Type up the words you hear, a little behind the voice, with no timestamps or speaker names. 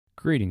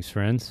Greetings,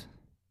 friends.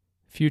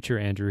 Future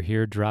Andrew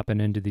here, dropping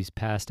into these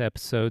past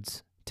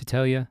episodes to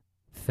tell you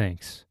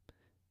thanks.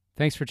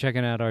 Thanks for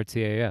checking out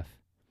RTAF.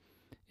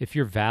 If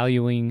you're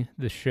valuing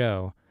the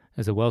show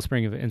as a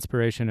wellspring of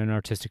inspiration and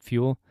artistic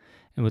fuel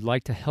and would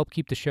like to help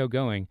keep the show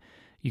going,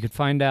 you can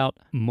find out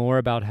more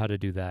about how to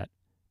do that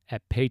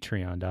at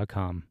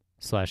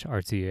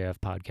patreon.com/RTAF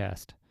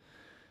podcast.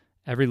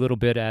 Every little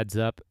bit adds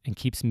up and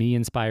keeps me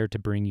inspired to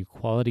bring you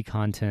quality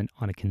content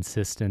on a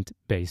consistent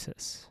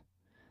basis.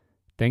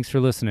 Thanks for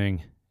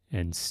listening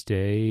and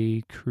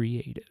stay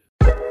creative.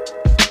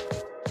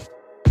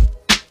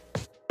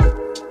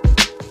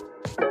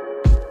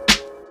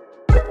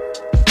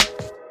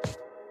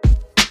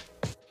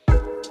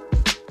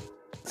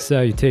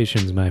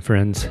 Salutations, my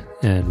friends,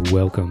 and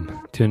welcome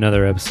to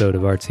another episode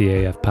of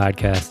RTAF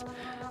Podcast.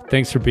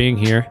 Thanks for being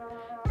here.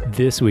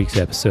 This week's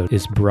episode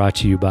is brought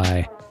to you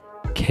by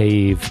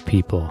cave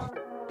people.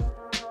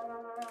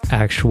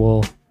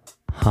 Actual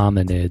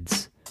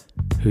hominids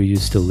who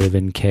used to live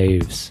in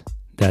caves.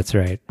 That's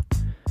right.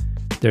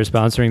 They're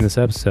sponsoring this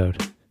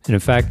episode. And in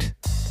fact,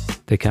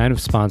 they kind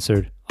of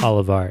sponsored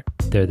Olive Art.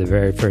 They're the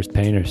very first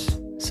painters.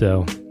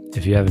 So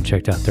if you haven't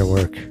checked out their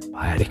work,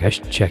 I think I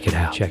should check it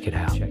out.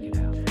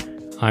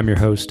 I'm your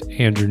host,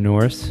 Andrew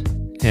Norris.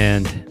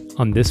 And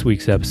on this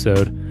week's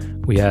episode,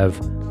 we have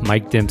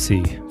Mike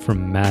Dempsey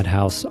from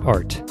Madhouse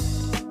Art.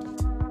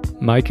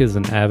 Mike is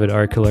an avid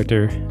art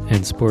collector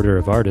and supporter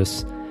of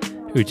artists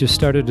who just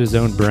started his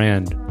own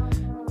brand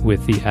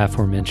with the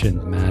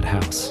aforementioned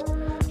Madhouse.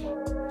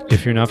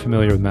 If you're not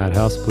familiar with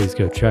Madhouse, please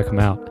go check them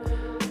out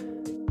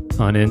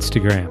on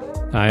Instagram.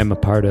 I am a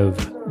part of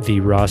the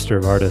roster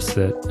of artists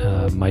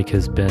that Mike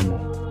has been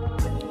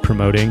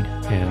promoting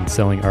and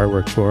selling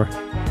artwork for.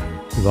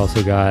 We've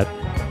also got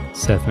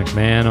Seth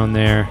McMahon on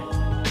there,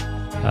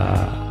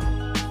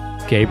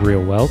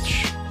 Gabriel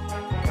Welch,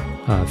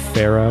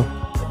 Pharaoh,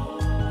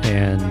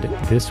 and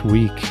this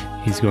week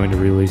he's going to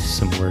release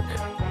some work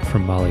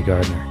from Molly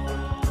Gardner.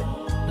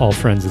 All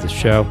friends of the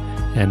show,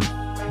 and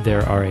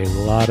there are a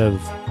lot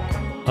of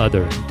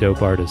other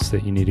dope artists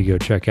that you need to go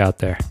check out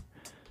there.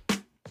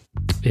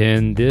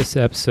 In this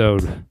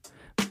episode,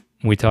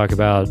 we talk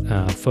about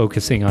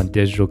focusing on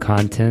digital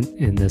content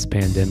in this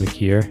pandemic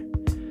year,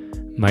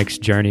 Mike's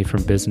journey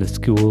from business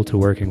school to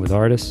working with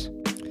artists,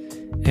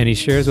 and he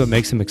shares what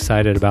makes him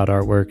excited about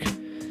artwork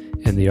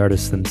and the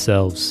artists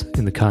themselves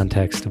in the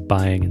context of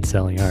buying and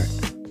selling art.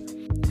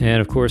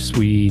 And of course,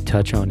 we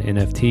touch on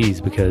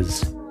NFTs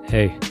because,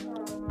 hey,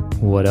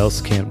 what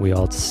else can't we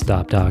all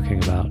stop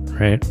talking about,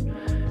 right?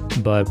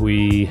 But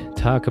we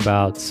talk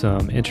about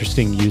some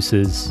interesting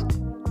uses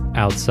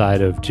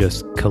outside of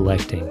just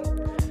collecting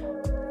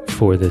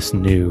for this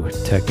new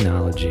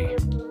technology.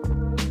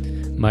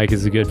 Mike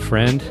is a good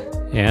friend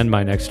and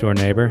my next door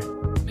neighbor,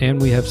 and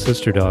we have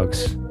sister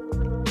dogs.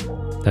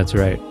 That's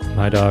right,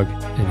 my dog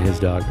and his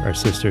dog are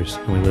sisters,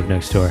 and we live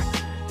next door.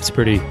 It's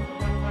pretty,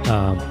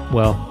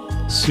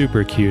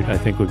 super cute, I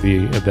think would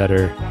be a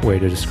better way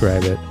to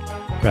describe it,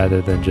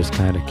 rather than just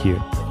kind of cute.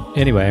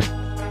 Anyway,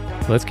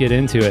 let's get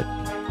into it.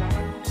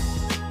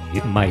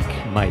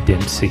 Mike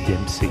Dempsey.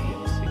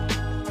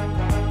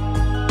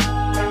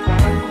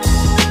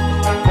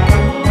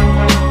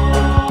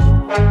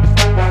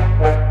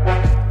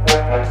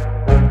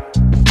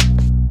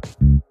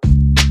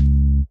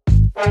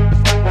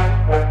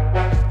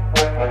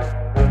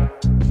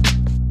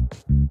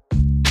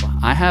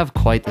 I have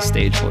quite the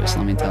stage voice,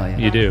 let me tell you.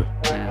 You do.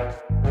 Yeah.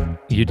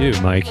 You do,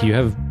 Mike. You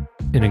have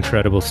an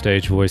incredible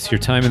stage voice. Your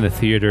time in the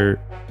theater,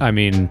 I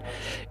mean,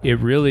 it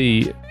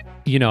really,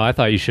 I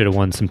thought you should have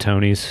won some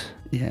Tonys.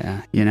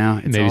 Yeah, it's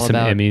maybe all some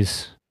about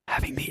Emmys.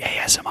 having the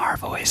ASMR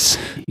voice.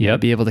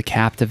 Yep. Be able to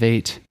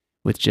captivate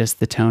with just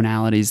the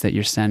tonalities that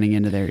you're sending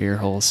into their ear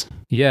holes.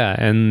 Yeah,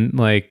 and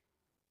like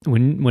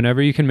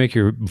whenever you can make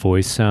your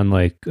voice sound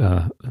like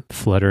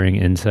fluttering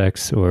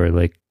insects or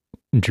like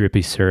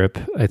drippy syrup,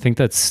 I think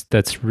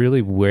that's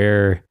really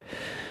where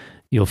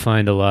you'll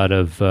find a lot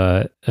of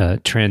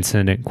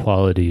transcendent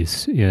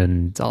qualities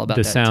in It's all about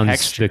the that sounds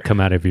texture. that come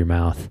out of your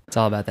mouth. It's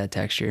all about that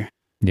texture.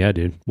 Yeah,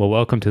 dude. Well,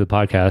 welcome to the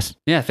podcast.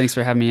 Yeah, thanks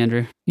for having me,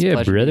 Andrew. It's a Yeah,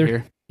 pleasure to be brother.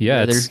 here.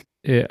 Yeah, Brother.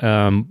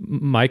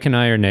 Mike and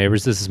I are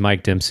neighbors. This is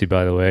Mike Dempsey,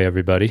 by the way,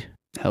 everybody.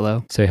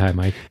 Hello. Say hi,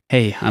 Mike.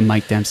 Hey, I'm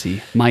Mike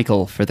Dempsey.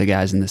 Michael for the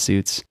guys in the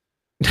suits.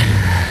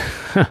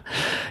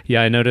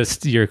 Yeah, I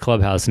noticed your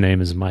clubhouse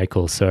name is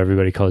Michael, so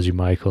everybody calls you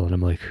Michael, and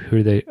I'm like, who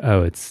are they?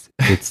 Oh, it's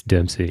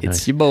Dempsey. It's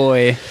Nice. your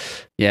boy.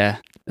 Yeah.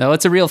 No,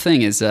 it's a real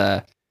thing. Is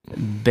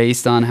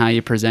based on how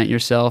you present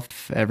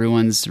yourself,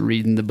 everyone's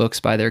reading the books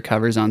by their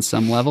covers on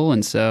some level.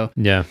 And so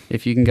Yeah,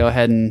 if you can go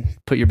ahead and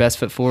put your best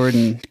foot forward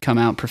and come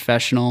out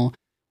professional,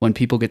 when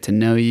people get to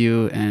know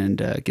you and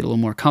get a little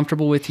more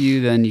comfortable with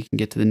you, then you can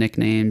get to the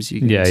nicknames.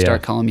 You can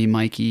start calling me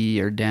Mikey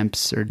or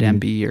Demps or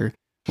Dempy or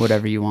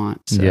whatever you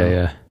want. So,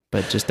 yeah.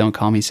 But just don't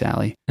call me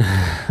Sally.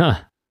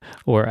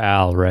 Or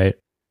Al, right?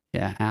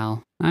 Yeah,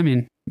 Al. I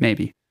mean,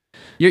 maybe.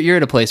 You're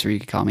at a place where you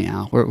could call me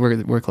Al.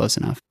 We're close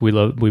enough. We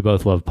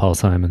both love Paul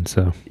Simon,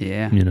 so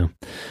Yeah.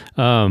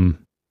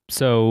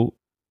 So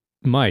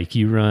Mike,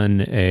 you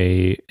run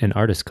an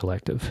artist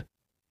collective.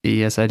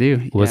 Yes, I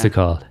do. What's it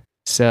called?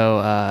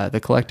 So the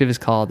collective is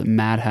called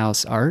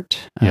Madhouse Art,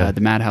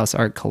 the Madhouse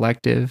Art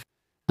Collective.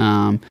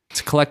 It's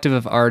a collective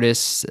of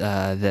artists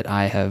that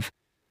I have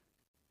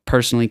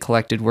personally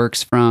collected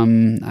works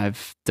from.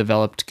 I've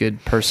developed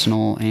good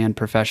personal and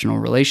professional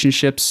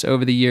relationships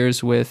over the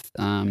years with,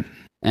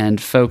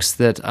 and folks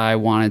that I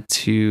wanted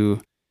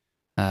to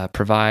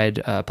provide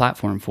a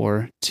platform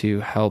for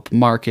to help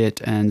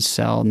market and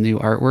sell new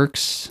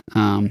artworks.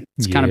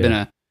 It's kind of been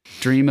a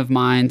dream of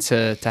mine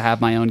to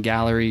have my own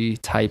gallery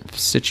type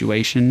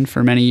situation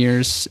for many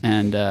years.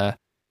 And,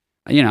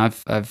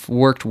 I've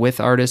worked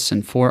with artists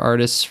and for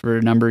artists for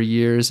a number of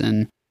years,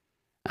 and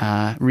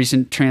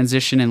recent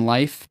transition in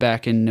life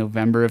back in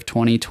November of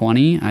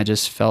 2020, I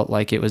just felt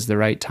like it was the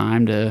right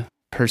time to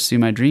pursue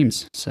my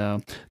dreams.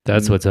 So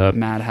that's what's up.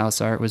 Madhouse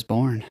Art was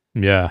born.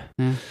 Yeah.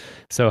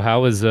 So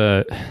how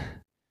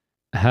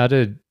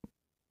did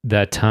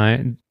that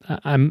time,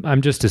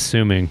 I'm just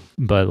assuming,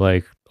 but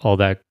like all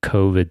that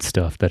COVID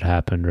stuff that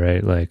happened,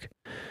 right? Like,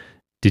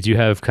 did you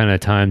have kind of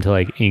time to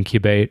like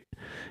incubate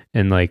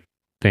and like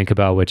think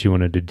about what you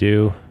wanted to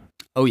do?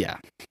 Oh yeah,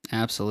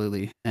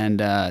 absolutely. And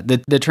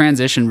the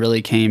transition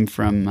really came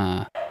from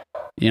a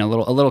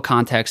little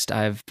context.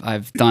 I've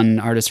done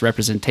artist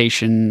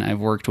representation. I've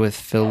worked with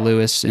Phil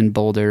Lewis in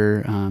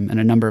Boulder and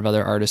a number of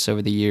other artists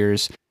over the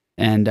years,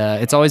 and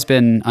it's always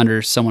been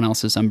under someone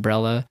else's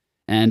umbrella.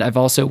 And I've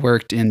also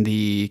worked in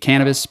the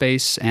cannabis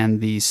space and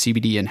the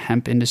CBD and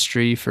hemp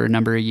industry for a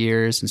number of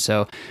years, and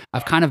so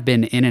I've kind of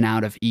been in and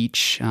out of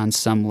each on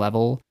some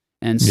level.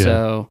 And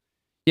so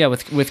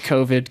with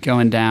COVID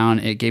going down,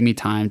 it gave me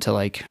time to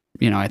I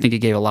think it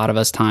gave a lot of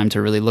us time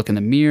to really look in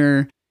the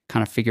mirror,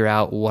 kind of figure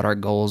out what our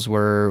goals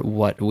were,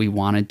 what we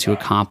wanted to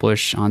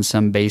accomplish on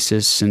some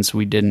basis, since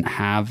we didn't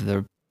have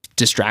the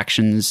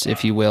distractions,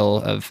 if you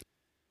will, of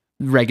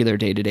regular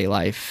day-to-day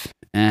life.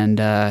 And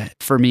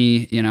for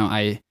me,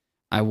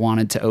 I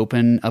wanted to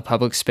open a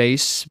public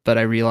space, but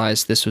I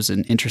realized this was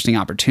an interesting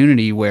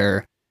opportunity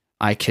where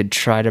I could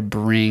try to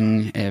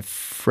bring a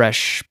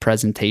fresh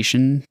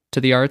presentation to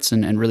the arts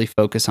and really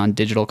focus on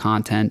digital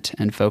content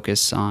and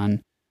focus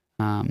on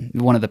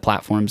one of the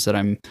platforms that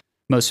I'm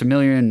most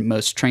familiar and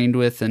most trained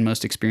with and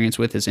most experienced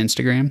with is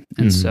Instagram.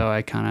 And so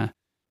I kind of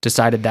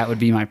decided that would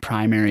be my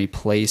primary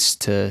place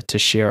to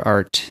share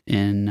art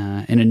in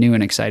a new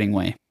and exciting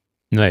way.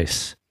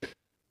 Nice.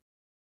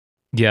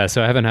 Yeah,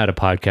 so I haven't had a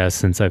podcast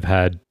since I've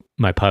had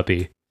my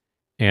puppy,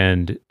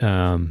 and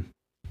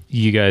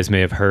you guys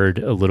may have heard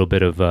a little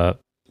bit of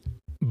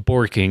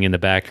borking in the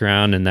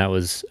background, and that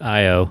was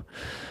Io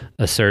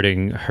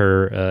asserting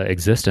her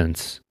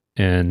existence,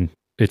 and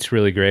it's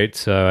really great.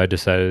 So I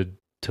decided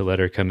to let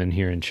her come in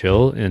here and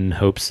chill in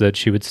hopes that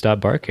she would stop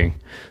barking.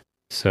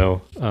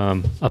 So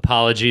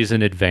apologies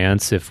in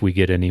advance if we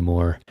get any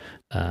more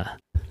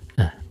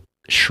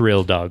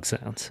shrill dog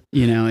sounds.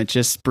 It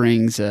just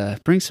brings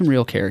some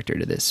real character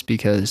to this,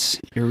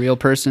 because you're a real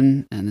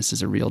person and this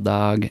is a real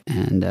dog,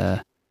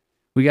 and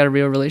we got a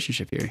real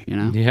relationship here.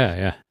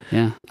 Yeah.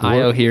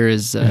 Io here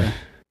is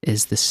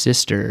the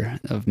sister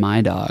of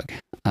my dog.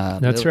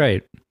 That's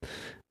right.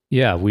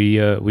 Yeah,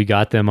 we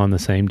got them on the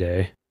same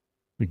day.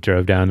 We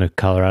drove down to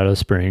Colorado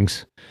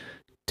Springs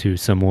to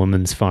some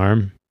woman's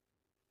farm.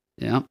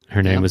 Yeah,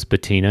 her name was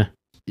Bettina.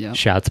 Yeah,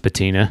 shouts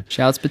Bettina.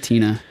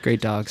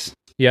 Great dogs.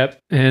 Yep.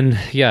 And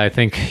I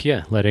think,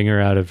 letting her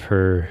out of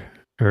her,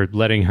 or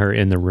letting her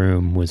in the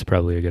room was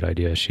probably a good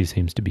idea. She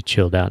seems to be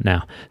chilled out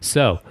now.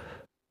 So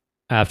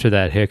after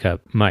that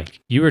hiccup, Mike,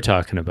 you were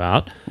talking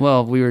about.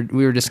 Well, we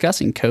were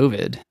discussing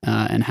COVID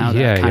and how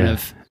that kind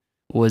of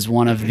was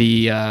one of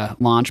the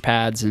launch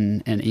pads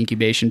and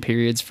incubation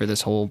periods for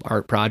this whole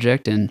art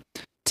project. And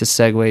to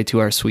segue to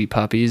our sweet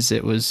puppies,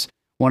 it was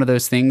one of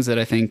those things that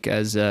I think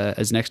as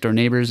next door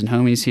neighbors and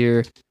homies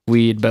here,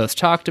 we'd both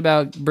talked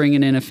about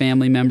bringing in a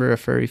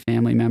furry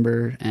family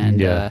member.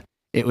 And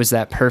it was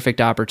that perfect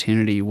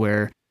opportunity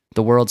where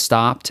the world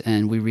stopped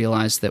and we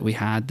realized that we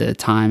had the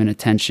time and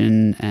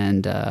attention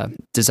and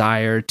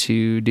desire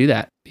to do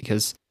that,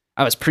 because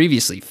I was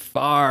previously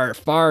far,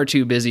 far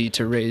too busy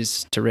to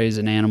raise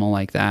an animal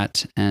like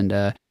that.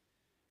 And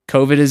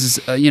COVID is,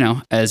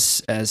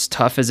 as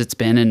tough as it's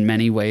been in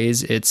many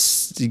ways,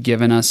 it's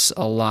given us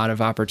a lot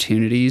of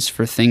opportunities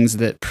for things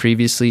that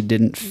previously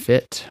didn't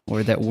fit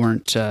or that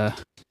weren't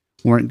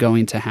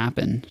going to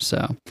happen.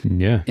 So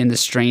in the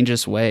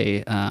strangest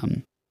way,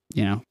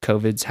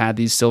 COVID's had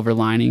these silver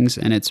linings,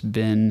 and it's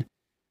been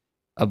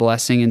a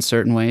blessing in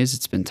certain ways.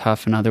 It's been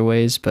tough in other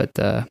ways, but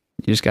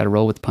you just got to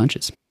roll with the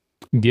punches.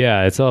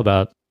 Yeah, it's all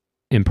about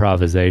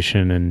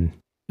improvisation and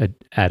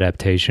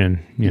adaptation,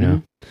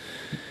 know?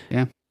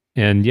 Yeah.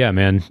 And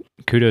man,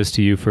 kudos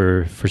to you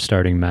for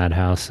starting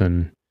Madhouse.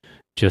 And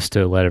just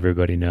to let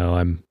everybody know,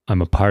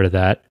 I'm a part of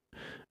that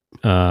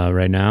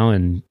right now,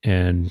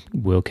 and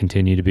will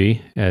continue to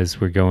be as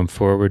we're going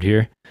forward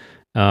here.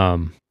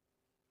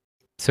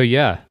 So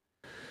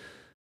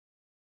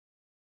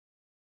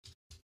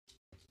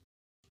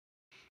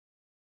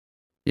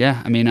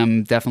Yeah, I mean,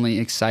 I'm definitely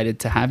excited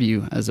to have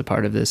you as a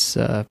part of this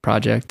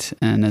project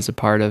and as a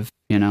part of,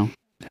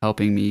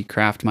 helping me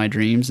craft my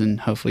dreams and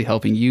hopefully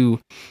helping you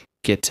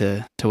get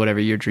to whatever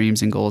your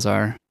dreams and goals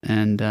are.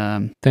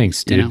 And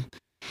thanks, dude.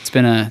 It's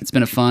been a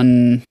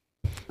fun.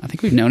 I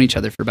think we've known each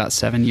other for about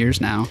 7 years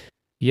now.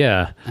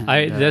 Yeah,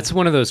 and, that's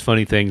one of those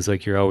funny things.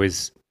 Like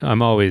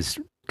I'm always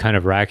kind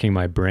of racking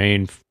my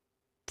brain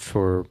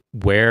for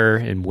where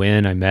and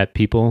when I met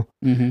people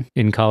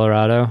in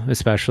Colorado,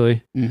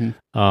 especially.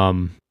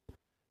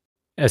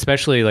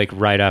 Especially like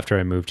right after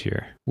I moved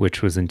here,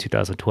 which was in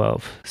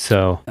 2012.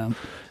 So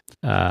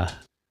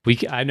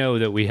I know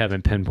that we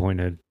haven't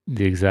pinpointed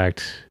the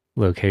exact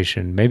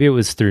location. Maybe it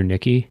was through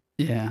Nikki.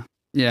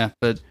 Yeah,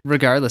 but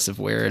regardless of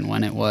where and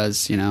when it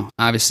was,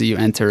 obviously you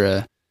enter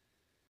a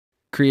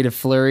creative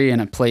flurry in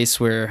a place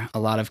where a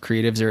lot of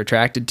creatives are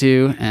attracted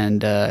to,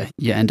 and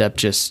you end up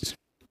just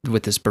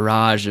with this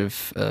barrage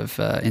of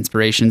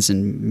inspirations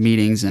and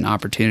meetings and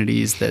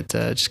opportunities that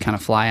just kind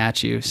of fly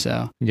at you.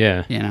 So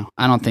yeah,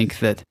 I don't think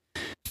that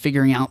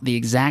figuring out the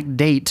exact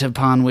date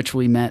upon which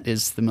we met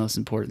is the most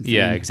important thing.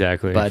 Yeah,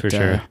 exactly. But for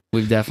sure,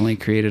 we've definitely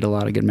created a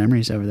lot of good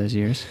memories over those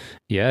years.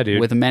 Yeah, dude.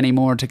 With many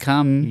more to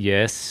come.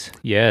 Yes.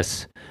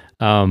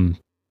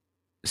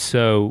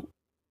 So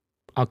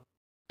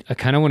I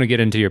kind of want to get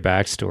into your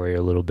backstory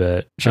a little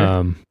bit.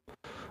 Sure.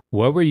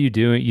 What were you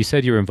doing? You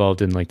said you were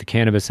involved in like the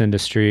cannabis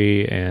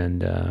industry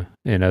and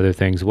other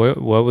things. What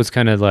was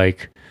kind of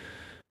like,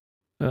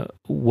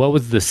 what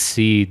was the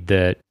seed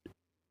that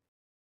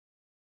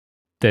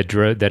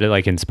it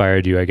like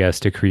inspired you, I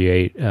guess, to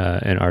create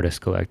an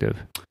artist collective?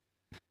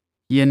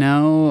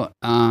 I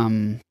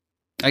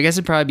guess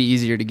it'd probably be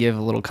easier to give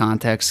a little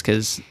context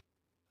because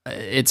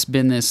it's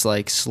been this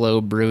like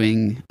slow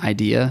brewing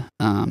idea.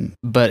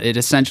 But it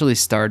essentially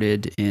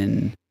started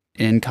in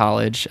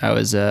college. I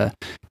was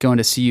going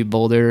to CU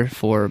Boulder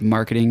for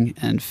marketing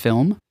and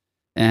film.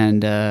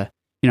 And,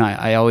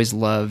 I always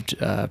loved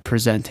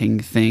presenting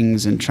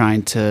things and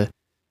trying to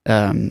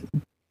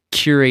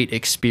curate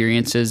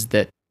experiences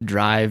that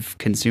drive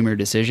consumer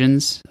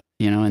decisions,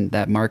 and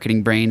that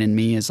marketing brain in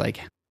me is like,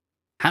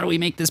 how do we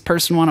make this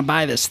person want to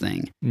buy this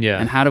thing? Yeah.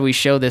 And how do we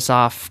show this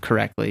off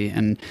correctly?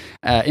 And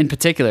in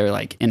particular,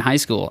 like in high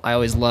school, I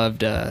always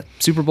loved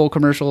Super Bowl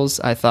commercials.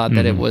 I thought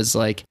that it was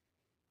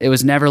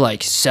never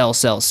like sell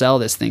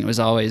this thing. It was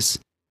always,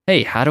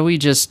 hey, how do we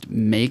just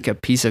make a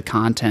piece of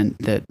content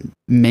that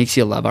makes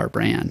you love our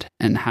brand?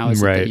 And how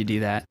is it that you do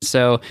that?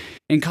 So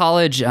in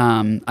college,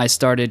 I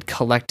started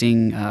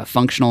collecting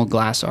functional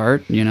glass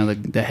art,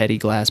 the Heady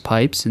glass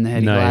pipes in the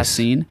Heady glass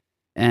scene.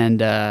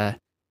 And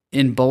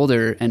in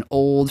Boulder, an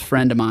old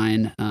friend of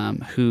mine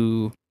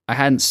who I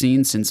hadn't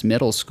seen since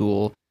middle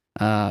school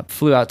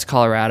flew out to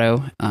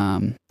Colorado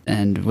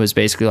and was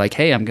basically like,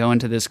 hey, I'm going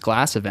to this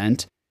glass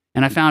event.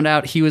 And I found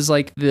out he was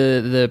like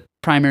the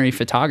primary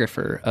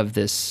photographer of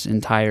this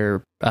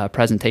entire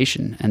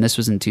presentation. And this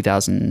was in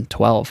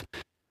 2012.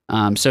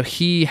 So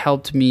he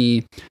helped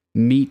me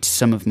meet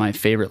some of my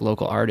favorite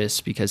local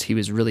artists because he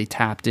was really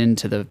tapped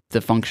into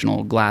the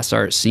functional glass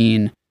art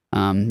scene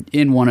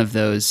in one of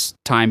those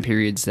time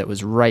periods that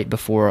was right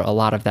before a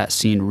lot of that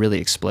scene really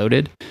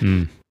exploded.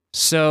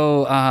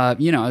 So, I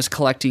was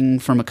collecting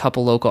from a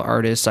couple local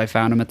artists. I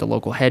found him at the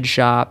local head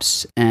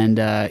shops, and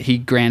he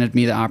granted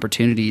me the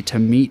opportunity to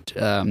meet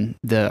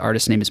the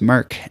artist's name is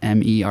Merc,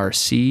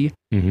 M-E-R-C,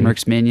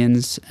 Merc's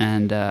Minions.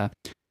 And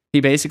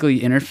he basically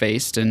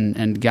interfaced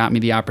and got me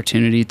the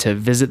opportunity to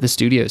visit the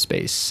studio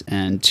space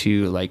and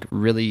to like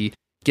really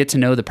get to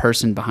know the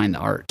person behind the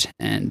art.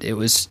 And it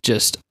was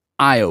just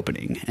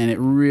eye-opening, and it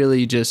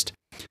really just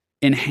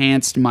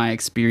enhanced my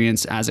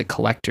experience as a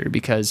collector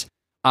because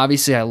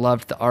obviously I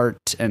loved the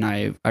art and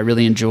I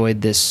really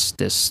enjoyed this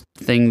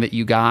thing that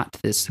you got,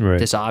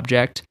 this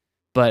object,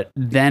 but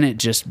then it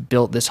just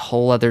built this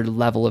whole other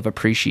level of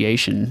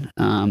appreciation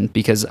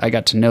because I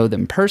got to know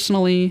them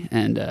personally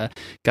and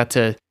got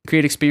to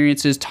create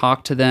experiences,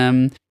 talk to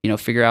them,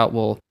 figure out,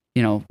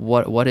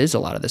 what is a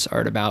lot of this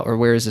art about, or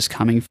where is this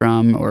coming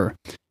from, or,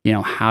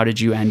 how did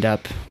you end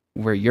up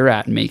where you're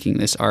at making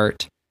this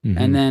art?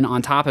 And then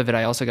on top of it,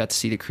 I also got to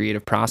see the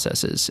creative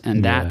processes.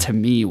 And that to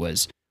me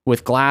was,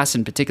 with glass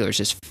in particular, it's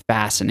just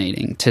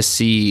fascinating to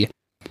see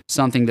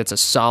something that's a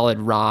solid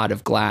rod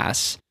of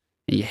glass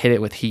and you hit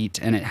it with heat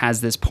and it has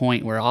this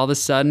point where all of a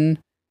sudden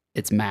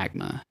it's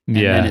magma and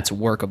then it's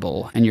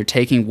workable. And you're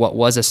taking what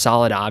was a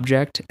solid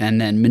object and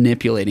then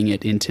manipulating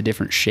it into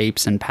different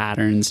shapes and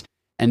patterns.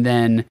 And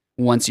then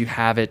once you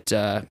have it,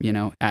 at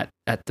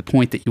the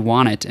point that you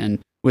want it. And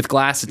with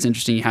glass, it's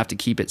interesting. You have to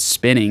keep it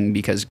spinning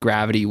because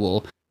gravity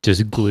will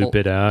just gloop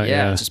it out.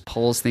 Yeah, it just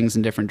pulls things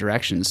in different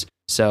directions.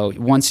 So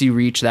once you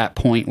reach that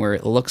point where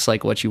it looks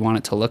like what you want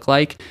it to look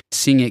like,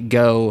 seeing it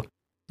go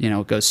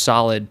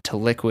solid to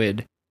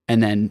liquid,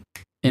 and then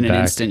in an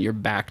instant you're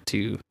back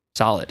to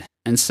solid.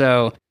 And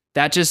so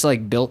that just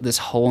like built this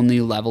whole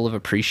new level of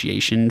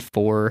appreciation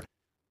for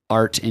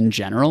art in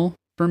general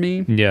for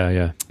me.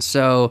 Yeah.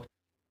 So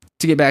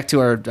to get back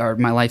to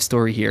my life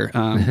story here,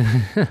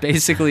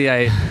 basically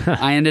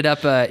I ended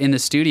up in the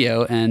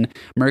studio, and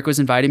Merk was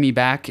inviting me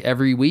back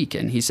every week,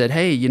 and he said,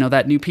 hey,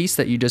 that new piece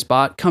that you just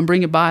bought, come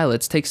bring it by.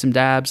 Let's take some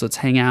dabs. Let's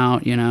hang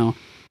out,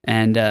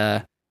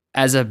 And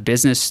as a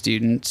business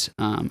student,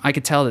 I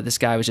could tell that this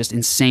guy was just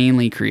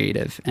insanely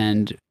creative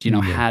and,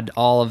 had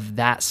all of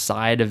that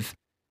side of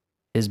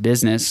his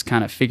business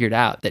kind of figured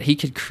out, that he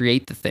could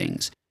create the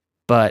things,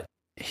 but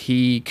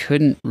he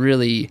couldn't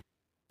really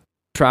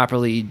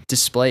properly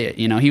display it.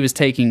 He was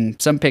taking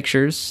some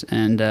pictures,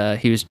 and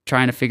he was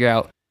trying to figure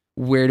out,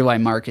 where do I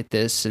market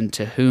this and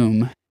to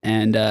whom?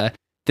 And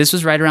this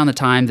was right around the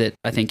time that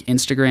I think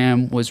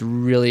Instagram was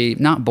really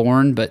not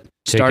born, but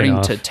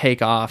starting to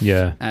take off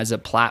as a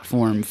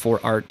platform for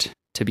art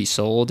to be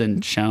sold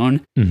and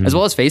shown, as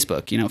well as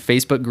Facebook.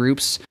 Facebook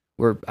groups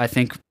were, I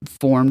think,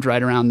 formed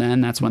right around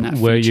then. That's when that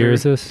feature. What year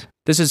is this?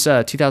 This is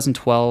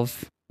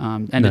 2012,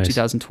 end of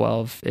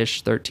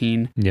 2012-ish,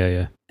 13.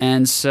 Yeah.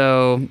 And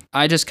so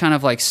I just kind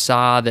of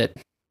saw that,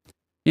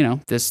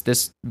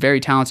 this very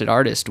talented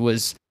artist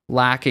was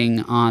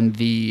lacking on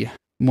the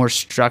more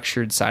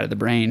structured side of the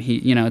brain. He,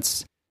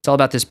 it's all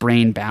about this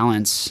brain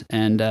balance.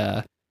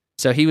 And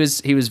so he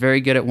was very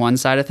good at one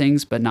side of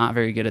things, but not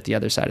very good at the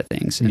other side of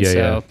things. And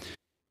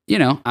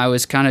I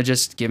was kind of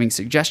just giving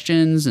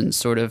suggestions and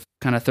sort of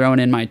kind of throwing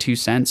in my 2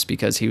 cents,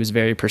 because he was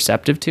very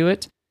perceptive to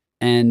it.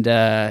 And,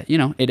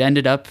 it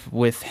ended up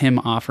with him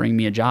offering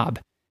me a job.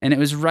 And it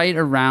was right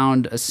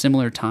around a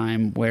similar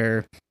time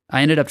where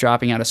I ended up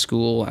dropping out of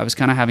school. I was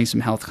kind of having some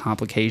health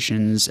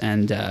complications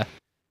and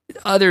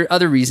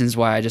other reasons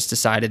why I just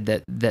decided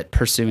that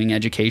pursuing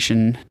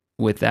education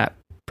with that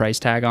price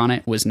tag on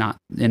it was not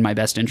in my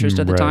best interest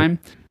at the time.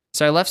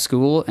 So I left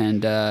school,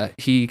 and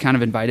he kind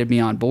of invited me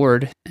on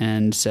board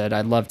and said,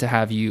 I'd love to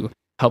have you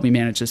help me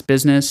manage this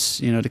business,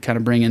 to kind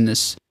of bring in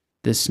this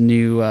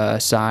new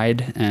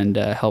side and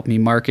help me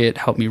market,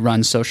 help me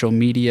run social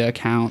media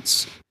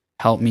accounts,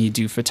 help me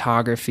do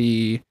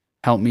photography,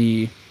 help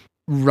me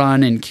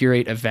run and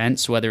curate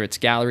events, whether it's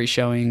gallery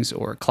showings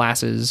or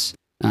classes.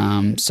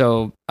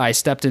 So I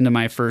stepped into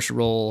my first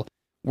role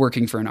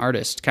working for an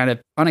artist kind of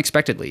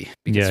unexpectedly,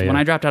 because when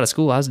I dropped out of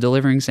school, I was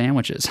delivering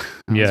sandwiches.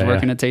 I was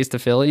working at Taste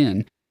of Philly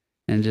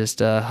and just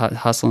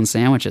hustling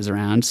sandwiches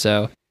around.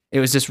 So it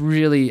was this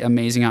really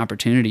amazing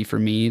opportunity for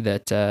me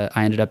that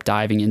I ended up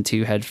diving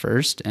into head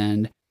first,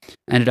 and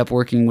ended up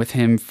working with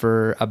him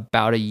for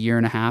about 1.5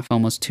 years,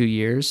 almost 2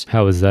 years.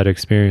 How was that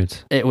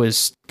experience? It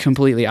was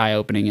completely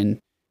eye-opening,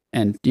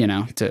 and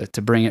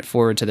to bring it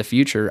forward to the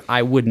future,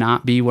 I would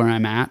not be where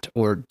I'm at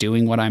or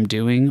doing what I'm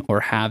doing or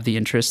have the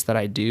interests that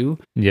I do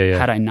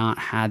had I not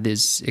had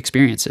these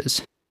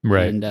experiences.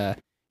 Right. And,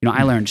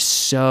 I learned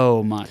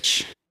so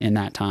much in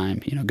that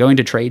time, going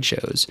to trade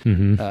shows,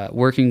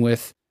 working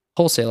with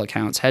wholesale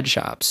accounts, head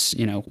shops,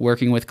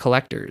 working with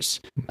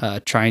collectors,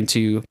 trying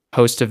to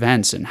host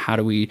events, and how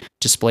do we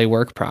display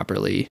work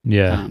properly?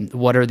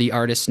 What are the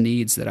artist's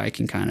needs that I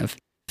can kind of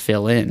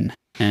fill in?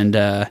 And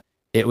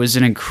it was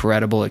an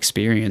incredible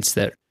experience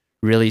that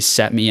really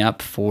set me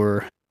up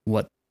for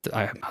what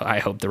I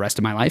hope the rest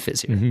of my life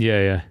is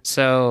here.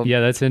 So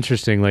that's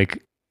interesting.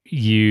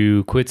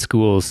 You quit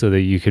school so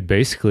that you could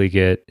basically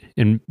get,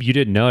 and you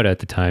didn't know it at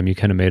the time, you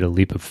kind of made a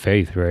leap of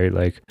faith,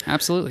 right?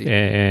 Absolutely.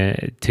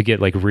 And to get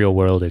real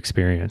world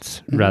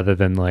experience rather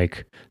than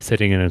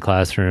sitting in a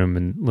classroom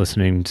and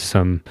listening to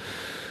some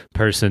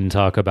person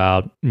talk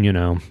about,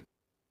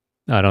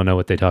 I don't know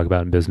what they talk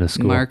about in business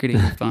school. Marketing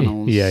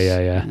funnels.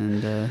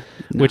 And,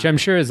 which I'm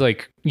sure is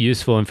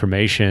useful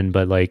information,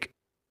 but I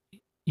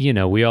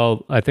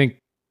think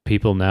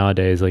people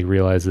nowadays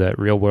realize that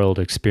real world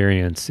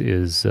experience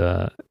is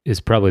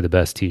probably the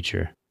best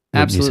teacher.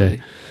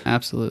 Absolutely.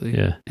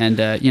 Yeah. And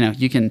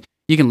you can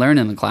learn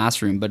in the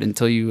classroom, but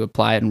until you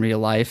apply it in real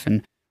life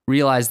and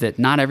realize that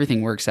not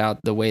everything works out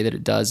the way that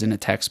it does in a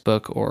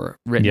textbook or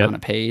written on a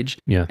page.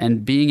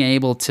 And being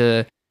able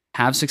to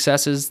have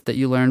successes that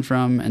you learn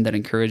from and that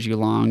encourage you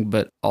along,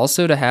 but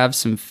also to have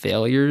some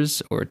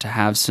failures or to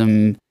have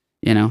some,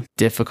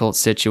 difficult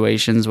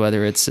situations,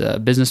 whether it's a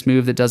business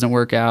move that doesn't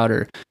work out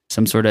or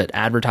some sort of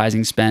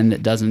advertising spend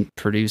that doesn't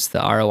produce the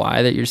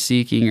ROI that you're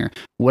seeking or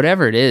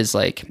whatever it is.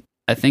 I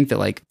think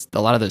that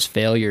a lot of those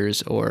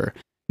failures or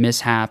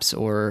mishaps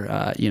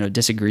or,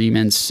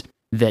 disagreements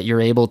that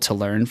you're able to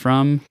learn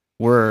from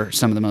were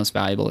some of the most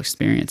valuable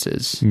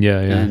experiences.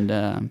 And,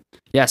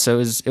 so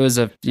it was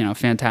a,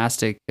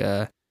 fantastic,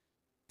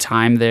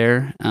 time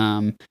there.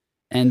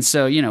 And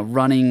so,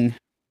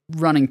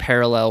 running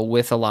parallel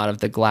with a lot of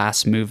the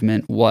glass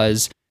movement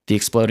was the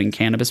exploding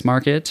cannabis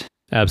market.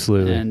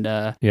 Absolutely. And,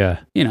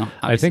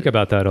 I think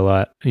about that a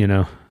lot,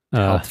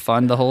 helped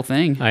fund the whole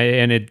thing.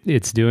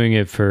 It's doing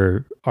it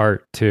for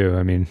art too.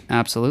 I mean,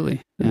 absolutely.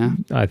 Yeah.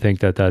 I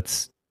think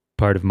that's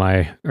part of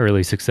my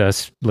early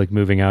success,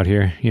 moving out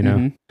here,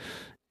 Yeah.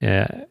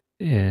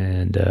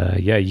 And,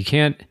 you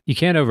can't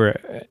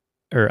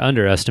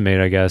underestimate,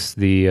 I guess,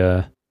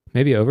 the,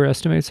 maybe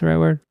overestimate's the right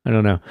word. I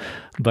don't know,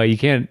 but you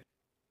can't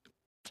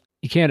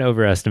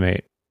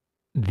overestimate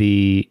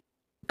the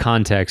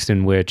context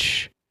in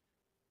which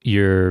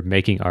you're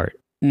making art,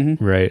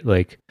 Mm-hmm. right?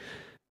 Like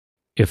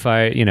if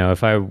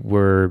I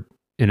were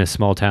in a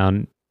small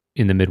town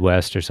in the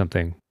Midwest or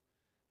something,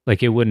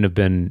 like it wouldn't have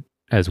been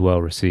as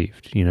well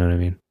received. You know what I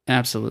mean?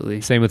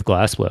 Absolutely. Same with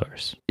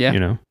glassblowers. Yeah. You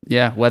know?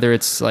 Yeah. Whether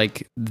it's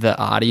like the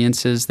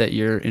audiences that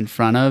you're in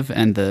front of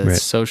and the Right.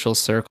 social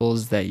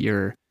circles that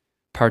you're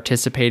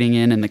participating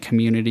in and the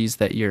communities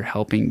that you're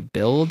helping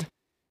build,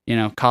 you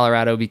know,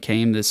 Colorado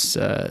became this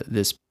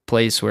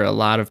place where a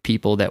lot of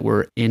people that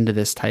were into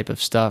this type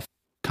of stuff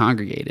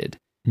congregated.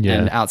 Yeah.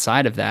 And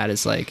outside of that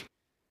is like,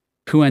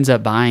 who ends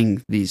up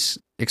buying these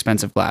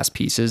expensive glass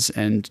pieces?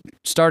 And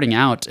starting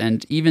out,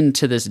 and even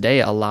to this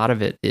day, a lot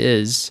of it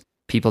is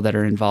people that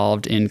are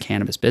involved in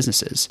cannabis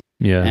businesses.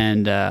 Yeah.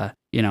 And,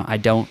 you know, I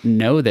don't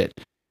know that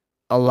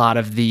a lot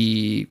of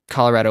the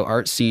Colorado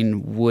art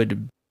scene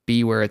would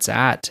be where it's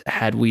at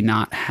had we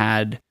not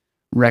had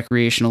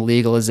recreational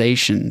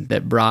legalization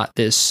that brought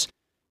this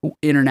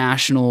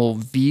international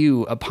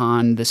view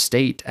upon the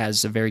state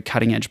as a very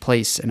cutting edge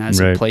place and as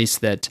Right. a place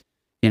that,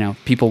 you know,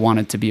 people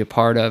wanted to be a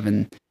part of,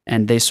 and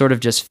they sort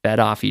of just fed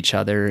off each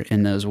other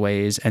in those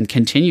ways and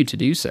continue to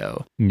do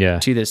so Yeah.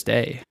 to this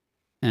day.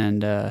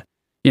 And,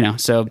 you know,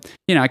 so,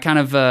 you know, I kind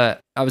of, I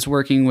was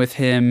working with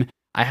him.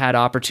 I had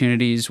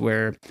opportunities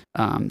where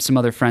some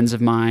other friends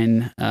of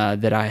mine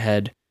that I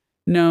had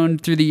known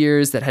through the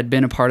years that had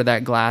been a part of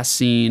that glass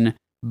scene,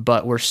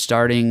 but were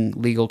starting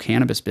legal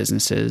cannabis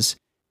businesses.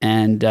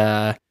 And,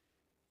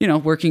 you know,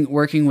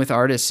 working with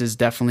artists is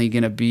definitely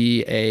going to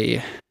be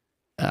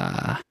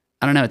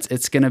I don't know,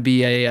 it's going to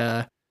be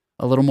a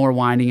little more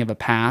winding of a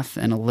path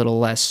and a little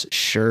less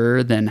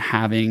sure than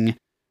having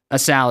a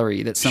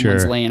salary that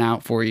someone's Sure. laying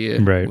out for you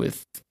Right.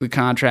 with the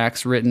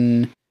contracts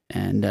written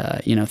and,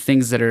 you know,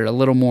 things that are a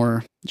little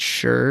more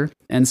sure.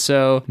 And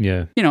so,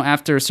 Yeah. you know,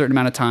 after a certain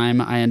amount of time,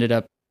 I ended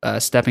up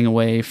stepping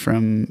away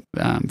from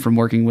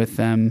working with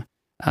them.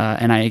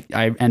 And I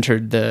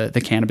entered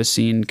the cannabis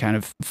scene kind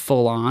of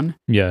full on.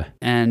 Yeah.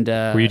 And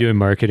Were you doing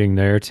marketing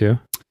there too?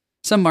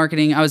 some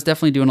marketing. I was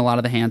definitely doing a lot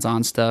of the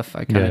hands-on stuff.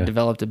 I kind of Yeah.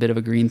 developed a bit of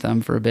a green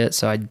thumb for a bit,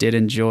 so I did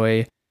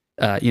enjoy.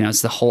 You know,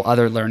 it's the whole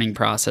other learning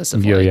process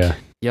of Yeah.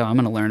 yo, I'm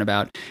going to learn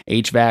about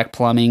HVAC,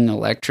 plumbing,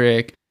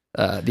 electric,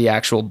 the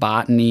actual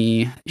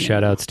botany.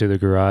 Shout outs to the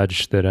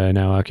garage that I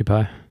now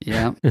occupy.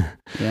 Yeah,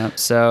 yeah.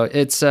 So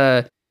it's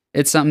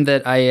something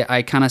that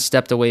I kind of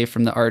stepped away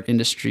from the art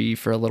industry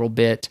for a little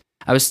bit.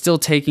 I was still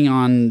taking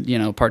on, you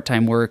know,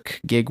 part-time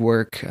work, gig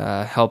work,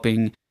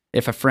 helping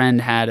if a friend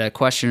had a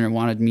question or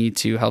wanted me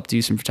to help do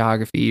some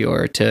photography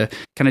or to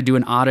kind of do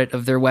an audit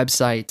of their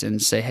website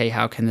and say, hey,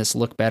 how can this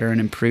look better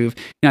and improve?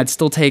 You know, I'd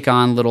still take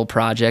on little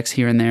projects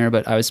here and there,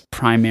 but I was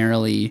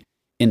primarily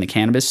in the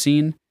cannabis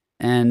scene.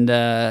 And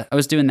I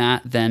was doing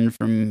that then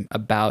from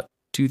about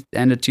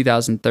end of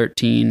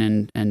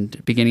 2013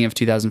 and beginning of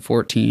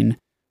 2014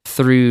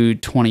 through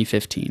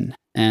 2015.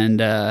 And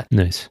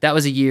Nice. that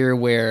was a year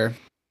where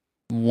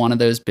one of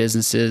those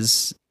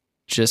businesses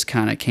just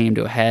kind of came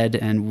to a head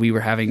and we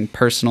were having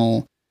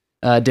personal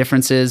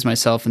differences,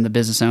 myself and the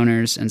business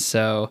owners. And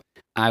so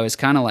I was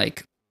kind of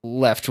like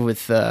left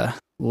with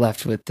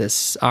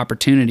this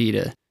opportunity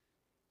to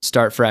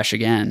start fresh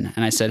again.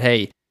 And I said,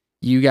 hey,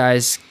 you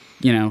guys,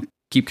 you know,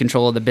 keep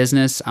control of the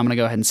business. I'm going to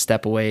go ahead and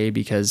step away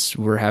because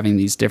we're having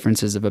these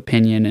differences of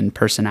opinion and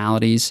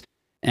personalities.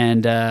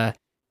 And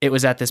it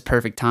was at this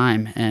perfect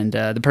time. And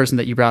the person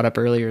that you brought up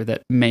earlier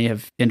that may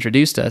have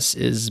introduced us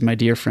is my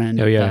dear friend,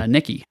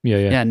 Nikki.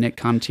 Yeah. Nick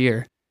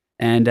Contier.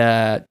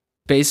 And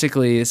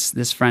basically,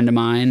 this friend of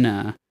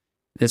mine,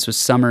 this was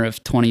summer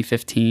of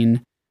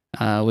 2015,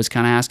 was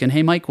kind of asking,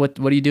 hey, Mike, what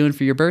are you doing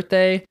for your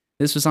birthday?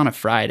 This was on a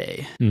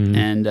Friday. Mhm.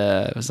 And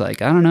I was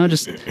like, I don't know,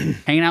 just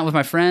hanging out with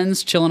my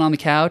friends, chilling on the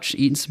couch,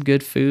 eating some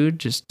good food,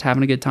 just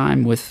having a good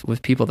time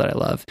with people that I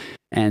love.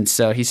 And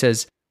so he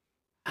says,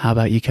 how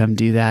about you come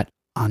do that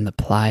on the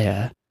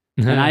playa?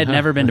 And I had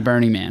never been to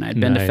Burning Man. I'd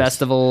been to Nice.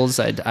 festivals.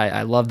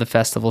 I love the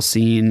festival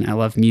scene. I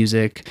love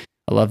music.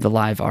 I love the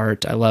live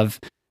art. I love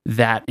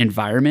that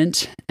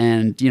environment.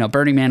 And, you know,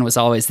 Burning Man was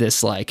always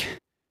this like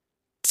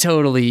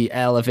totally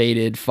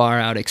elevated, far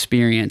out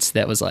experience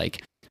that was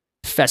like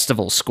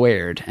festival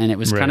squared. And it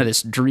was kind of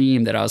this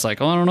dream that I was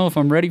like, oh, I don't know if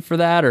I'm ready for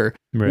that or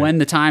when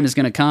the time is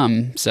going to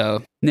come.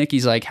 So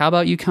Nikki's like, how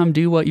about you come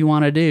do what you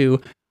want to do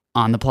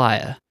on the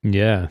playa?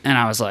 Yeah. And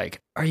I was like,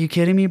 are you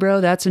kidding me,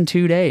 bro? That's in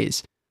 2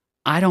 days.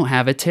 I don't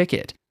have a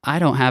ticket. I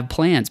don't have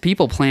plans.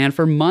 People plan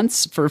for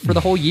months for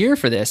the whole year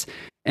for this.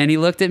 And he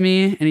looked at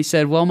me and he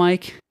said, well,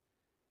 Mike,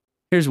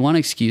 here's one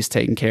excuse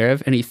taken care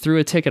of. And he threw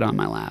a ticket on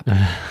my lap.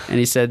 And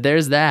he said,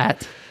 there's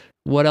that.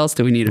 What else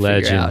do we need to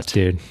figure out?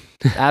 Dude.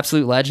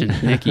 Absolute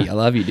legend. Nikki, I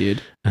love you,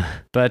 dude.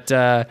 But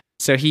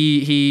so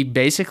he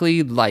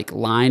basically like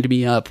lined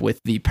me up with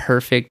the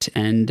perfect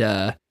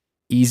and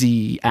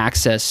easy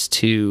access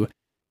to.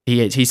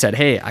 He said,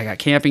 hey, I got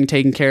camping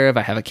taken care of.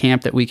 I have a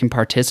camp that we can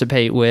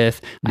participate with.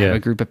 I have a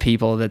group of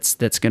people that's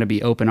going to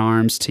be open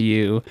arms to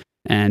you.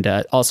 And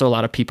also a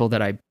lot of people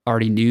that I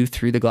already knew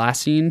through the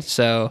glass scene.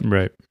 So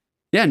Right.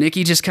 yeah,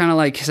 Nikki just kind of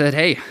like said,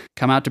 hey,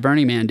 come out to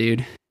Burning Man,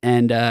 dude.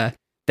 And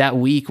that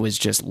week was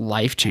just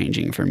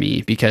life-changing for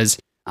me because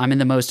I'm in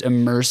the most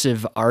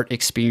immersive art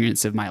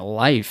experience of my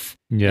life.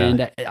 Yeah.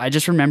 And I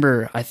just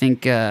remember, I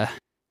think at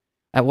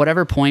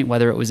whatever point,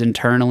 whether it was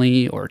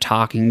internally or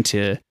talking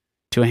to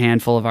a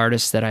handful of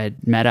artists that I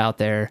had met out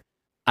there,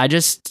 I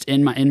just,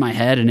 in my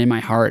head and in my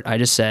heart, I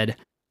just said,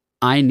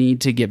 I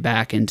need to get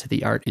back into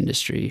the art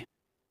industry.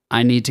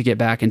 I need to get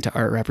back into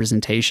art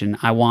representation.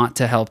 I want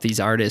to help these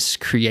artists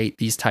create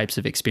these types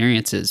of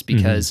experiences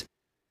because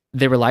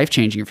they were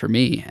life-changing for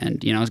me.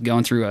 And, I was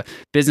going through a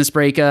business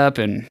breakup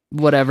and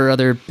whatever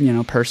other,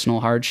 personal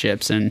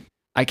hardships. And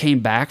I came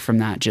back from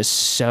that just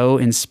so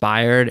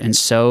inspired and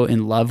so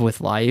in love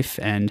with life.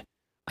 And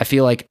I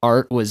feel like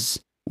art was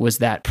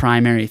that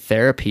primary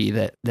therapy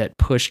that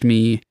pushed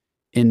me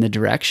in the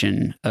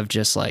direction of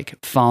just like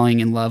falling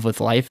in love with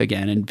life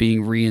again and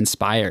being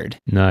re-inspired.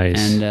 Nice.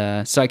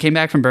 And so I came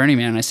back from Burning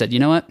Man and I said, you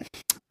know what?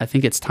 I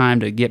think it's time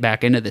to get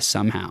back into this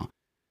somehow.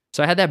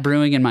 So I had that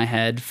brewing in my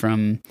head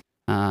from,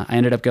 I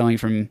ended up going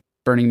from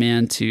Burning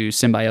Man to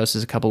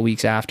Symbiosis a couple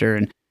weeks after,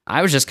 and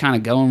I was just kind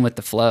of going with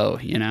the flow,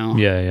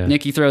 Yeah.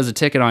 Nikki throws a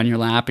ticket on your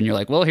lap and you're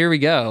like, well, here we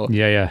go.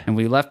 Yeah. And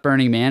we left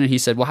Burning Man and he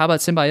said, well, how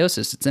about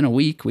Symbiosis? It's in a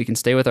week. We can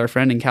stay with our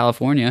friend in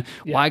California.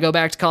 Yeah. Why go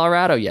back to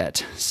Colorado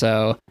yet?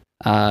 So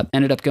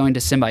ended up going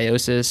to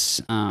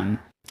Symbiosis.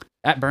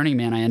 At Burning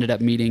Man, I ended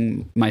up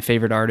meeting my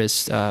favorite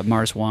artist,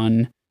 Mars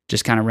One,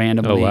 just kind of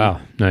randomly. Oh,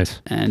 wow.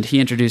 Nice. And he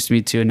introduced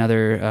me to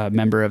another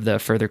member of the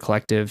Further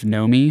Collective,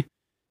 Nomi.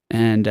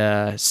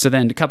 And so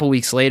then a couple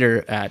weeks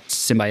later at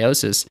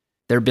Symbiosis,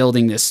 they're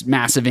building this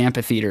massive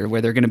amphitheater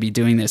where they're going to be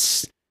doing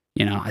this,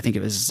 I think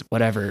it was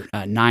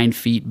 9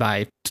 feet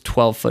by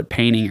 12 foot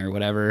painting or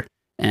whatever.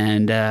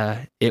 And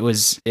it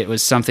was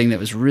something that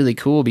was really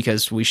cool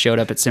because we showed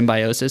up at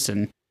Symbiosis,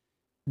 and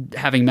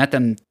having met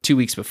them 2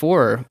 weeks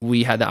before,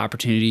 we had the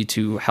opportunity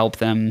to help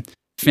them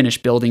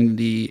finish building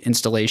the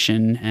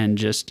installation and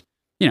just,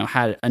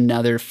 had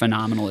another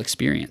phenomenal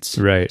experience.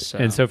 Right.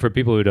 And so for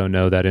people who don't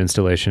know, that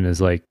installation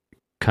is like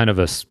kind of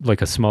a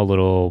small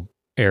little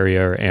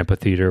area or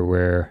amphitheater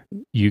where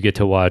you get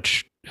to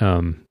watch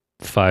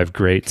 5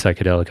 great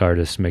psychedelic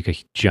artists make a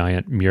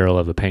giant mural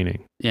of a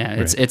painting. Yeah,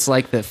 it's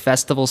like the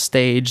festival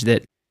stage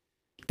that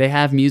they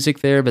have music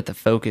there, but the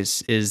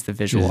focus is the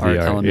visual art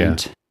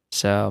element. Yeah.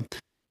 So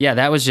yeah,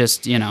 that was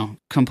just,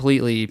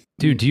 completely.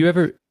 Dude, do you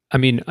ever,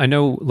 I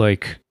know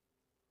like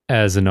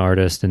as an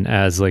artist and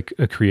as like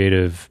a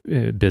creative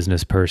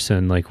business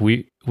person, like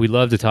we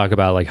love to talk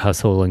about like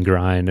hustle and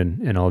grind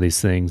and all these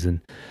things.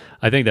 And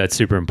I think that's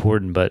super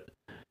important, but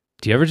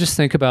do you ever just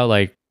think about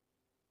like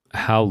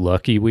how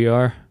lucky we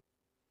are?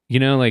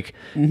 Like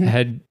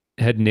had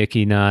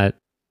Nikki not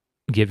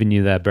given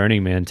you that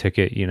Burning Man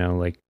ticket,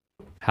 like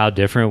how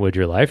different would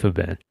your life have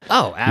been?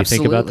 Oh,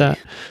 absolutely. You think about that?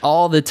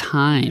 All the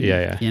time.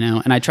 Yeah.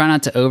 And I try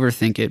not to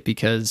overthink it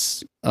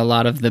because a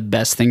lot of the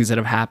best things that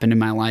have happened in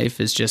my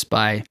life is just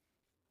by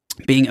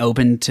being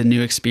open to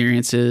new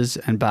experiences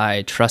and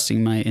by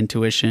trusting my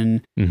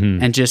intuition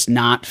and just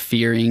not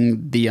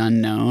fearing the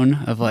unknown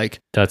of like,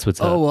 that's what's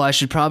up. Well, I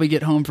should probably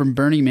get home from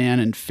Burning Man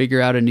and figure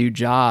out a new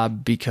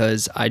job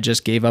because I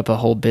just gave up a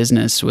whole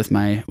business with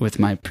my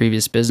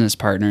previous business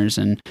partners.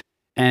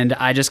 And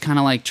I just kind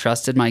of like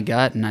trusted my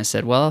gut. And I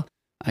said, well,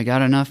 I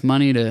got enough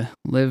money to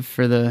live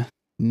for the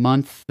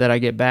month that I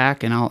get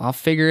back and I'll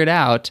figure it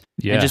out.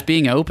 Yeah. And just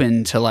being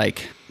open to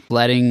like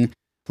letting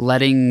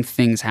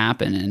things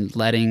happen and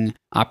letting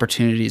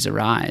opportunities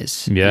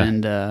arise. Yeah.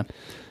 And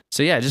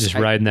so yeah, just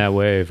riding that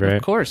wave, right?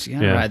 Of course, you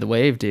gotta ride the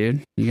wave,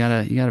 dude. You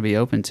gotta be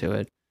open to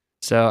it.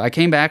 So I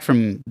came back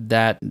from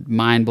that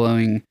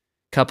mind-blowing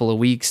couple of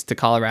weeks to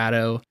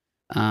Colorado.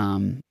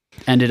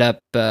 Ended up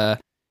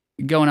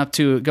going up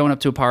to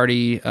a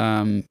party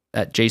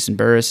at Jason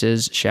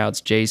Burris's. Shouts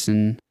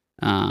Jason.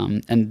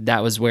 And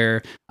that was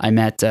where I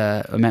met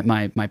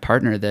my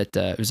partner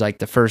that was like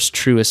the first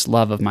truest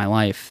love of my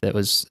life. That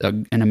was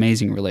an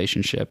amazing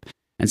relationship.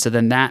 And so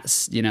then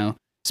that's,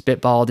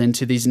 spitballed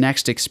into these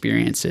next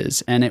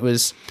experiences. And it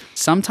was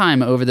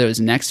sometime over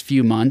those next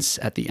few months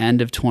at the end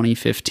of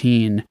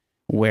 2015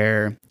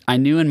 where I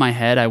knew in my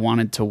head I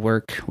wanted to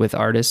work with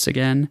artists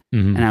again.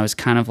 And I was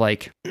kind of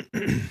like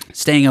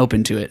staying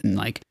open to it and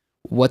like,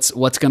 what's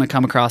going to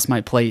come across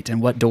my plate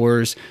and what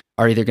doors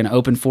are either going to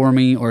open for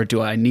me or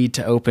do I need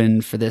to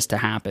open for this to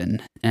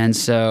happen? And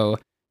so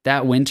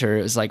that winter,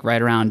 it was like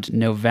right around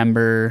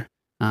November.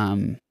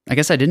 I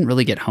guess I didn't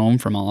really get home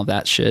from all of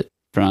that shit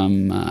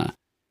from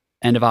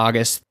end of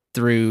August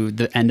through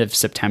the end of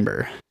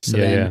September. So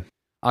then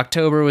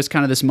October was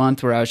kind of this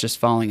month where I was just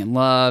falling in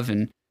love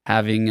and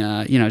having,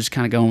 just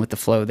kind of going with the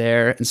flow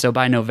there. And so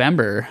by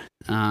November,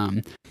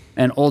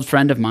 an old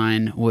friend of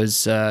mine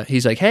was,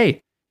 he's like,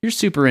 hey, you're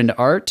super into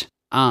art.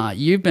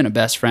 You've been a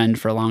best friend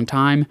for a long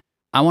time.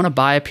 I want to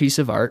buy a piece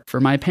of art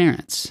for my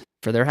parents,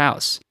 for their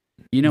house.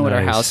 You know what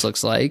our house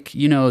looks like.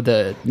 You know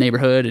the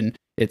neighborhood, and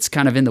it's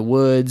kind of in the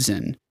woods,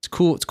 and it's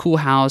cool. It's a cool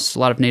house. A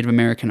lot of Native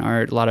American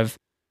art. A lot of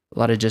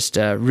just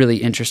really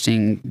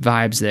interesting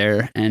vibes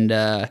there.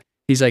 And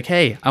he's like,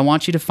 hey, I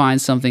want you to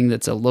find something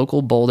that's a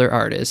local Boulder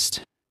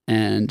artist,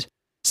 and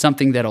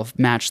something that'll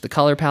match the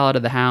color palette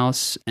of the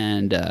house,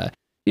 and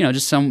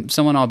just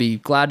someone I'll be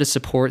glad to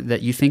support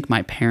that you think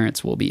my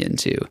parents will be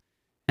into.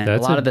 And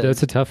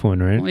that's a tough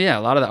one, right? Well, yeah,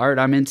 a lot of the art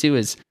I'm into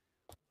is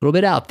a little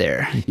bit out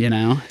there,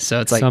 So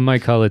it's like some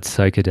might call it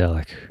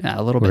psychedelic,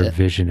 a little or bit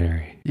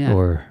visionary,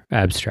 or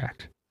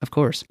abstract. Of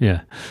course,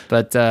 yeah.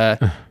 But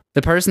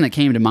the person that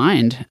came to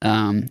mind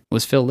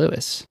was Phil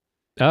Lewis.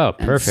 Oh,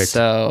 perfect. And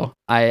so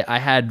I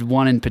had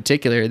one in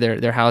particular.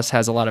 Their house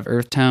has a lot of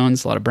earth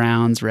tones, a lot of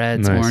browns,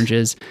 reds,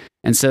 oranges.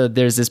 And so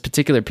there's this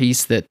particular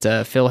piece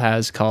that Phil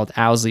has called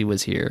Owsley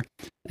Was Here.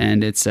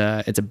 And it's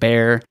a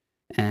bear,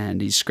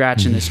 and he's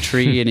scratching this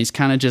tree, and he's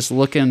kind of just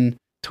looking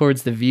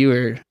towards the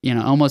viewer,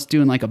 almost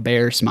doing like a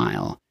bear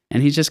smile.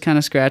 And he's just kind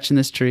of scratching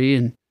this tree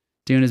and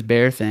doing his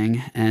bear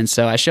thing. And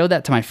so I showed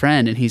that to my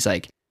friend, and he's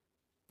like,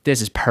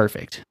 this is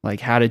perfect.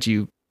 Like, how did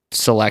you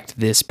select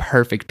this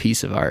perfect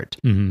piece of art?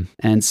 Mm-hmm.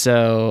 And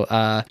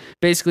so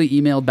basically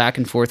emailed back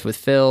and forth with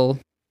Phil,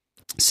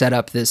 set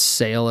up this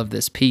sale of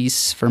this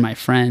piece for my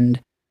friend.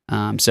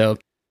 So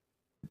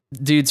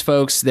dudes,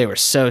 folks, they were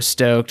so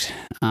stoked.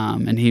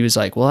 And he was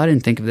like, well, I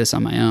didn't think of this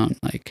on my own.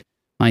 Like,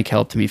 Mike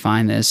helped me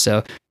find this.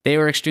 So they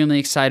were extremely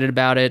excited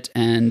about it.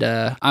 And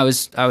I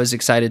was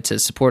excited to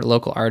support a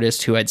local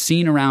artist who I'd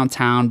seen around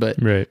town, but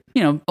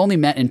only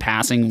met in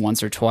passing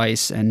once or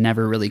twice and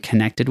never really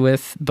connected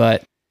with.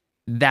 But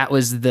that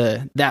was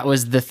the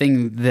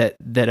thing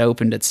that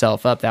opened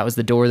itself up. That was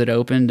the door that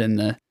opened, and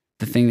the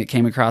thing that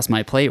came across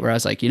my plate where I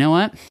was like, you know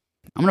what?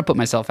 I'm going to put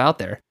myself out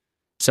there.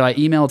 So I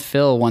emailed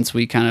Phil once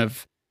we kind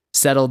of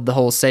settled the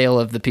whole sale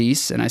of the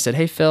piece. And I said,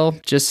 hey, Phil,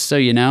 just so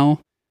you know,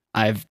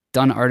 I've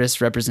done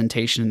artist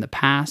representation in the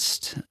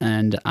past,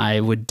 and I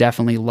would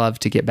definitely love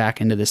to get back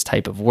into this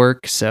type of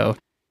work. So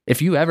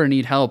if you ever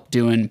need help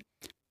doing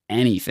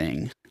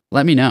anything,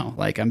 let me know.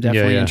 Like, I'm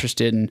definitely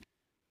interested in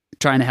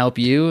trying to help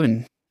you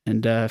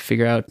and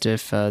figure out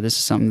if this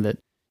is something that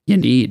you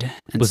need.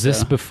 And was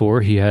this before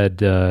he had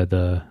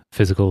the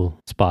physical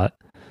spot?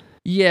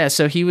 Yeah,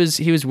 so he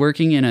was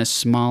working in a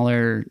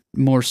smaller,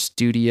 more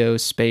studio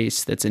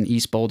space that's in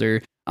East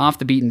Boulder, off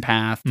the beaten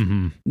path,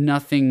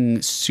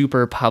 nothing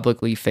super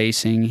publicly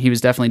facing. He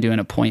was definitely doing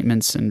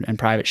appointments and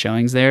private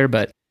showings there,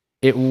 but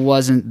it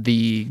wasn't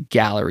the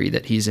gallery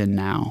that he's in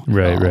now.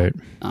 Right.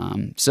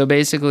 So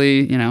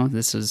basically,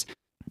 this is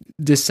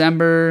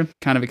December,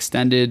 kind of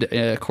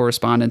extended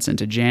correspondence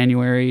into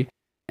January,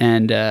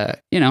 and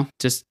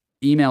just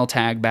email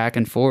tag back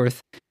and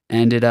forth.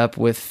 Ended up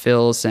with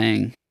Phil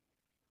saying,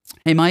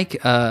 hey,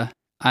 Mike,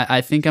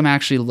 I think I'm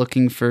actually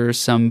looking for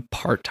some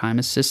part-time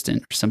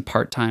assistant or some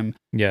part-time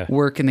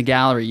work in the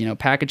gallery,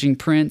 packaging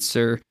prints,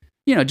 or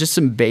just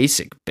some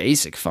basic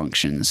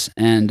functions,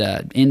 and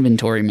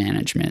inventory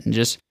management, and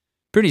just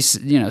pretty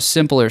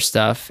simpler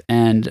stuff.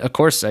 And of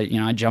course, I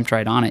jumped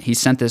right on it. He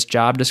sent this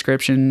job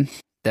description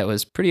that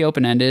was pretty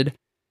open-ended,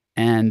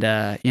 and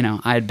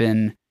I'd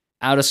been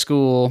out of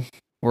school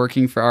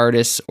working for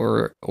artists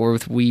or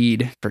with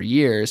weed for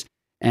years.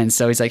 And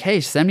so he's like,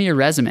 hey, send me your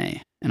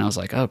resume. And I was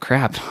like, oh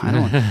crap,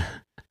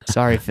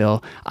 sorry,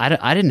 Phil.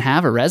 I didn't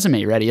have a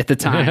resume ready at the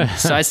time.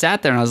 So I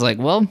sat there and I was like,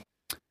 well,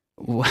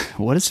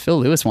 what does Phil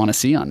Lewis want to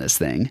see on this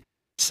thing?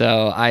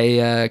 So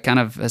I kind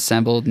of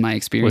assembled my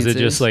experiences. Was it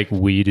just like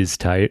weed is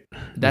tight?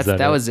 That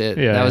was it.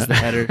 Yeah. That was the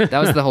header. That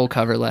was the whole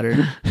cover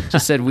letter.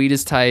 Just said weed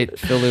is tight.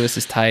 Phil Lewis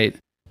is tight.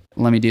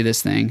 Let me do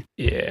this thing.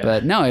 Yeah.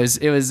 But no,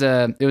 it was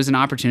an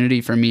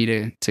opportunity for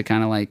me to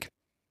kind of like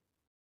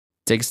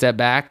take a step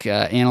back,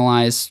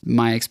 analyze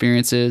my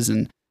experiences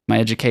and my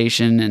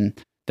education and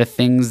the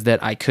things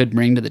that I could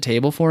bring to the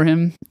table for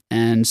him.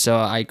 And so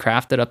I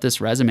crafted up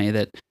this resume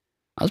that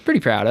I was pretty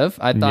proud of.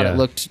 I thought it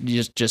looked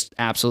just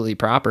absolutely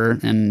proper.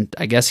 And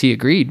I guess he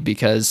agreed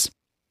because,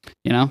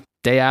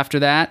 day after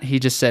that, he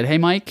just said, hey,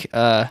 Mike,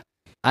 I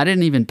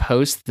didn't even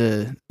post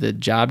the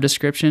job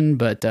description,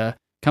 but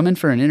come in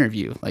for an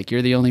interview. Like,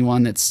 you're the only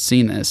one that's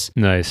seen this.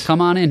 Nice.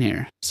 Come on in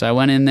here. So I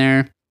went in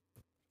there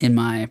in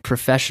my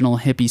professional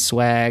hippie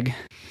swag.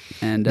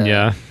 And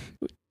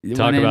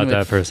talk about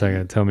that for a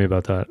second. Tell me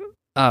about that.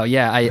 Oh,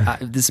 yeah. I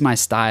this is my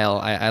style.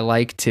 I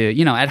like to,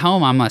 at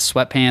home, I'm a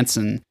sweatpants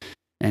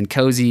and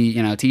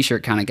cozy,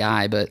 t-shirt kind of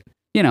guy. But,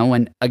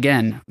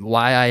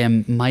 why I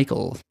am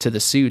Michael to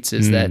the suits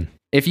is that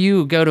if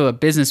you go to a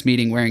business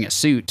meeting wearing a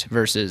suit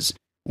versus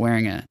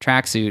wearing a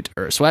tracksuit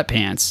or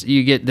sweatpants,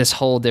 you get this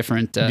whole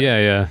different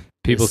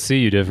people see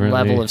you differently,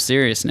 level of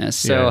seriousness.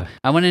 So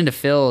I went into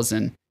Phil's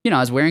and I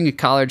was wearing a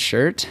collared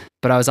shirt,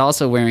 but I was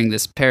also wearing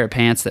this pair of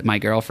pants that my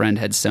girlfriend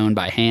had sewn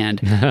by hand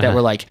that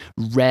were like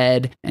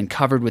red and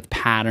covered with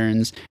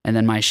patterns. And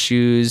then my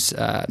shoes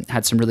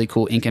had some really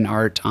cool ink and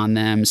art on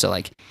them. So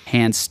like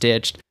hand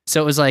stitched.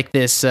 So it was like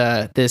this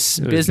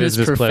business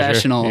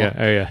professional.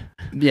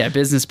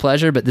 Business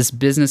pleasure, but this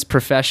business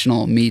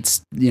professional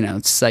meets,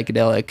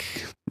 psychedelic,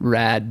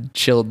 rad,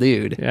 chill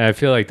dude. Yeah, I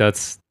feel like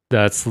that's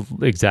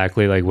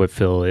exactly like what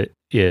Phil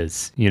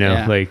is,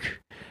 like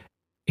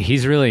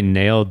he's really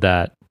nailed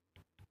that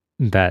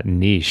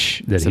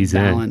niche that he's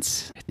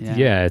balance. in.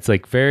 Yeah, it's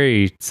like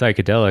very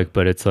psychedelic,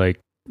 but it's like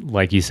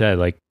you said,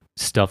 like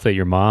stuff that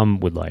your mom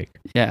would like.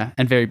 Yeah,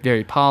 and very,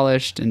 very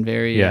polished and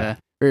very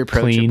very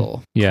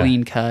approachable.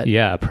 Clean cut.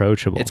 Yeah,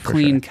 approachable. It's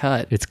clean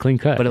cut. It's clean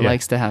cut. But it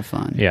likes to have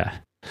fun. Yeah.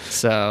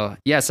 So,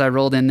 I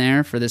rolled in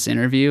there for this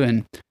interview,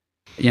 and,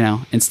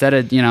 instead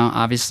of,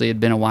 obviously it'd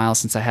been a while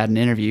since I had an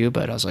interview,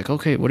 but I was like,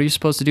 okay, what are you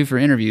supposed to do for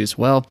interviews?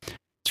 Well,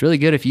 it's really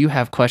good if you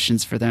have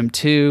questions for them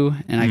too.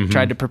 And I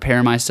tried to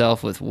prepare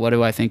myself with what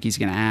do I think he's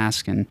going to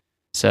ask. And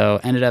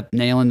so ended up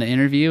nailing the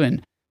interview.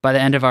 And by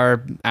the end of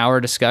our hour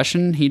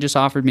discussion, he just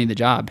offered me the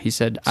job. He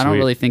said, I don't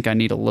really think I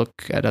need to look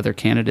at other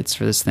candidates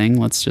for this thing.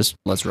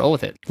 Let's roll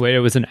with it. Wait,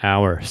 it was an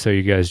hour. So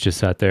you guys just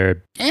sat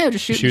there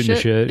just shooting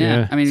the shit.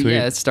 Yeah. I mean,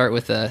 let's start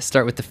with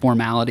the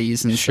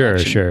formalities and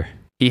Sure.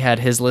 He had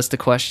his list of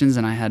questions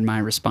and I had my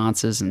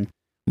responses and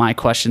my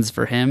questions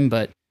for him.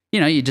 But,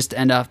 you just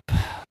end up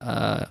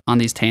on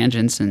these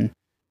tangents, and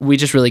we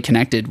just really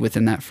connected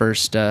within that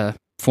first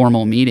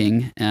formal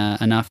meeting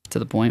enough to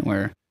the point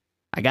where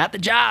I got the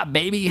job,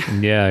 baby.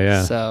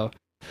 Yeah. So,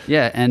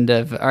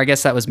 I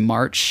guess that was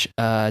March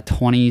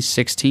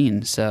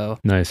 2016. So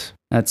nice.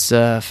 That's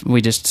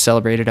we just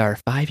celebrated our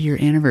 5-year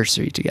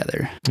anniversary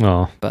together.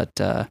 Oh, but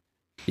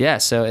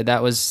so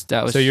that was.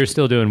 So you're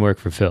still doing work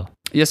for Phil?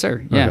 Yes,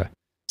 sir. Yeah. Okay.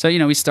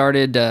 So we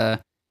started.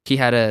 He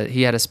had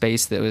a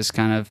space that was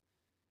kind of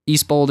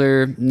East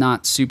Boulder,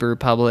 not super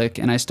public,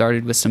 and I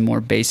started with some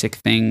more basic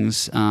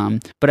things.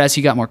 But as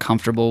he got more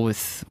comfortable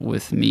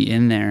with me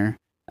in there,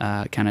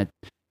 kind of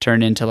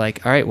turned into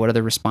like, all right, what are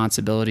the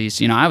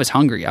responsibilities? I was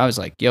hungry. I was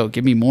like, yo,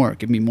 give me more.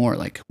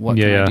 Like, what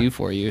can I do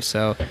for you?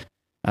 So,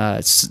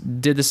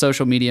 did the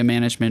social media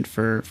management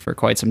for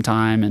quite some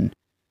time, and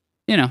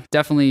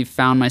definitely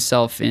found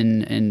myself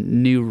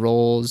in new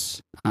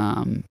roles.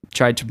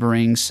 Tried to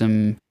bring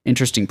some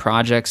interesting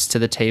projects to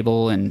the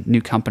table and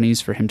new companies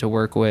for him to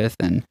work with,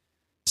 and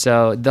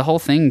so the whole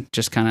thing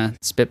just kind of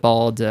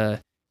spitballed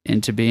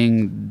into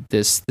being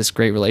this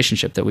great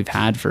relationship that we've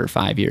had for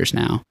 5 years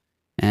now.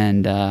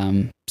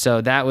 And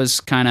so that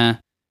was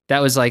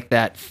like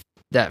that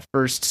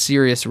first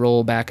serious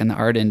role back in the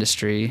art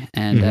industry.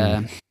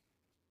 And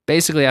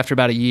basically after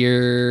about a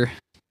year,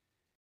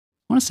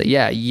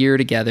 a year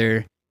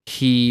together,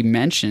 he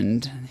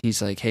mentioned,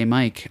 he's like, hey,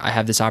 Mike, I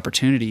have this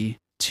opportunity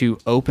to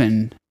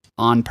open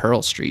on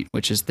Pearl Street,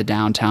 which is the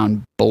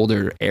downtown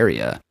Boulder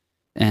area.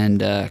 And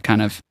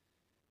kind of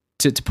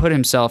to put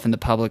himself in the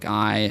public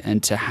eye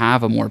and to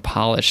have a more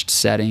polished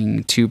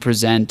setting to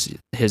present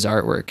his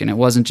artwork. And it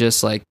wasn't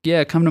just like,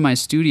 come to my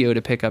studio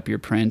to pick up your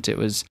print. It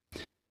was,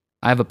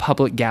 I have a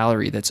public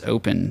gallery that's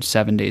open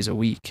 7 days a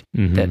week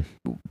that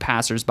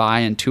passersby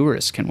and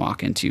tourists can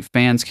walk into,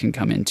 fans can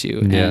come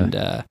into. Yeah.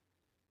 And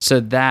so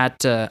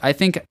that, I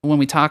think when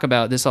we talk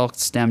about this, all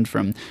stemmed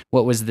from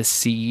what was the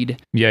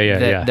seed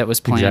that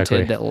was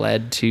planted that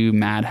led to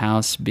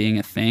Madhouse being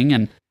a thing.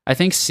 And I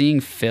think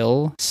seeing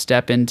Phil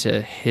step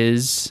into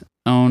his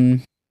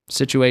own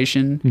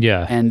situation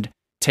and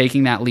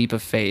taking that leap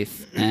of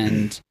faith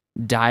and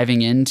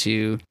diving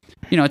into,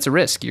 it's a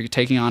risk. You're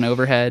taking on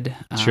overhead.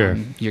 Sure.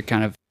 You're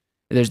kind of,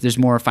 there's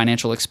more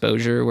financial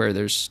exposure where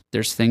there's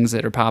things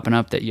that are popping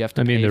up that you have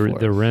to pay for.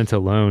 The rent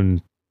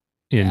alone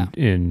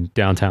in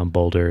downtown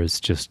Boulder is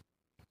just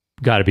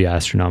got to be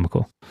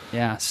astronomical.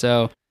 Yeah.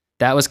 So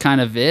that was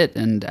kind of it.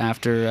 And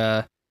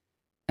after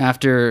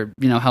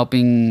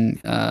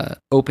helping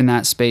open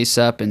that space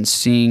up and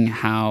seeing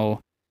how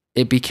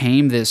it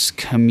became this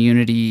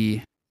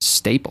community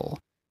staple,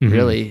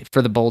 really,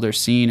 for the Boulder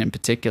scene in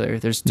particular.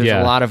 There's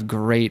a lot of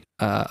great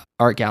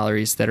art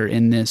galleries that are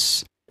in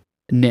this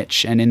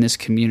niche and in this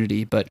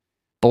community, but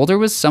Boulder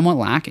was somewhat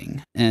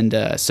lacking.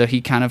 And so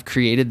he kind of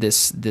created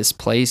this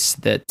place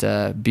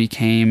that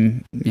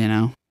became,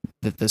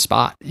 the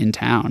spot in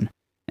town.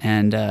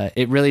 And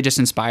it really just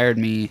inspired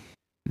me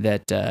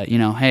that,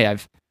 hey,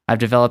 I've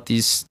developed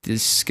these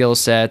skill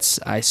sets.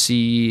 I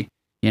see,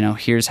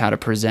 here's how to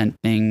present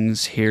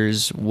things.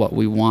 Here's what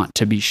we want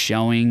to be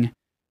showing.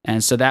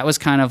 And so that was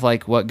kind of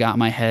like what got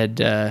my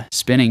head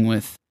spinning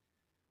with,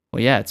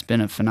 it's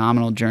been a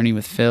phenomenal journey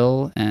with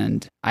Phil.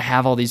 And I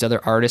have all these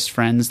other artist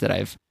friends that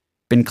I've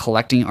been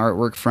collecting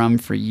artwork from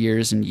for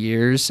years and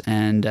years.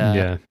 And,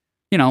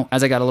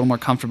 as I got a little more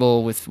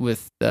comfortable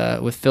with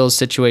Phil's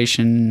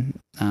situation,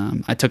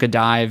 I took a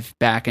dive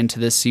back into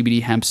this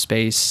CBD hemp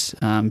space,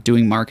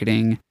 doing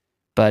marketing.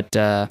 But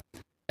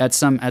at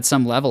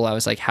some level, I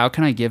was like, how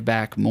can I give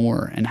back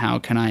more? And how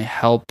can I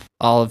help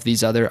all of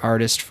these other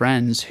artist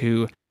friends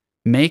who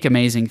make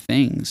amazing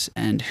things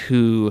and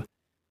who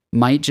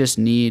might just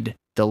need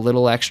the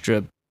little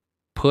extra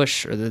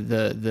push or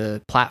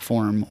the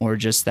platform or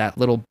just that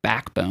little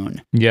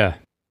backbone? Yeah.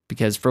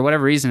 Because for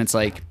whatever reason, it's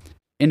like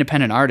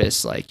independent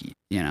artists,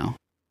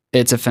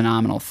 it's a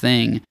phenomenal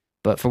thing.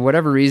 But for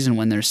whatever reason,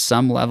 when there's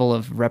some level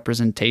of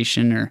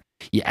representation or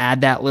you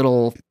add that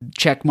little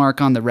check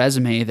mark on the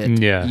resume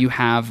that you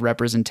have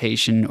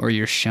representation or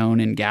you're shown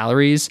in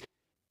galleries,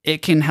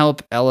 it can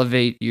help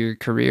elevate your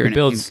career.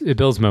 It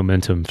builds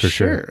momentum for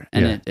sure.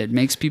 And it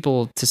makes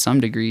people to some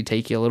degree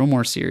take you a little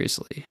more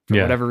seriously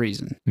for whatever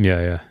reason.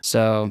 Yeah.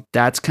 So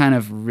that's kind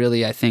of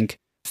really, I think,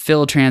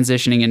 Phil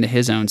transitioning into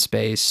his own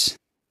space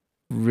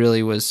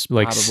really was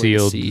like probably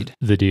sealed the seed.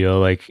 The deal,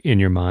 like in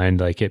your mind,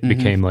 like it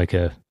became like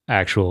a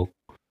actual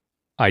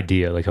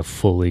idea, like a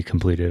fully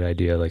completed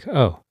idea, like,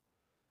 oh,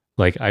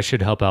 like I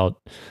should help out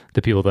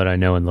the people that I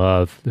know and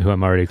love who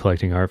I'm already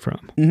collecting art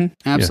from.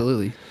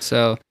 Absolutely. Yeah.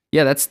 So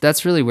yeah,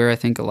 that's really where I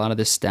think a lot of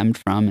this stemmed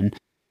from. And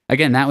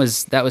again, that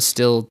was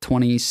still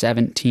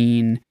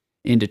 2017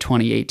 into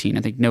 2018.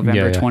 I think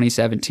November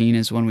 2017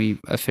 is when we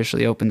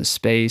officially opened the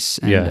space.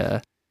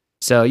 And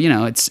so, you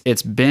know,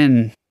 it's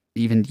been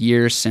even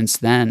years since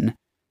then.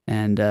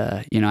 And,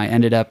 you know, I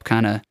ended up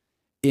kind of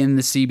in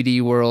the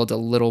CBD world a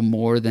little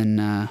more than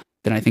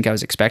I think I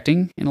was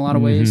expecting in a lot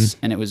of ways.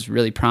 And it was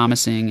really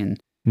promising. And,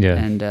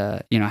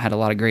 you know, I had a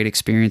lot of great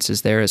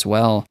experiences there as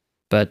well.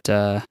 But,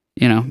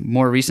 you know,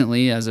 more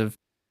recently, as of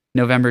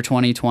November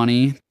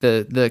 2020,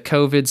 the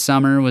COVID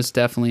summer was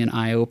definitely an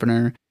eye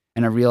opener.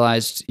 And I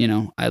realized, you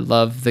know, I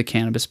love the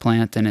cannabis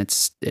plant and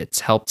it's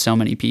helped so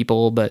many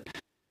people, but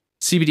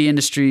CBD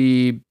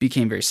industry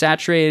became very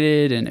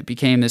saturated and it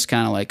became this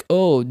kind of like,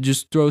 oh,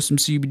 just throw some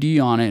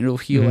CBD on it, it'll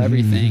heal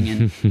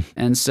everything.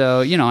 And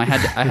so, you know, I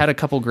had a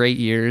couple great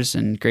years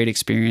and great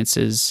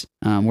experiences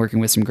working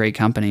with some great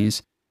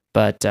companies,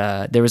 but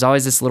there was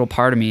always this little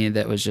part of me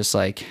that was just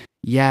like,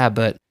 yeah,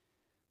 but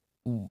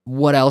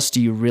what else do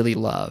you really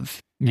love?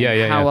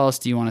 How else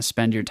do you want to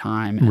spend your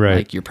time in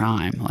like your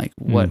prime? Like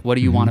what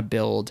do you want to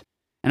build?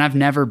 And I've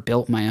never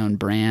built my own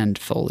brand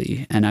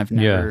fully, and I've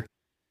never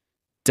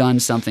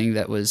done something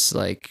that was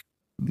like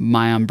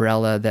my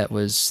umbrella that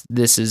was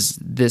this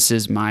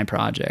is my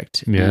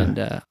project.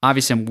 And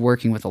obviously I'm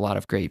working with a lot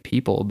of great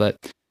people, but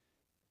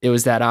it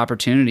was that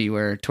opportunity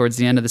where towards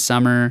the end of the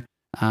summer,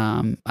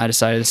 I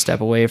decided to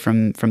step away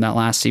from that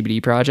last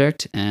CBD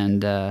project.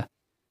 And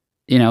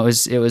you know,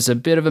 it was a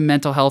bit of a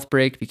mental health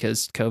break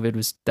because COVID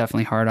was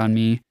definitely hard on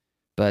me.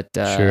 But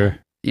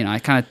you know, I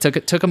kind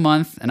of took a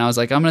month, and I was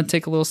like, I'm going to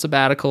take a little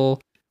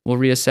sabbatical. We'll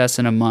reassess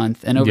in a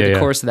month. And over the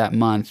course of that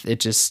month,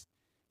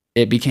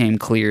 it became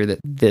clear that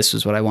this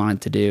was what I wanted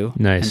to do.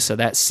 Nice. And so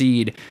that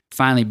seed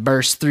finally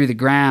burst through the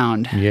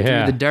ground, through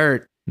the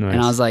dirt. Nice.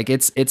 And I was like,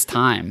 it's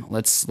time.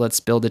 Let's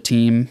build a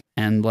team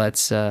and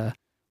let's do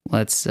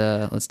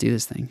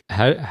this thing.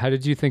 How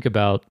did you think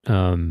about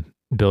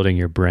building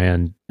your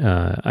brand?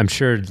 I'm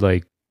sure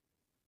like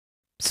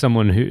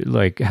someone who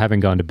like having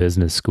gone to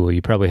business school,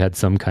 you probably had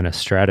some kind of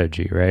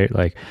strategy, right?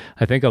 Like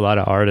I think a lot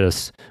of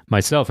artists,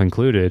 myself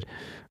included,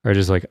 are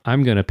just like,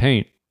 I'm going to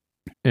paint.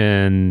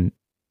 And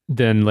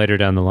then later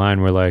down the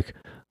line, we're like,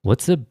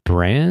 what's a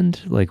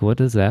brand? Like, what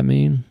does that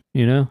mean?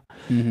 You know?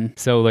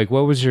 So like,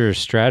 what was your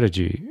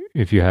strategy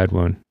if you had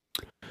one?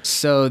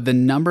 So the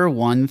number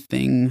one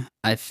thing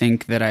I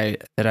think that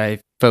I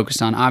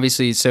focused on,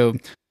 obviously, so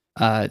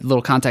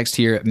little context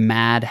here,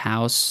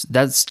 Madhouse,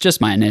 that's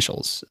just my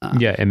initials.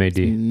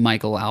 M-A-D.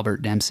 Michael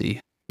Albert Dempsey.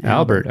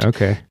 Albert,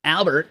 okay.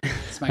 Albert,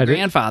 it's my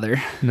grandfather.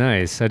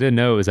 Nice. I didn't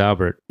know it was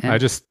Albert. Yeah. I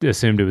just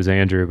assumed it was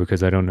Andrew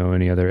because I don't know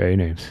any other A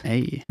names.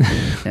 Hey,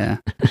 yeah.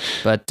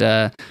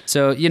 But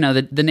so, you know,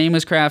 the name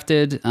was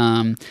crafted,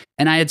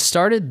 and I had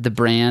started the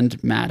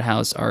brand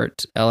Madhouse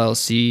Art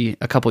LLC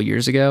a couple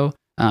years ago,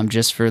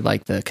 just for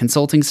like the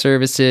consulting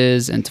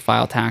services and to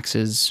file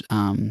taxes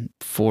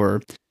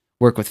for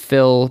work with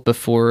Phil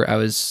before I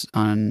was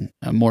on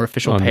a more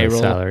official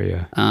payroll. Salary,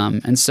 yeah.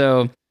 And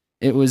so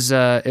it was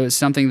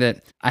something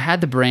that I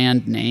had the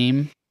brand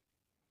name,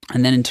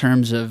 and then in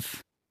terms of,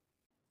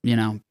 you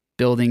know,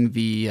 building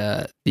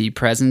the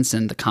presence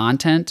and the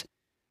content,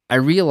 I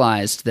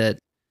realized that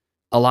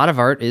a lot of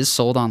art is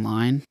sold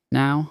online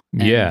now.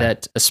 And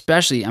that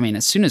especially, I mean,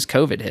 as soon as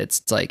COVID hits,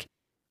 it's like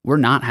we're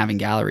not having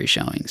gallery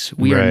showings.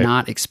 We are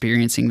not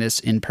experiencing this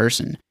in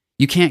person.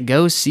 You can't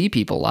go see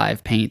people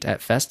live paint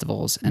at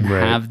festivals and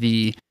have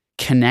the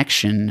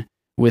connection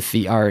with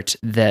the art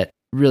that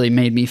really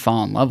made me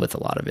fall in love with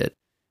a lot of it.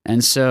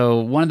 And so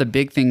one of the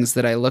big things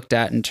that I looked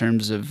at in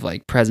terms of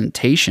like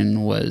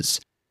presentation was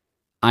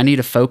I need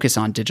to focus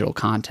on digital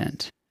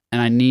content,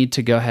 and I need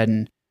to go ahead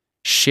and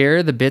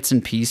share the bits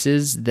and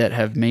pieces that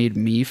have made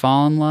me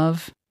fall in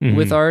love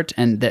with art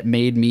and that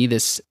made me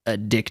this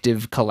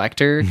addictive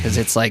collector, because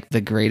it's like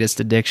the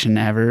greatest addiction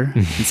ever.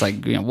 It's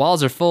like, you know,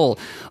 walls are full,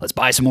 let's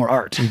buy some more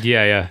art.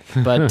 Yeah.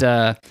 But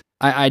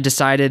I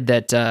decided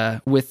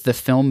that with the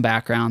film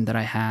background that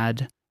I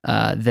had,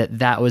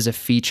 that was a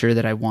feature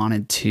that I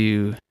wanted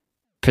to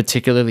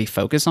particularly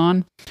focus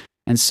on.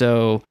 And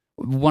so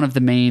one of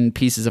the main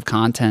pieces of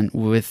content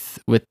with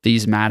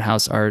these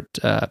Madhouse Art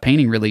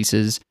painting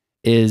releases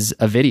is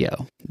a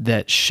video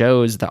that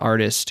shows the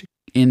artist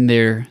in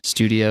their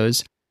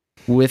studios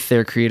with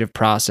their creative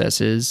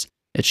processes.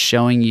 It's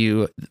showing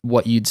you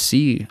what you'd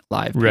see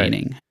live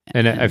painting.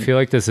 And I feel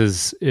like this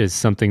is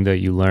something that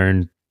you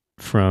learned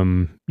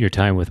from your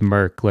time with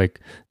Merck,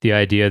 like the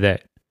idea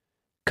that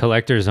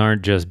collectors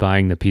aren't just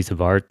buying the piece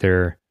of art,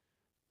 they're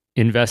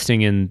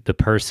investing in the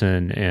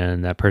person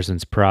and that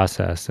person's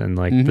process and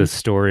like the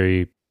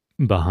story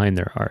behind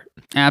their art.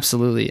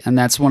 Absolutely. And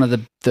that's one of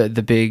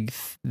the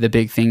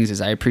big things is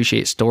I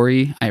appreciate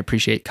story, I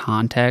appreciate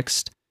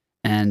context.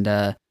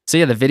 And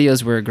yeah, the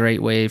videos were a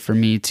great way for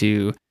me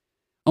to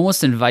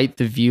almost invite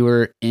the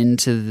viewer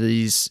into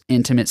these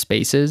intimate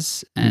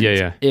spaces.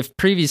 And if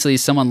previously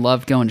someone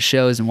loved going to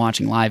shows and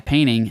watching live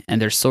painting and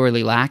they're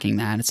sorely lacking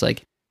that, it's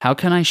like, how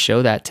can I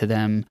show that to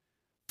them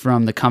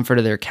from the comfort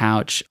of their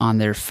couch on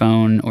their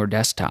phone or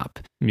desktop?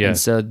 And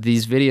so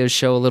these videos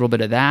show a little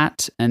bit of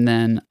that. And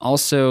then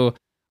also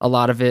a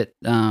lot of it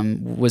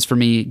was for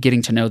me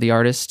getting to know the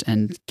artist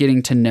and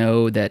getting to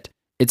know that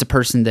it's a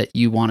person that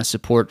you want to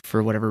support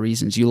for whatever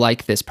reasons. You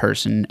like this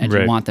person and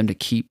you want them to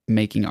keep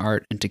making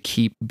art and to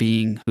keep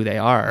being who they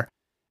are.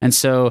 And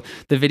so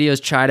the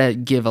videos try to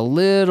give a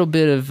little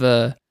bit of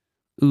a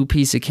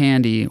piece of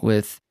candy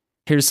with,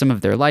 here's some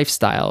of their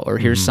lifestyle, or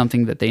here's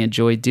something that they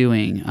enjoy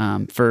doing.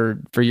 For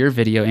your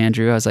video,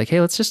 Andrew, I was like,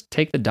 hey, let's just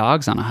take the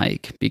dogs on a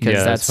hike,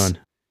 because that's fun.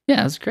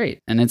 Yeah, it's great.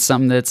 And it's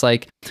something that's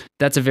like,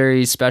 that's a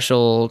very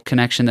special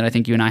connection that I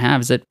think you and I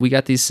have, is that we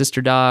got these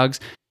sister dogs.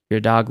 You're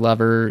a dog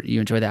lover,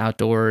 you enjoy the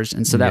outdoors.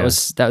 And so that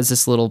was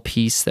this little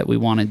piece that we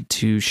wanted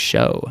to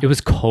show. It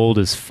was cold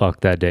as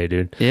fuck that day,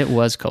 dude. It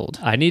was cold.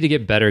 I need to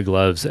get better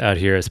gloves out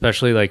here,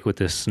 especially like with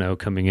this snow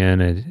coming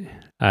in. And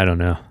I don't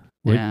know.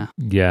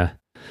 Yeah.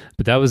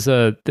 But that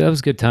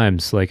was good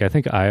times. Like, I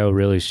think Io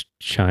really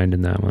shined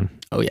in that one.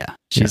 Oh yeah.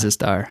 She's a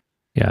star.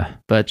 Yeah.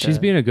 But she's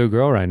being a good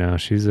girl right now.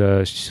 She's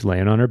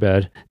laying on her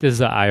bed. This is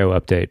the Io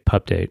update,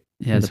 pup date.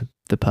 Yeah,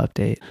 the pup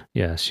date.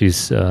 Yeah,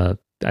 she's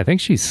I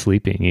think she's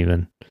sleeping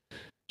even.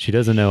 She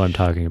doesn't know I'm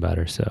talking about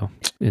her, so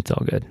it's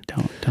all good.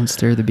 Don't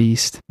stir the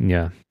beast.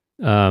 Yeah.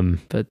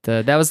 But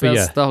that was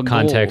the whole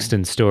context goal.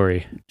 And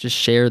story. Just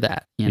share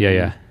that.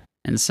 Yeah.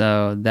 And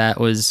so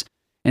that was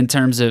in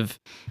terms of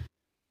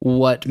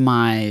what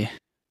my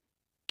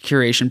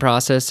curation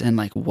process and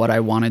like what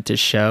I wanted to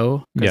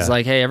show. Because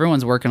like, hey,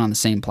 everyone's working on the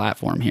same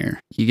platform here.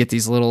 You get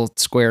these little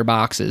square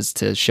boxes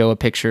to show a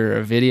picture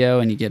or video,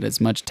 and you get as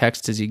much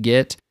text as you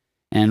get.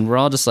 And we're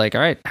all just like,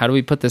 all right, how do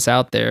we put this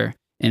out there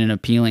in an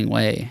appealing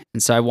way?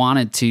 And so I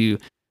wanted to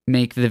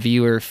make the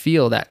viewer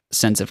feel that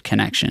sense of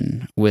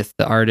connection with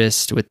the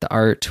artist, with the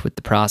art, with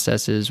the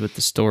processes, with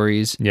the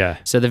stories. Yeah.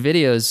 So the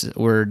videos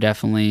were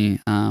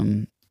definitely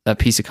a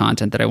piece of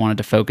content that I wanted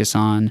to focus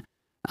on.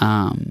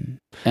 And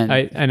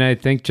I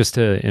think, just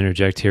to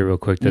interject here real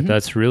quick,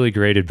 that's really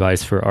great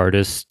advice for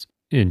artists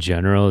in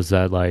general, is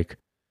that like,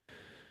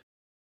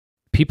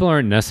 people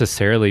aren't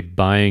necessarily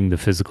buying the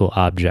physical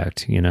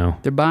object, you know?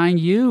 They're buying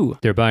you.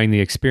 They're buying the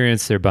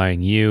experience. They're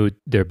buying you.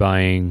 They're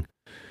buying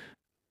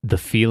the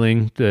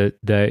feeling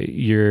that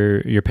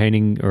your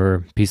painting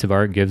or piece of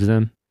art gives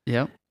them.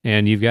 Yep.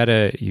 And you've got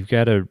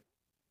to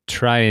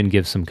try and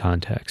give some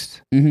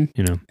context, you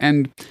know?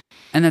 And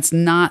that's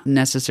not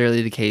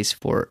necessarily the case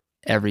for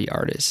every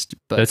artist,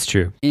 but that's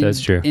true. That's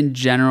true. In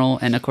general,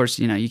 and of course,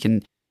 you know, you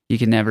can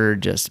never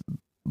just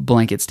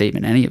blanket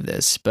statement any of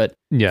this, but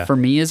for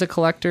me as a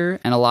collector,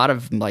 and a lot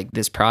of like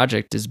this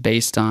project is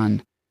based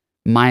on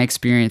my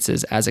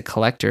experiences as a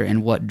collector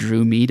and what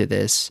drew me to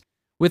this,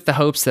 with the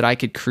hopes that I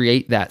could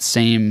create that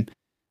same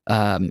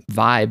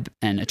vibe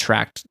and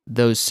attract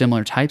those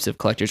similar types of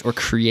collectors, or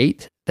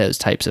create those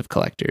types of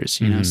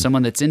collectors. You know,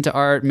 someone that's into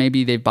art,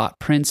 maybe they've bought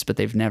prints, but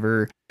they've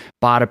never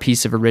bought a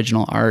piece of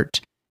original art.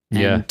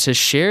 And to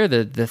share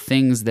the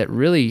things that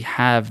really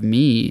have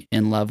me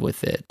in love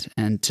with it,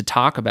 and to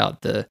talk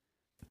about the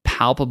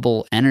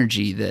palpable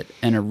energy that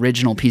an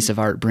original piece of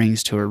art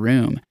brings to a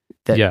room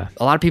that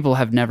a lot of people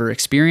have never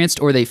experienced,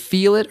 or they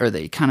feel it, or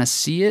they kind of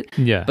see it,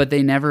 but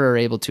they never are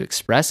able to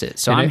express it.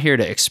 So I'm here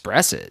to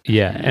express it.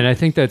 Yeah. And I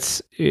think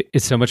it's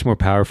so much more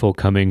powerful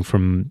coming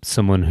from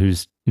someone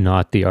who's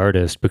not the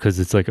artist, because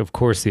it's like, of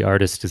course the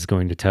artist is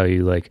going to tell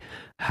you like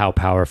how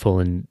powerful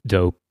and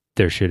dope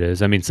their shit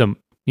is. I mean, some,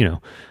 you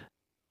know,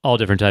 all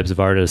different types of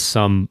artists,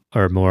 some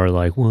are more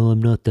like, well,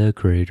 I'm not that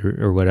great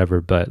or whatever.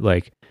 But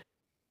like,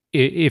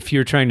 if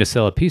you're trying to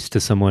sell a piece to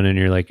someone and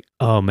you're like,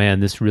 oh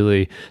man, this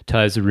really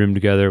ties the room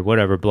together,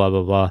 whatever, blah,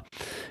 blah, blah.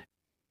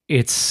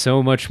 It's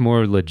so much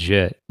more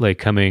legit, like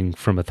coming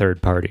from a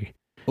third party.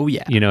 Oh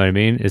yeah. You know what I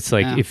mean? It's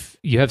like, if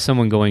you have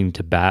someone going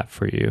to bat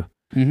for you,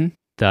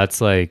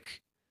 that's like,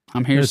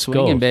 I'm here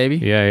swinging, gold. Baby.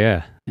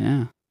 Yeah.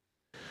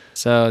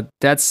 So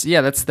that's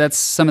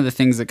some of the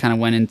things that kind of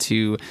went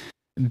into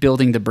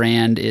building the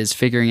brand, is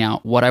figuring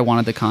out what I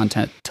wanted the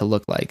content to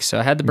look like. So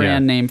I had the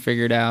brand name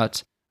figured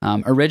out.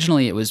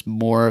 Originally, it was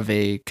more of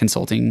a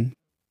consulting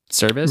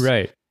service.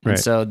 Right. And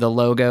so the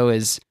logo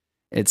it's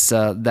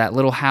that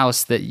little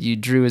house that you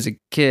drew as a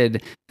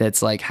kid.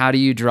 That's like, how do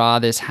you draw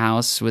this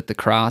house with the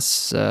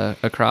cross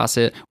across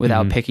it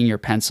without picking your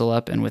pencil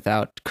up and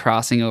without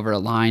crossing over a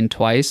line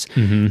twice?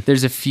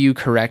 There's a few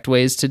correct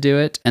ways to do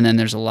it, and then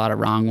there's a lot of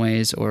wrong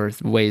ways, or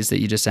ways that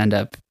you just end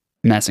up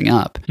messing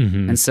up.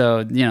 And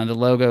so, you know, the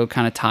logo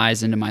kind of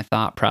ties into my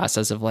thought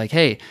process of like,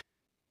 hey,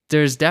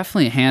 there's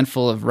definitely a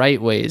handful of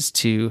right ways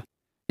to,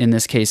 in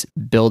this case,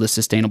 build a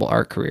sustainable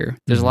art career.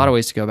 There's a lot of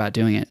ways to go about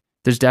doing it.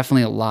 There's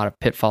definitely a lot of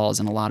pitfalls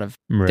and a lot of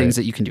things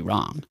that you can do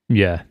wrong.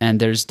 Yeah. And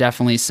there's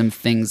definitely some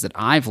things that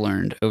I've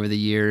learned over the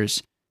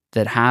years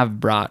that have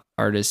brought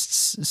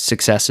artists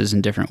successes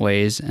in different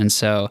ways. And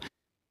so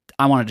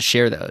I wanted to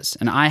share those.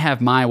 And I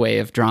have my way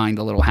of drawing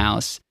the little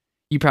house.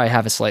 You probably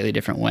have a slightly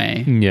different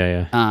way.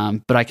 Yeah.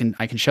 But I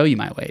can show you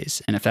my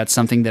ways. And if that's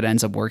something that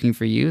ends up working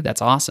for you,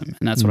 that's awesome.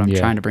 And that's what I'm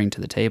trying to bring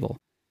to the table.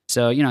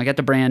 So, I got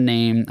the brand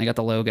name, I got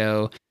the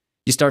logo.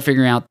 You start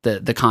figuring out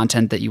the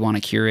content that you want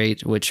to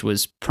curate, which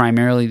was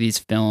primarily these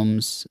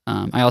films.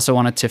 I also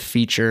wanted to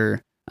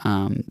feature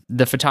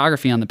the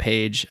photography on the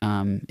page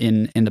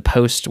in the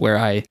post where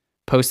I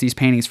post these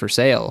paintings for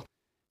sale.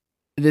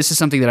 This is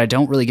something that I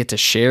don't really get to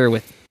share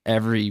with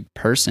every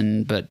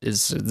person, but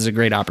is a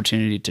great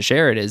opportunity to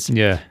share it, is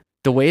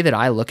the way that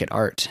I look at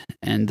art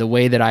and the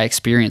way that I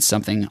experience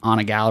something on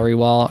a gallery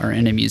wall or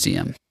in a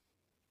museum.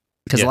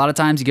 Because a lot of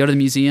times you go to the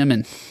museum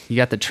and you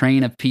got the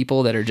train of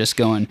people that are just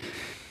going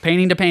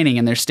painting to painting,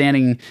 and they're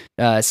standing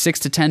 6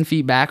 to 10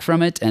 feet back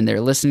from it, and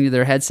they're listening to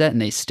their headset,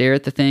 and they stare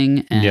at the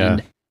thing,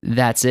 and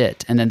that's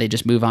it. And then they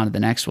just move on to the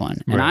next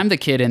one. And I'm the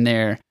kid in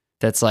there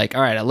that's like,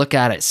 all right, I look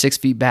at it 6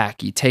 feet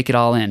back, you take it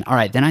all in. All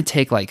right, then I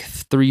take like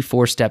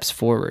 3-4 steps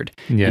forward,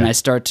 and I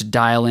start to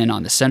dial in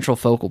on the central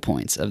focal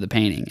points of the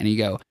painting, and you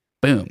go,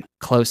 boom,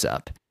 close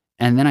up.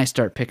 And then I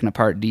start picking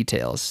apart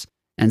details.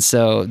 And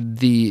so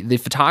the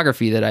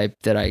photography that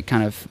I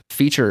kind of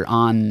feature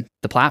on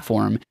the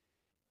platform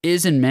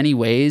is in many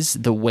ways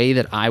the way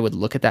that I would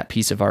look at that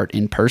piece of art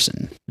in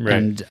person.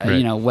 And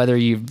whether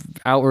you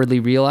outwardly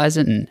realize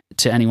it, and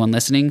to anyone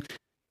listening,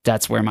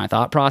 that's where my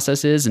thought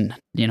process is. And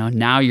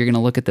now you're going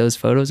to look at those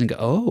photos and go,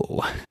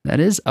 oh, that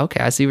is okay.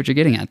 I see what you're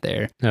getting at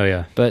there. Oh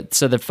yeah. But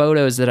so the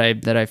photos that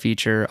I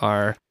feature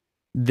are,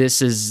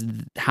 this is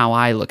how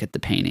I look at the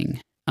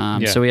painting.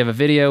 So we have a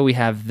video, we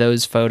have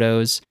those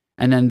photos.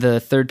 And then the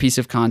third piece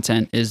of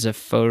content is a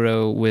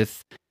photo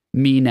with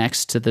me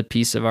next to the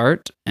piece of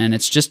art. And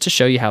it's just to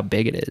show you how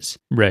big it is.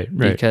 Right.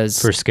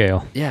 Because for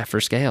scale. Yeah, for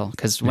scale.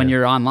 Because when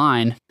you're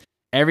online,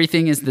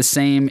 everything is the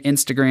same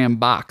Instagram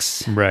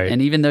box. Right.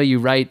 And even though you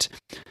write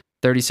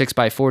 36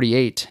 by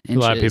 48 inches. A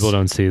lot of people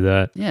don't see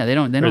that. Yeah, they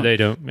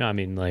don't. I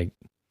mean, like,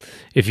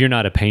 if you're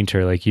not a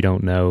painter, like, you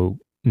don't know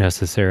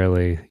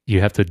necessarily.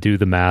 You have to do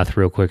the math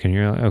real quick, and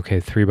you're like, okay,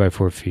 3 by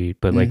 4 feet.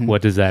 But like,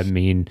 what does that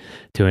mean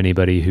to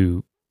anybody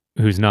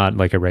who's not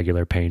like a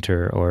regular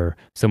painter or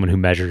someone who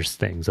measures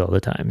things all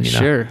the time?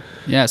 Sure.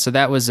 Yeah. So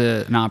that was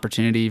an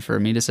opportunity for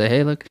me to say,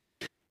 hey, look,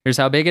 here's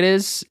how big it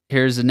is.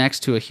 Here's next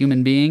to a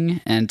human being,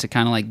 and to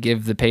kind of like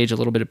give the page a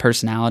little bit of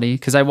personality.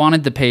 Because I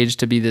wanted the page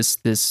to be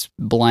this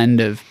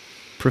blend of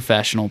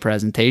professional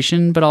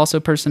presentation, but also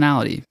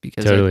personality,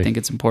 because I think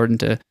it's important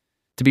to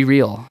be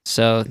real.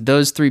 So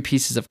those 3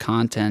 pieces of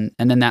content.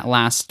 And then that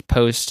last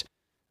post,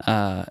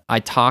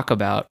 I talk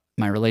about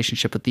my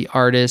relationship with the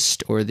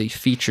artist, or the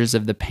features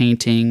of the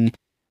painting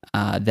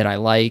that I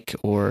like,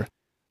 or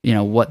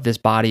what this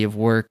body of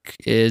work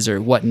is,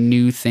 or what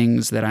new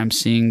things that I'm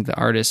seeing the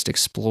artist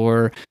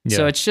explore.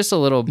 So it's just a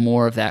little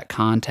more of that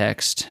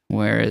context,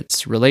 where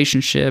it's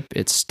relationship,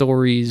 it's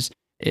stories,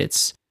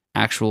 it's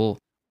actual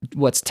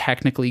what's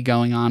technically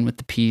going on with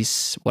the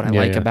piece, what I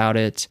like about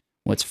it,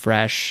 what's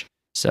fresh.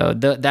 So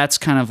that's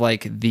kind of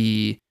like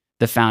the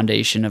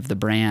foundation of the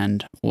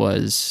brand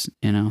was,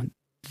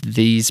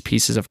 these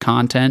pieces of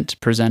content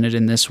presented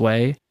in this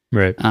way.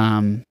 Right.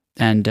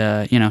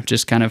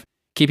 Just kind of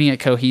keeping it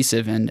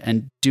cohesive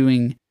and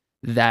doing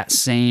that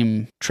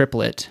same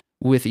triplet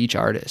with each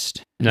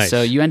artist. Nice.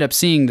 So you end up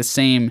seeing the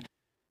same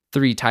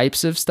 3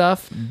 types of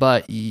stuff,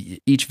 but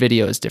each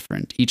video is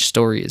different. Each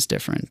story is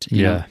different.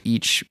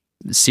 Each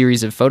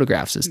series of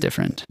photographs is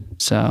different.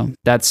 So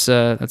that's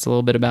a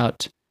little bit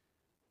about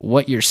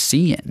what you're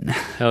seeing.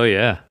 Oh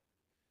yeah.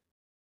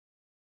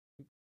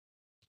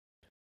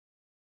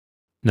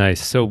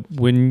 Nice. So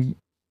when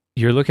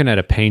you're looking at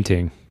a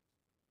painting,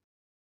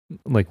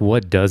 like,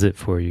 what does it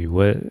for you?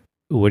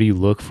 What do you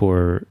look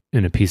for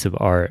in a piece of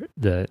art?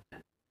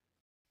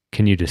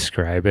 Can you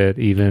describe it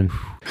even?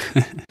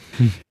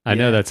 I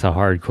know that's a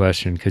hard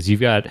question, because you've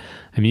got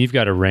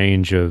a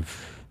range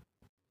of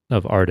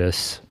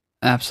artists.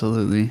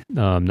 Absolutely.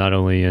 Not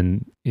only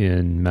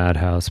in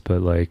Madhouse,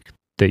 but like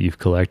that you've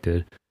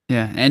collected.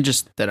 Yeah, and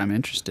just that I'm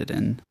interested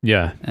in.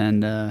 Yeah.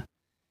 And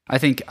I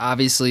think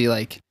obviously,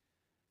 like,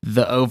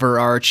 the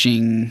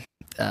overarching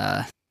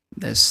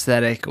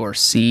aesthetic or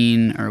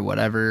scene or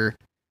whatever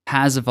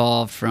has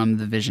evolved from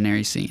the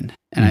visionary scene.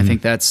 And I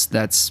think that's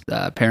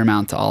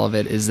paramount to all of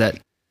it, is that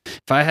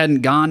if I hadn't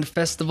gone to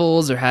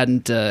festivals or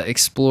hadn't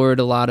explored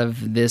a lot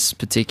of this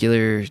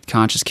particular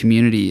conscious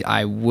community,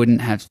 I wouldn't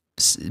have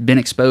been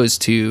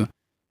exposed to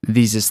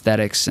these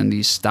aesthetics and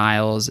these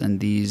styles and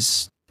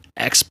these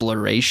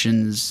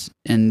explorations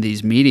in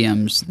these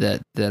mediums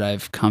that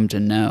I've come to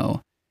know.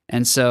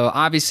 And so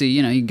obviously,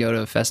 you can go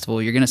to a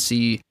festival, you're going to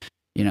see,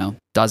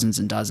 dozens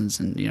and dozens,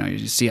 and,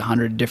 you see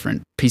 100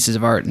 different pieces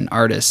of art and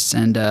artists.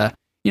 And,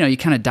 you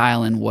kind of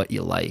dial in what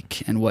you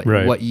like and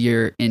what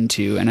you're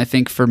into. And I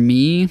think for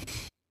me,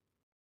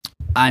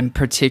 I'm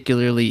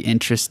particularly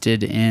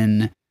interested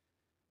in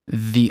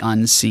the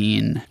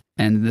unseen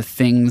and the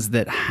things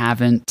that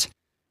haven't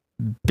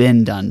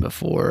been done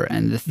before,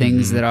 and the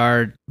things that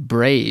are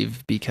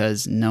brave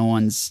because no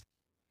one's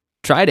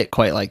tried it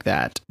quite like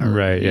that. Or,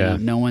 right. Yeah.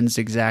 No one's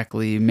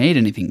exactly made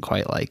anything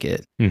quite like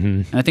it. Mm-hmm.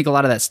 And I think a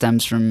lot of that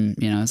stems from,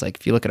 it's like,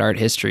 if you look at art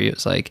history, it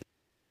was like,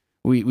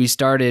 we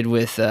started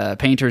with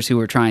painters who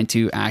were trying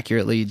to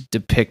accurately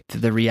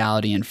depict the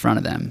reality in front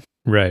of them.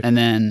 Right. And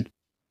then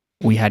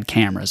we had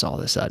cameras all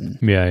of a sudden.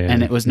 Yeah.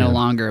 And it was no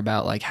longer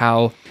about like,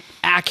 how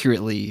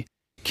accurately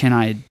can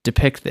I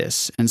depict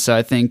this? And so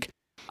I think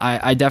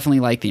I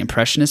definitely like the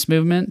Impressionist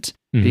movement,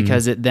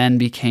 because it then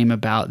became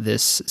about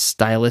this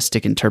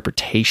stylistic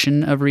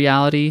interpretation of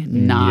reality,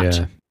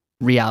 not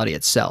reality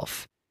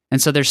itself.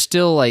 And so they're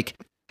still like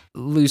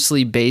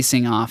loosely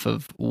basing off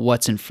of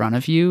what's in front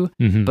of you,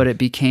 but it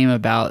became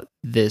about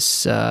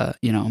this,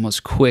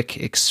 almost quick,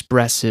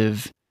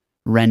 expressive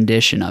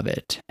rendition of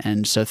it.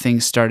 And so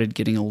things started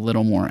getting a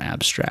little more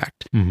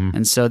abstract.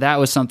 And so that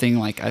was something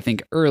like, I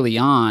think early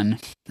on,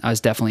 I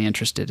was definitely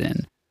interested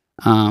in.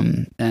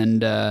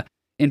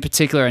 In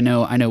particular, I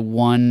know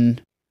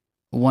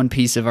one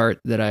piece of art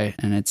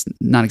and it's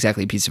not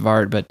exactly a piece of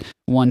art, but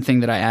one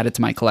thing that I added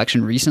to my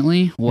collection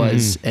recently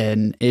was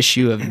an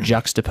issue of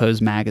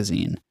Juxtapose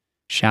magazine.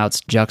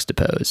 Shouts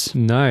Juxtapose.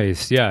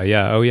 Nice.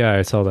 Yeah. Oh yeah,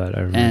 I saw that.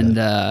 I remember.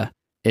 And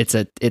it's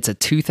a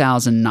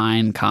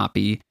 2009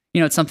 copy.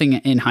 It's something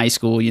in high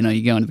school, you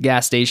go into the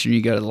gas station,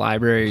 you go to the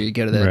library, you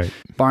go to the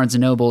Barnes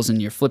and Nobles,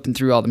 and you're flipping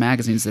through all the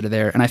magazines that are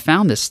there. And I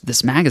found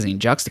this magazine,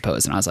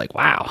 Juxtapose, and I was like,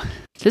 wow,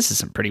 this is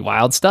some pretty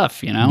wild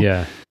stuff,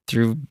 Yeah.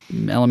 Through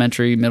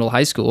elementary, middle,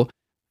 high school.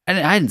 And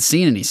I hadn't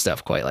seen any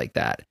stuff quite like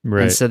that.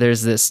 Right. And so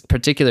there's this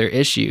particular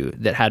issue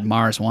that had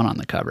Mars One on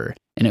the cover.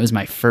 And it was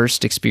my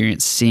first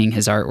experience seeing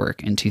his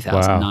artwork in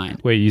 2009. Wow.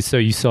 Wait, you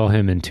saw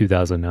him in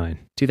 2009?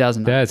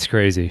 2009. That's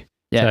crazy.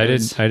 Yeah,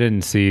 so I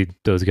didn't see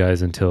those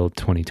guys until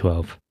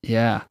 2012.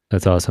 Yeah.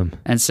 That's awesome.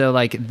 And so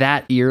like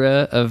that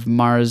era of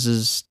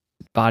Mars's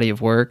body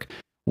of work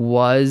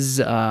was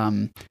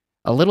a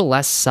little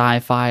less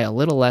sci-fi, a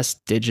little less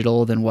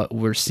digital than what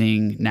we're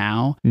seeing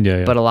now.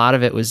 Yeah. But a lot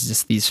of it was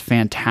just these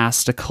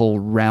fantastical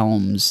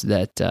realms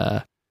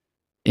that,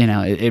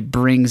 it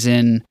brings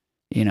in,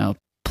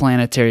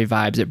 planetary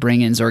vibes. It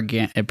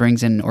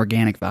brings in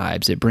organic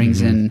vibes. It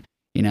brings in,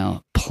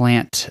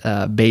 plant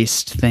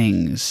based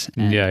things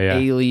and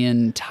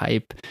alien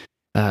type.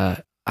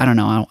 I don't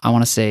know. I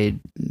want to say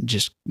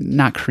just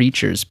not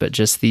creatures, but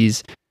just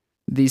these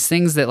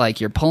things that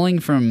like you're pulling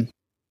from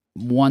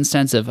one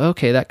sense of,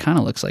 okay, that kind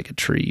of looks like a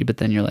tree, but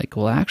then you're like,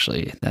 well,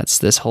 actually, that's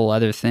this whole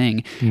other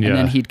thing. And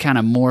then he'd kind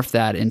of morph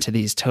that into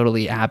these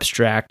totally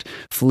abstract,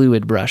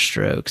 fluid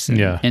brushstrokes,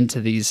 and into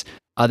these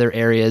other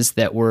areas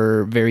that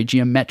were very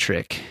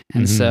geometric.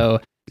 And so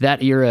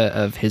that era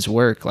of his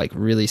work like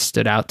really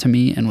stood out to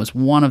me and was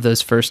one of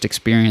those first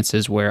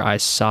experiences where I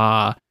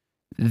saw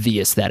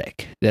the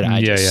aesthetic that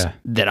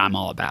that I'm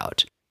all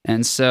about.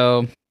 And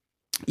so,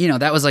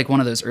 that was like one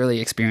of those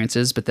early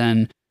experiences, but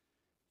then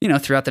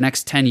throughout the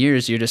next 10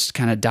 years, you're just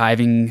kind of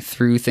diving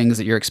through things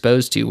that you're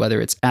exposed to, whether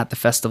it's at the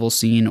festival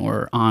scene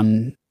or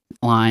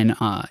online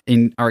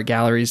in art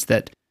galleries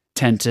that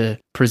tend to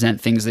present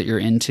things that you're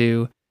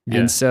into. Yeah.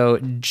 And so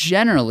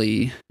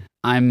generally,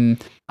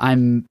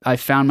 I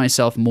found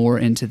myself more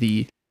into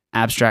the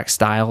abstract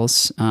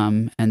styles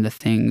and the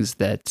things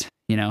that,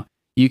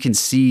 you can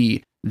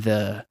see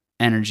the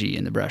energy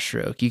in the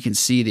brushstroke. You can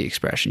see the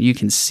expression. You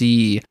can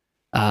see,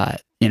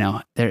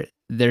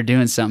 they're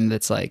doing something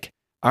that's like,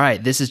 all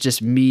right, this is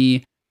just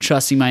me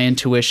trusting my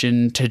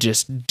intuition to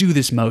just do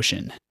this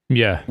motion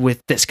with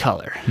this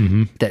color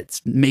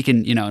that's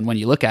making, and when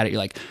you look at it,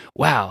 you're like,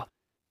 wow,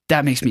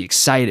 that makes me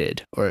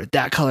excited, or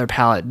that color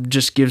palette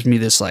just gives me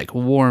this like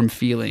warm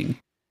feeling.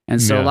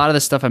 And so a lot of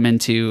the stuff I'm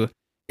into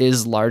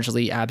is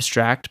largely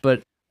abstract,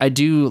 but I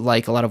do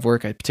like a lot of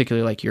work. I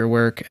particularly like your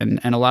work, and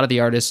a lot of the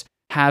artists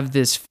have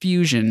this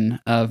fusion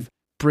of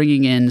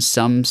bringing in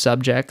some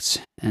subjects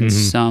and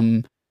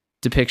some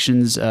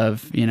depictions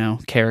of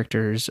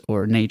characters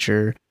or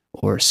nature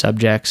or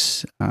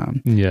subjects,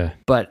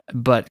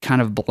 but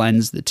kind of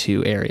blends the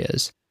two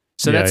areas.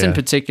 So that's in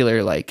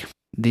particular like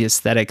the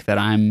aesthetic that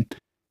I'm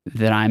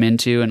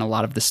into, and a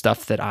lot of the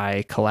stuff that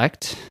I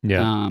collect.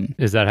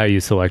 Is that how you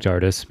select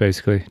artists,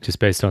 basically, just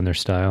based on their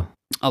style?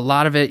 A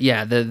lot of it,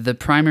 the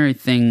primary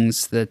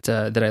things that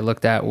I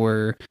looked at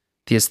were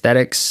the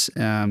aesthetics,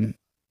 and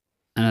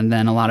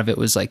then a lot of it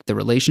was like the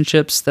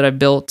relationships that I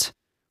built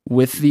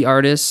with the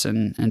artists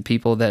and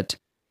people that,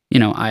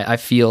 I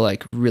feel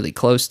like really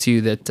close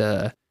to,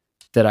 that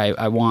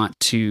I want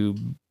to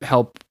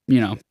help,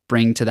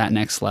 bring to that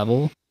next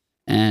level.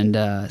 And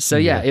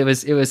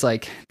it was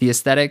like the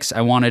aesthetics.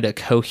 I wanted a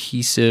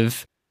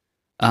cohesive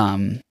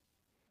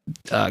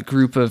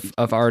group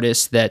of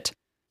artists that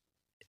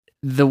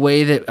the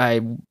way that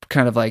I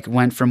kind of like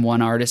went from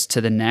one artist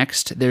to the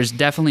next, there's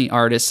definitely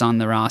artists on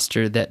the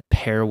roster that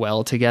pair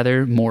well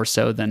together more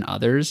so than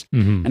others.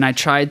 And I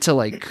tried to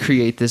like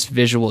create this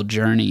visual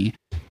journey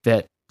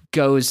that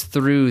goes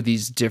through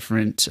these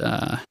different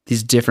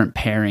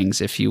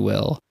pairings, if you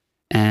will.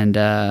 And,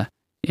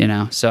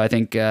 so I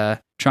think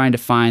trying to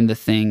find the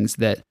things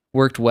that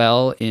worked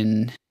well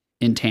in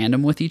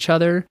tandem with each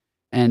other,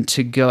 and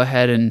to go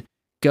ahead and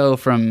go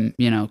from,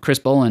 Chris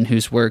Bolin,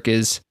 whose work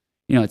is,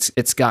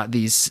 it's got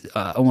these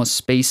almost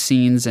space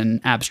scenes and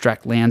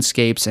abstract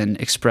landscapes and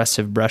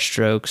expressive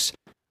brushstrokes,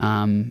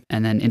 and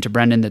then into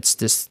Brendan, that's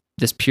this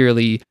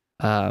purely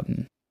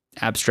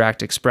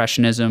abstract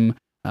expressionism.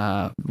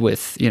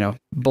 With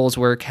Bull's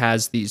work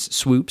has these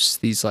swoops,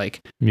 these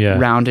like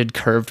rounded,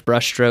 curved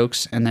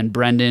brushstrokes, and then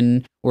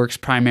Brendan works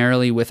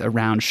primarily with a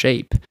round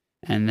shape,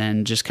 and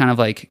then just kind of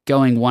like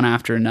going one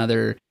after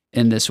another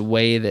in this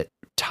way that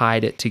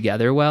tied it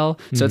together well.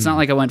 So it's not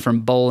like I went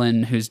from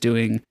Bolin, who's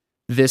doing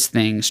this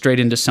thing, straight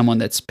into someone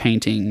that's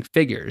painting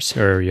figures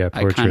or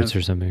portraits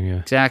or something. Yeah,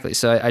 exactly.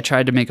 So I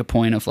tried to make a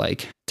point of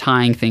like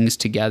tying things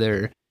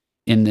together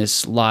in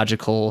this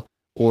logical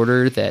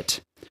order that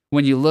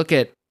when you look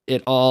at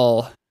it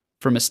all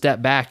from a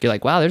step back, you're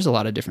like, wow, there's a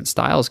lot of different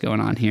styles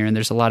going on here, and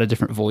there's a lot of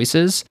different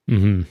voices,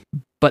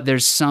 but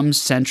there's some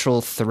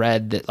central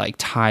thread that like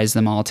ties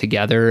them all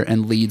together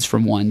and leads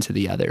from one to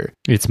the other.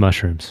 It's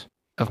mushrooms.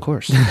 Of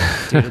course.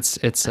 Dude, it's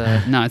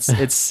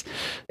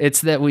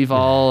that we've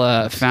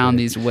all found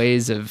these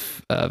ways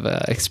of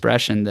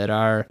expression that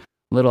are a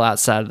little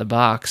outside of the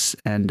box,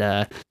 and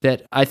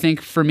that I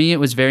think for me it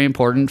was very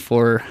important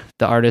for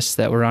the artists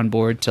that were on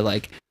board to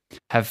like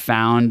have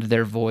found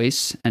their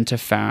voice and to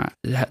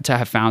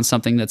have found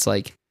something that's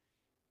like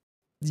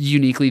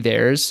uniquely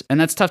theirs. And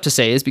that's tough to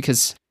say, is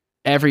because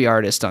every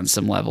artist on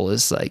some level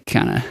is like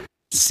kind of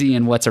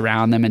seeing what's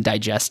around them and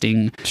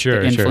digesting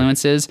the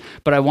influences.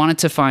 But I wanted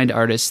to find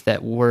artists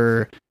that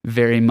were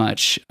very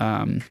much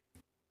on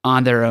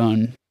their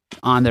own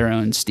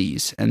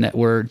steez, and that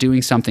were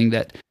doing something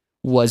that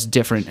was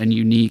different and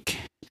unique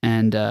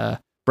and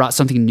brought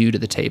something new to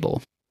the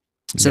table.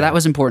 So that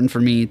was important for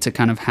me to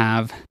kind of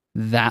have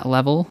that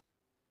level.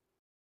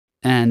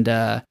 And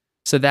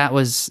so that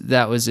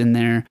was in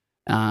there.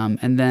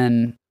 And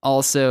then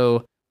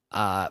also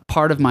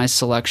part of my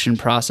selection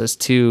process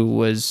too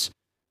was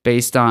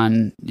based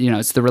on,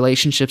 it's the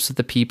relationships with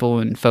the people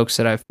and folks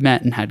that I've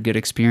met and had good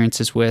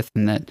experiences with,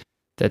 and that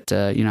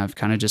I've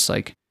kind of just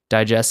like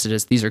digested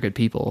as these are good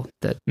people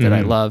that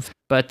I love.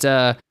 But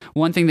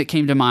one thing that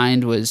came to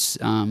mind was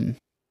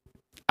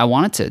I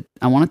wanted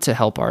to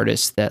help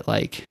artists that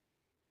like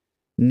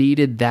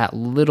needed that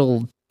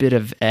little bit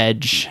of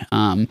edge,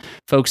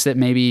 folks that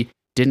maybe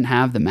didn't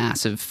have the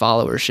massive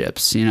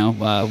followerships.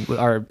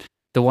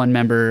 The one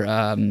member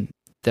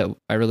that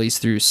I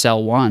released through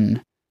Cell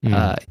One,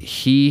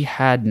 he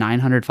had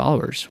 900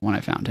 followers when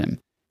I found him,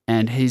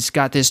 and he's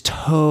got this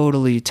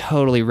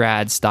totally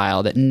rad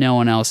style that no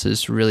one else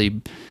is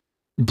really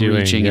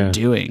reaching and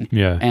doing.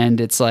 Yeah,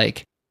 and it's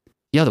like,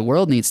 the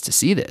world needs to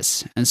see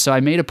this. And so I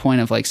made a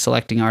point of like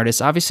selecting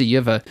artists. Obviously, you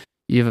have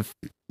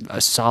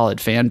a solid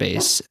fan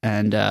base,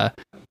 and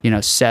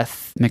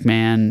Seth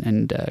MacMahon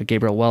and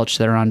Gabriel Welch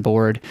that are on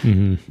board.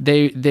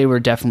 They were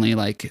definitely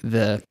like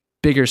the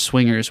bigger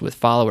swingers with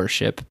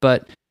followership,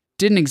 but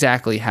didn't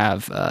exactly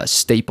have a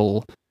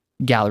staple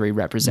gallery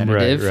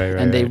representative.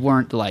 And they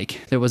weren't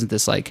like, there wasn't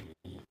this like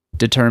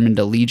determined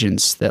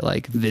allegiance that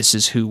like, this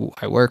is who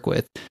I work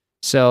with.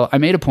 So I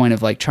made a point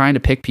of like trying to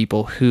pick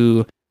people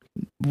who,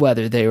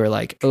 whether they were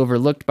like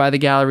overlooked by the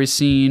gallery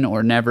scene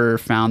or never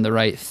found the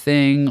right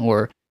thing,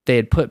 or they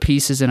had put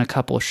pieces in a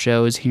couple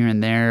shows here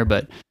and there,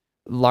 but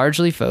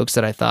largely folks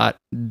that I thought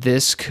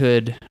this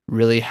could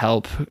really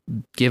help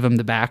give them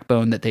the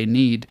backbone that they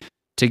need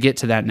to get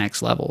to that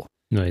next level.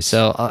 Nice.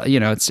 So,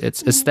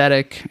 it's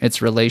aesthetic,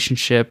 it's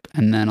relationship,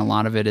 and then a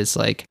lot of it is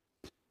like,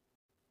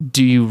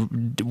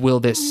 will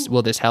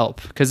this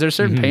help? Because there's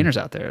certain painters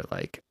out there.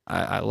 Like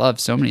I love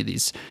so many of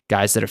these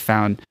guys that have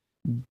found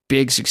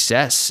big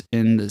success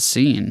in the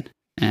scene.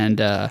 And,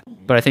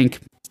 but I think,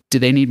 do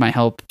they need my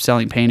help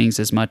selling paintings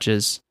as much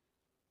as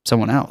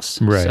someone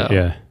else? Right. So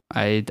yeah.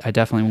 I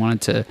definitely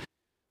wanted to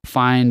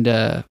find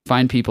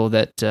people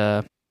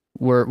that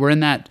were in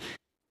that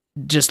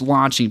just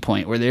launching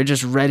point where they're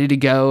just ready to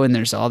go, and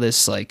there's all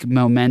this like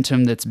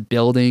momentum that's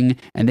building,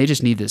 and they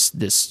just need this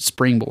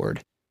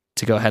springboard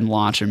to go ahead and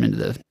launch them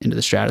into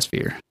the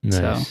stratosphere. Nice.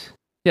 So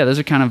yeah, those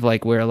are kind of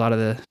like where a lot of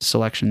the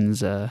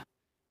selections have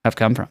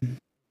come from.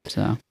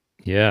 So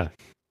yeah.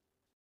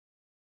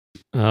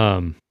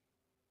 What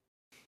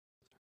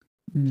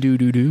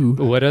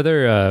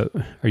other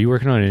are you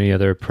working on? Any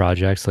other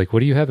projects? Like, what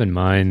do you have in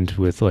mind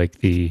with like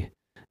the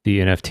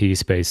NFT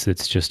space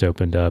that's just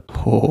opened up?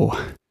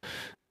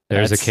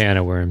 There's a can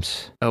of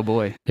worms. Oh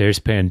boy, there's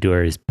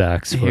Pandora's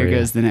box. Here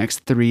goes the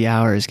next 3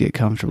 hours. Get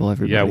comfortable,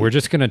 everybody. Yeah, we're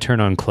just gonna turn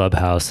on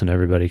Clubhouse and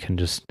everybody can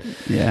just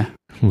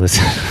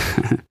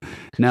listen.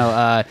 No.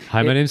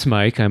 Hi, my name's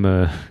Mike. I'm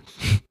a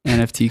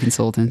NFT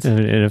consultant. I'm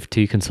an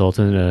NFT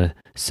consultant, a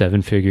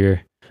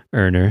 7-figure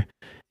earner.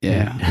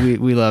 Yeah,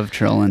 we love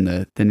trolling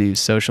the new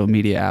social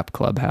media app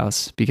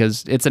Clubhouse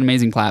because it's an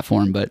amazing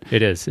platform. But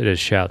it is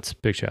shouts,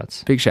 big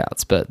shouts.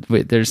 But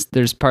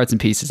there's parts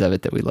and pieces of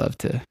it that we love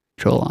to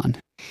troll on.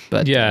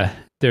 But yeah,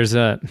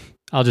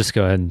 I'll just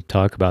go ahead and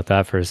talk about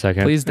that for a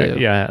second. Please do.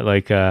 Yeah,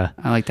 like I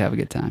like to have a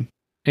good time.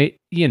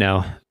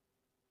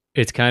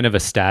 It's kind of a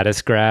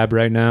status grab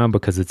right now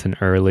because it's an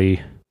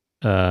early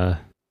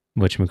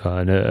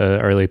whatchamacallit, an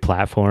early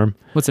platform.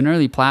 What's an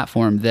early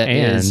platform that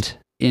is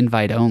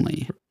invite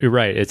only?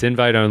 Right. It's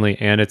invite only,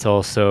 and it's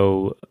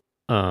also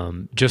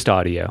just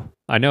audio.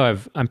 I know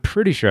I'm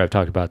pretty sure I've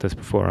talked about this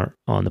before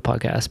on the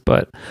podcast,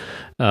 but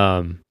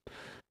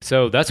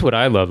so that's what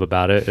I love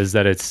about it, is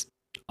that it's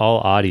all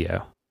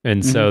audio.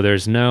 And so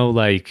there's no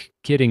like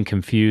getting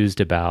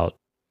confused about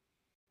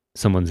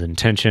someone's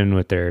intention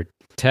with their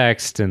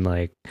text and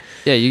like,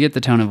 yeah, you get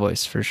the tone of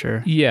voice for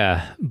sure.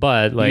 Yeah,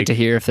 but like you get to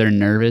hear if they're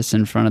nervous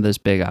in front of this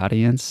big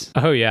audience.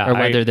 Oh yeah, or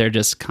whether they're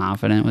just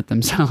confident with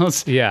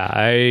themselves. Yeah,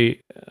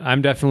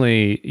 I'm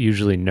definitely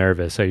usually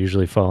nervous. I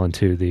usually fall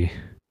into the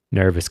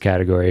nervous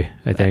category,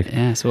 I think.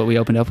 Yeah, so what we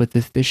opened up with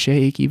the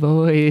shaky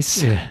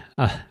voice. Yeah,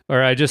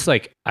 or I just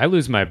like I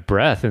lose my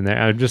breath in there.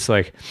 I'm just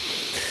like,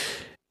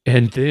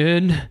 and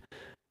then,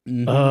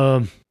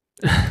 yeah,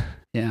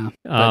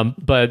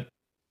 but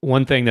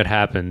one thing that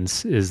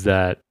happens is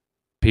that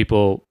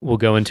people will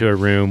go into a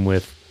room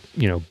with,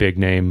 you know, big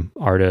name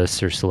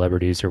artists or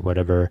celebrities or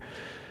whatever,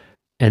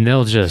 and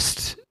they'll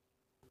just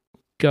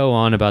go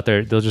on about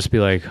they'll just be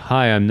like,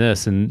 hi, I'm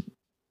this, and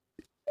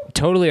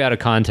totally out of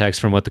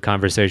context from what the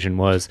conversation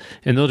was,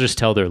 and they'll just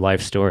tell their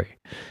life story.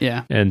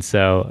 Yeah. And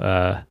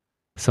so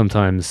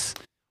sometimes...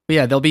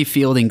 Yeah, they'll be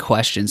fielding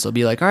questions. They'll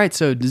be like, all right,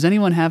 so does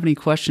anyone have any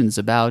questions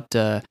about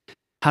how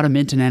to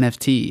mint an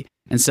NFT?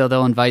 And so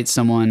they'll invite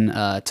someone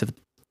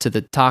to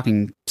the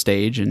talking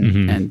stage,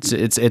 and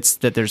it's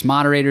that there's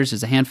moderators.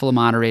 There's a handful of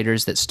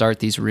moderators that start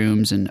these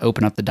rooms and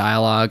open up the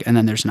dialogue, and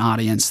then there's an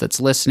audience that's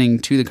listening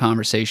to the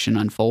conversation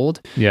unfold.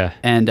 Yeah,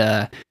 and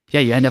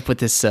you end up with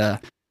this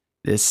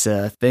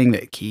thing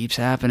that keeps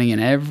happening in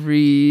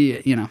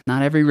every,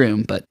 not every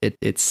room, but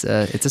it's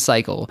a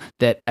cycle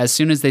that as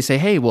soon as they say,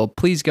 hey, well,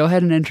 please go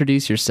ahead and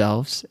introduce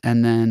yourselves,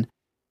 and then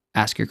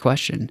ask your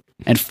question.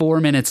 And 4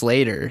 minutes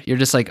later, you're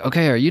just like,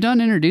 okay, are you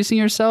done introducing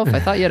yourself? I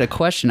thought you had a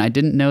question. I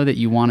didn't know that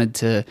you wanted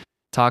to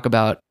talk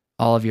about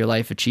all of your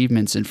life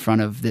achievements in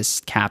front of this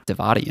captive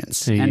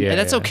audience. And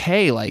that's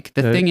okay. Like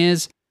the thing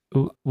is,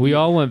 we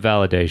all want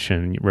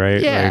validation,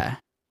 right? Yeah. Like,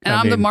 and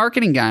I'm the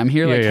marketing guy. I'm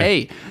here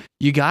hey,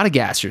 you got to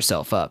gas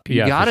yourself up.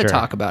 You got to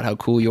talk about how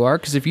cool you are.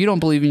 Because if you don't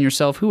believe in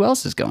yourself, who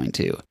else is going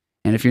to?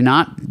 And if you're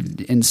not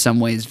in some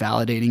ways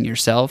validating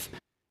yourself,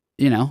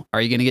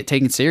 are you going to get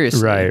taken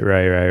seriously?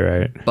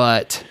 Right.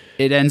 But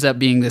it ends up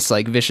being this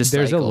like vicious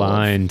cycle. There's a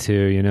line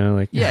too,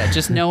 like... Yeah,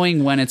 just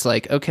knowing when it's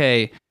like,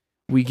 okay,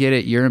 we get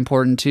it. You're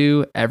important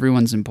too.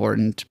 Everyone's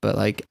important. But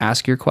like,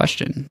 ask your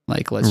question.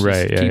 Like, let's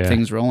just keep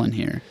things rolling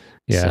here.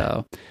 Yeah.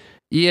 So,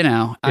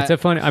 it's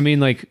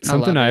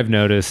something I've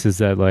noticed is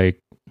that like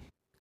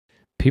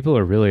people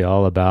are really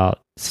all about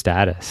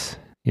status,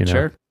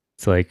 Sure.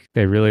 It's like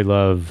they really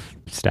love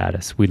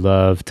status. We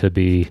love to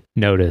be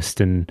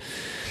noticed and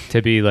to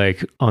be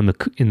like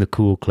in the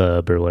cool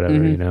club or whatever,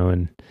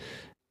 and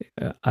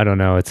I don't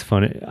know. It's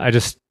funny. I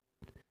just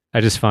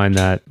find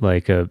that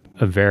like a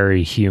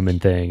very human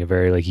thing, a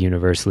very like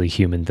universally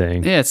human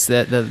thing. Yeah. It's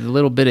that the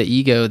little bit of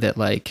ego that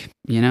like,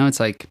 it's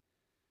like,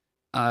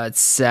 it's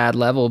sad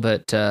level,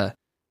 but,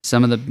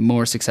 some of the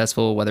more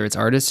successful, whether it's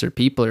artists or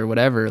people or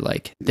whatever,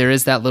 like there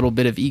is that little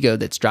bit of ego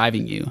that's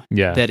driving you.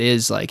 Yeah. That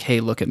is like,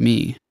 hey, look at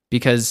me.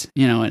 Because,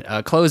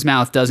 a closed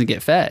mouth doesn't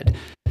get fed.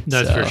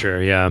 That's for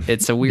sure, yeah.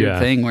 It's a weird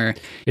thing where...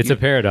 It's a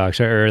paradox,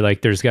 or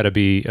like there's got to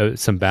be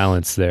some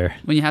balance there.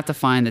 When you have to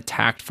find the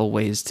tactful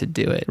ways to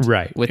do it.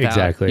 Right, without,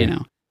 exactly.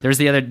 There's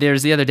the other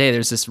day,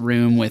 there's this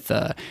room with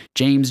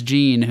James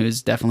Jean,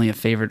 who's definitely a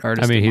favorite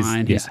artist of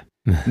mine. He's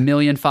 1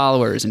 million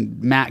followers,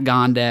 and Matt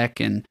Gondek,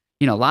 and...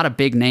 a lot of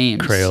big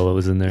names. Crayola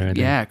was in there. I think.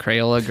 Yeah,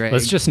 Crayola, Greg.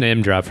 Let's just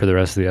name drop for the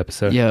rest of the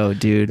episode. Yo,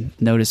 dude,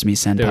 notice me,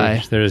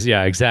 senpai. There's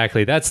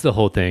exactly. That's the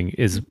whole thing,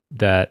 is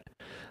that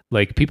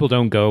like people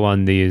don't go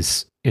on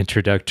these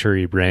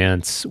introductory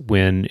rants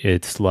when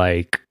it's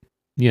like,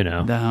 the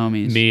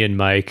homies, me and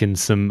Mike and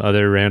some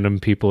other random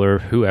people or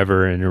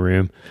whoever in a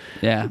room.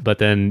 Yeah. But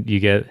then you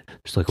get,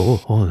 it's like,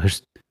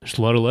 there's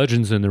a lot of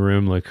legends in the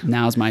room. Like,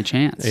 now's my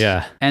chance.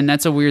 Yeah. And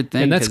that's a weird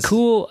thing. And that's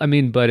cool. I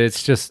mean, but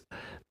it's just,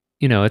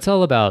 it's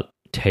all about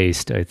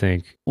taste, I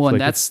think. Well, and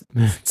that's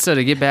so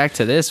to get back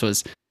to this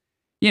was,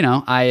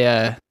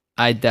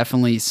 I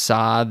definitely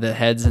saw the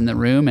heads in the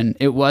room, and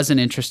it was an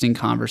interesting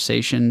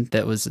conversation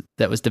that was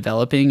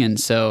developing, and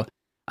so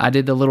I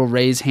did the little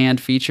raise hand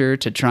feature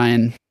to try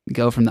and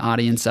go from the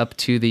audience up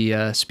to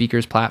the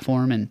speaker's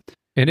platform, and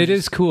it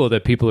is cool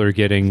that people are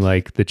getting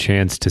like the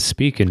chance to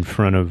speak in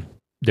front of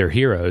their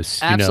heroes.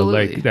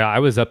 Absolutely. Like I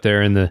was up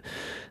there in the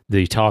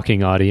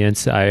talking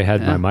audience. I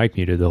had my mic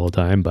muted the whole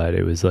time, but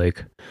it was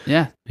like,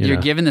 you're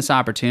given this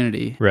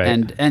opportunity,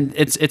 right? And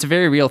it's a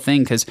very real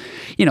thing, because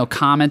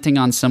commenting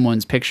on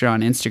someone's picture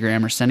on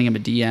Instagram or sending them a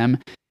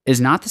DM is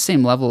not the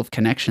same level of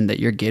connection that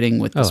you're getting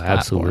with this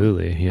platform.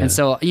 Absolutely, yeah. And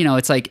so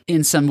it's like,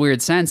 in some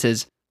weird sense,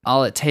 is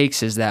all it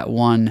takes is that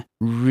one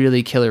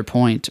really killer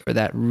point, or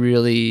that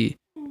really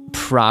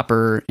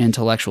proper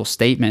intellectual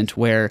statement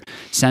where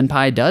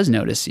Senpai does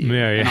notice you.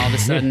 And all of a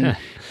sudden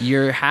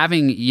you're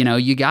having,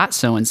 you got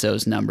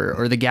so-and-so's number,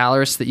 or the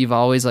gallerist that you've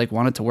always like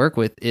wanted to work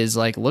with is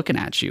like looking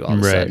at you all of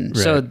a sudden.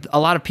 So a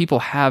lot of people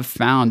have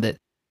found that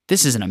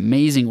this is an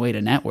amazing way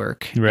to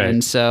network.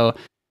 And so,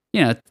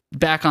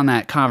 back on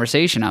that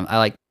conversation, I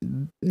like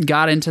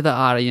got into the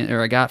audience,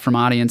 or I got from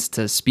audience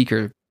to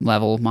speaker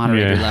level,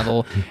 moderator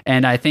level.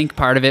 And I think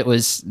part of it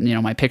was,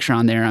 my picture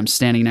on there, I'm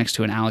standing next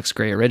to an Alex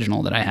Grey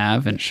original that I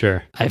have. And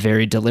I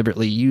very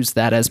deliberately used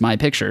that as my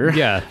picture.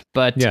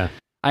 But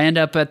I end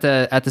up at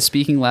the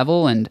speaking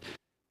level, and,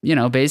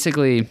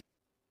 basically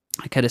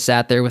I could have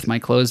sat there with my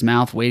closed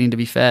mouth waiting to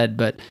be fed,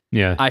 but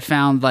I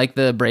found like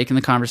the break in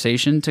the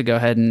conversation to go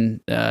ahead and,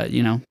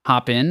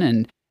 hop in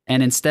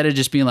and instead of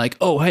just being like,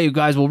 oh, hey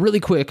guys, well, really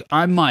quick,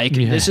 I'm Mike.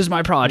 This is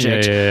my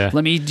project.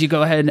 Let me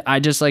go ahead. I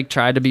just like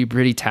tried to be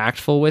pretty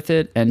tactful with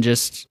it and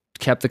just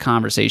kept the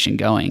conversation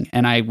going.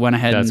 And I went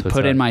ahead and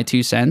put in my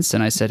 2 cents,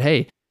 and I said,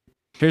 hey,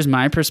 here's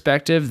my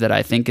perspective that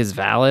I think is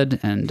valid,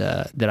 and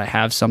that I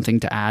have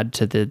something to add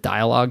to the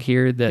dialogue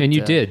here. And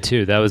you did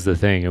too. That was the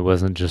thing. It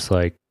wasn't just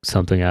like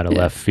something out of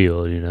left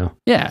field,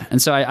 Yeah. And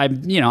so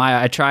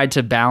I tried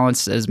to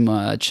balance as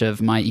much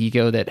of my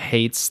ego that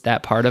hates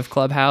that part of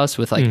Clubhouse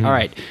with like, all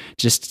right,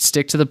 just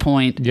stick to the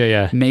point.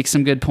 Make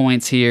some good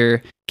points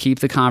here. Keep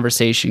the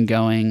conversation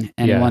going.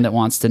 Anyone that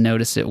wants to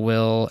notice it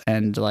will,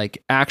 and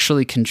like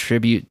actually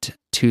contribute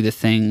to the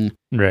thing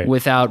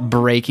without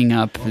breaking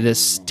up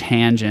this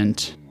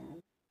tangent.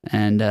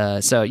 And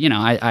so,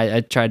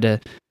 I tried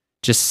to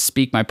just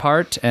speak my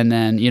part, and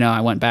then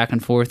I went back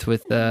and forth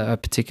with a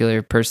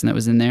particular person that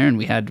was in there, and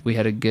we had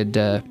a good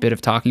bit of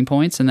talking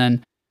points, and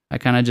then I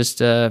kind of just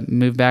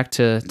moved back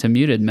to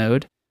muted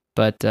mode.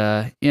 But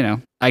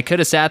I could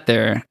have sat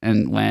there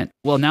and went,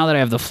 well, now that I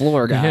have the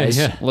floor, guys,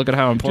 look at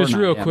how important. Just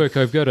real quick,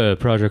 I've got a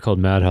project called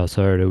Madhouse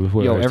Art.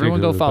 Yo,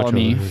 everyone go follow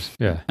me.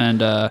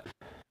 And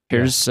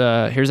here's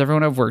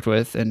everyone I've worked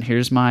with, and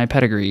here's my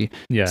pedigree.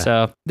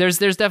 So there's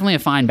definitely a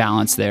fine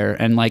balance there.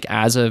 And like,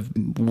 as a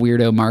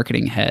weirdo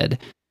marketing head,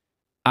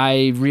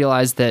 I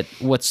realized that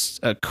what's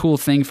a cool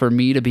thing for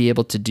me to be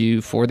able to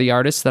do for the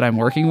artists that I'm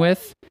working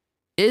with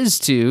is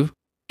to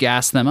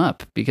gas them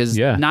up, because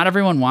not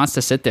everyone wants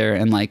to sit there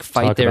and like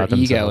fight their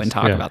ego and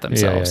talk about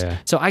themselves.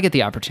 So I get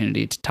the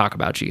opportunity to talk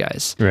about you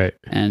guys.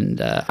 And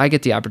I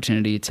get the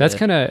opportunity to... That's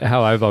kind of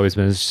how I've always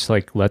been. It's just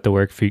like, let the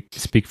work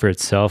speak for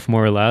itself,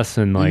 more or less.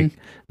 And like,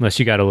 unless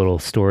you got a little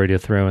story to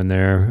throw in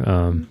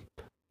there,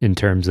 in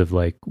terms of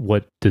like,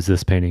 what does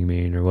this painting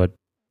mean? Or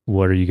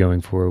what are you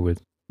going for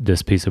with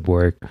this piece of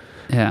work?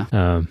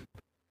 But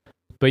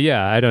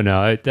yeah, I don't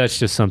know. That's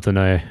just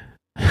something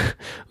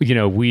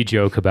we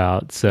joke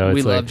about. So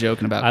we love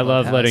joking about. I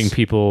love letting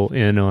people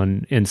in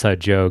on inside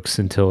jokes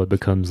until it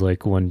becomes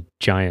like one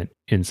giant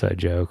inside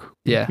joke.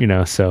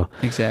 So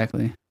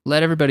exactly.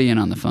 Let everybody in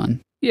on the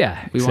fun. We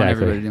want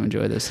everybody to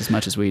enjoy this as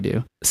much as we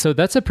do. So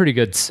that's a pretty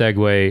good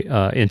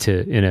segue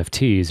into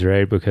NFTs,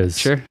 right?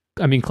 Because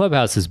I mean,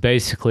 Clubhouse is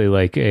basically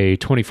like a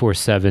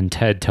 24/7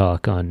 TED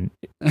Talk on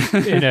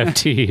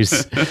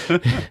NFTs,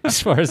 as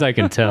far as I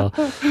can tell.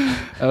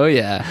 Oh,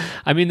 yeah.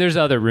 I mean, there's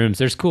other rooms.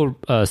 There's cool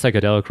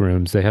psychedelic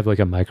rooms. They have like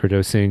a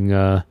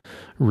microdosing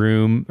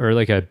room, or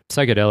like a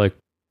psychedelic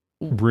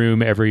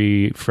room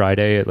every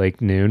Friday at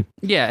like noon.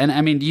 Yeah, and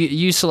I mean,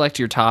 you select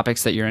your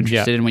topics that you're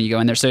interested in when you go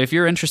in there. So if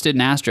you're interested in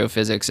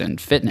astrophysics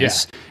and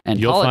fitness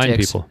and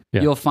politics,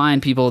 you'll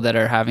find people that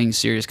are having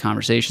serious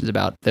conversations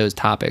about those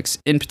topics.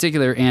 In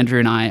particular, Andrew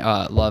and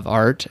I love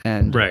art,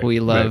 and we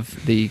love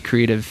the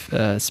creative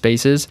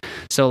spaces.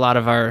 So a lot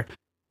of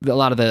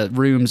the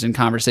rooms and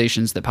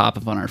conversations that pop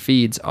up on our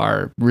feeds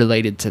are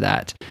related to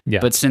that.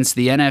 But since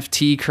the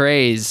NFT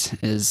craze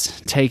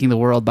is taking the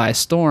world by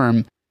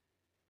storm,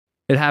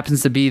 it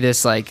happens to be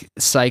this like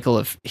cycle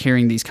of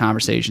hearing these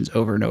conversations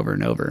over and over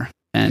and over.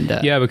 And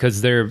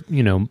because they're,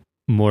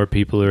 more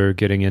people are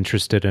getting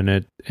interested in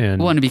it.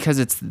 And because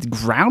it's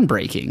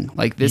groundbreaking.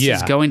 Like, this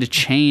is going to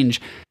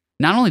change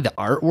not only the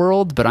art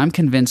world, but I'm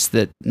convinced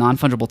that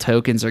non-fungible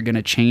tokens are going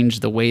to change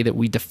the way that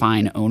we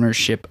define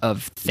ownership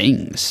of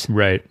things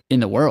in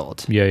the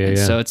world.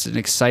 So it's an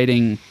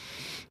exciting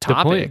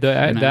topic.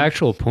 The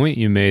actual point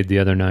you made the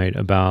other night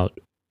about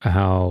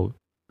how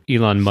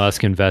Elon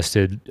Musk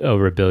invested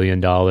over $1 billion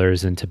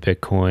into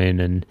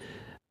Bitcoin, and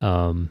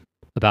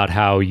about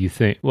how you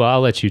think... Well,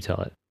 I'll let you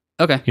tell it.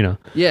 Okay.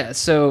 Yeah,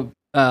 so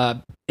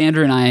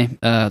Andrew and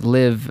I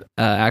live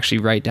actually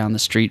right down the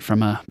street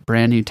from a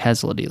brand new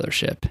Tesla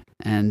dealership.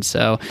 And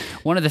so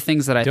one of the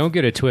things that Don't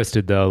get it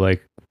twisted, though.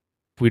 Like,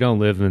 we don't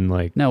live in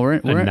like we're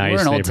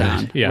in Old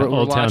Town. Yeah,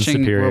 Old Town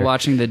Superior. We're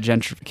watching the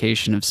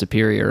gentrification of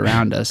Superior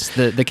around us.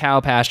 The cow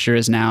pasture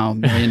is now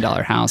 $1 million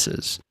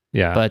houses.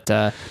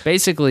 But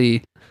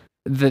basically...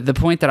 The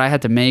point that I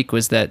had to make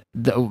was that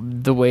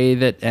the way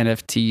that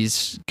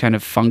NFTs kind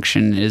of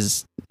function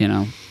is,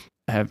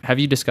 have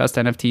you discussed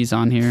NFTs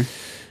on here?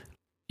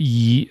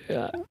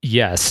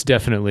 Yes,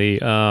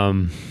 definitely.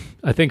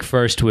 I think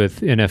first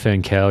with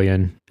NFN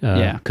Callion,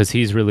 because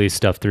he's released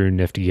stuff through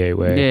Nifty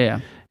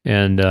Gateway.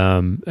 And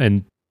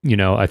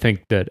I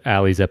think that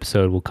Allie's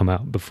episode will come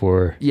out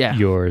before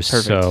yours.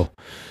 Perfect. So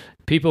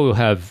people will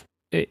have,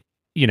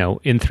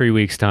 in 3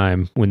 weeks'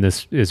 time when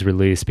this is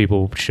released,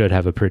 people should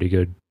have a pretty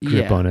good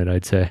grip on it,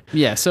 I'd say.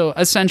 Yeah. So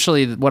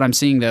essentially what I'm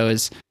seeing though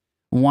is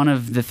one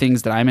of the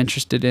things that I'm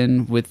interested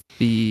in with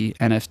the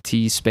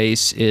NFT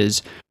space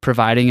is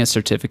providing a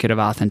certificate of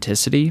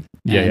authenticity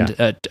and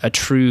a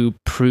true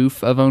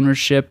proof of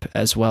ownership,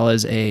 as well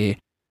as a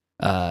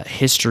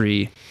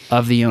history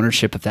of the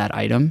ownership of that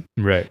item.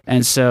 Right.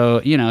 And so,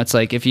 it's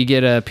like if you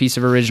get a piece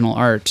of original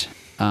art,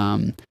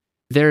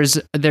 there's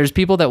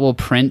people that will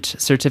print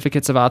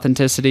certificates of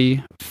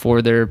authenticity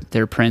for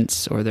their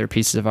prints or their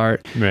pieces of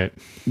art. Right.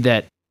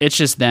 That it's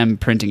just them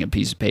printing a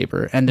piece of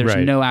paper, and there's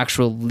no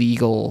actual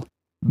legal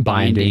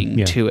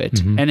binding to it.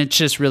 Mm-hmm. And it's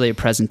just really a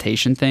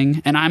presentation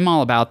thing. And I'm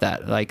all about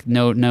that. Like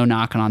no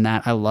knocking on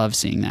that. I love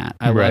seeing that.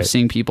 I love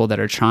seeing people that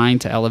are trying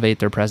to elevate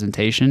their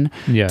presentation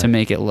to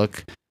make it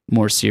look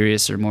more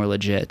serious or more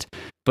legit.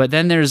 But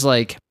then there's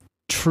like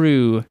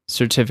true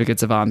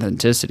certificates of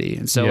authenticity.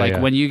 And so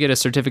when you get a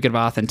certificate of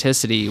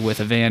authenticity with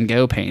a Van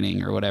Gogh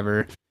painting or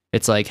whatever,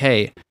 it's like,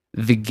 hey,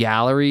 the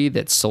gallery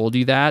that sold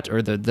you that,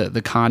 or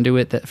the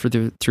conduit that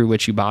through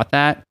which you bought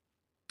that,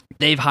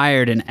 they've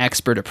hired an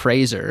expert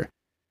appraiser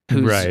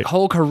whose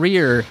whole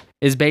career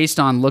is based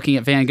on looking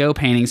at Van Gogh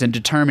paintings and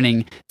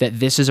determining that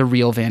this is a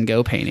real Van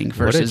Gogh painting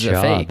versus a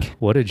fake.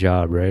 What a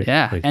job, right?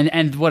 Yeah. Like,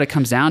 and what it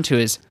comes down to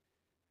is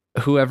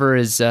whoever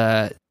is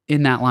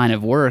in that line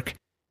of work,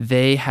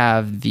 they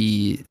have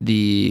the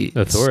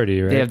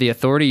authority, right? They have the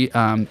authority,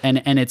 and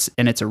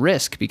it's a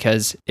risk,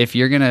 because if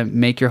you're gonna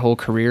make your whole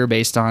career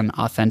based on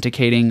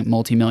authenticating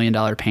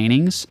multi-million-dollar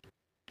paintings,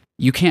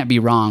 you can't be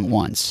wrong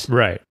once.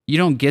 Right. You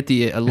don't get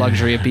the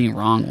luxury of being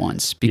wrong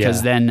once,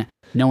 because then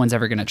no one's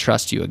ever going to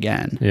trust you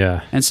again.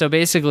 Yeah. And so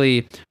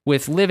basically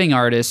with living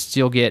artists,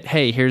 you'll get,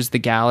 hey, here's the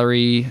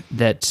gallery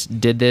that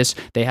did this.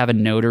 They have a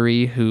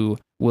notary who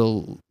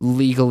will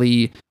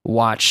legally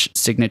watch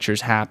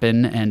signatures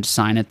happen and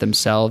sign it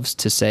themselves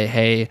to say,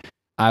 hey,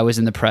 I was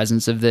in the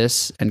presence of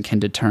this and can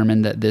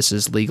determine that this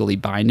is legally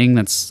binding.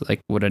 That's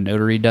like what a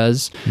notary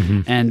does.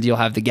 Mm-hmm. And you'll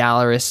have the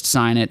gallerist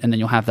sign it, and then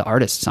you'll have the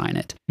artist sign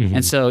it. Mm-hmm.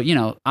 And so,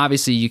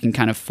 obviously you can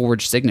kind of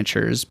forge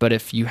signatures, but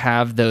if you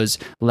have those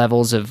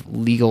levels of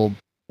legal,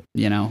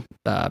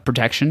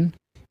 protection,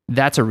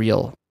 that's a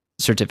real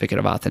certificate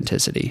of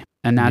authenticity.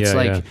 And that's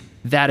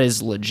that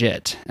is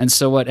legit. And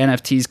so what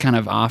NFTs kind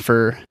of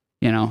offer,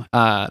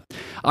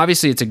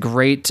 obviously it's a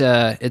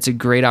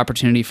great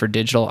opportunity for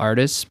digital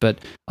artists, but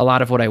a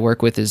lot of what I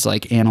work with is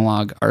like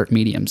analog art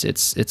mediums.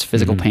 It's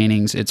physical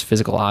paintings, it's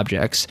physical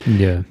objects.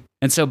 Yeah.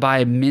 And so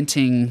by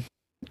minting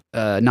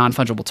a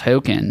non-fungible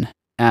token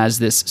as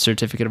this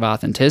certificate of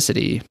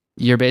authenticity,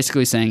 you're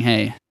basically saying,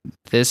 hey,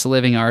 this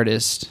living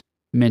artist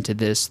minted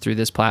this through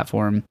this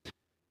platform.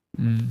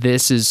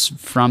 This is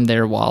from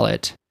their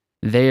wallet.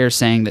 They are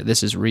saying that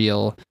this is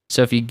real.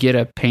 So if you get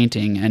a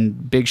painting,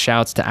 and big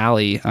shouts to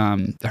Allie,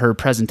 her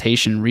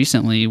presentation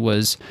recently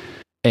was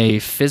a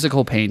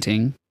physical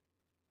painting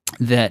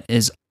that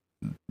is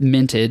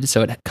minted.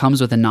 So it comes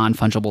with a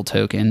non-fungible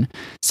token.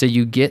 So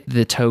you get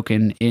the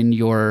token in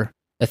your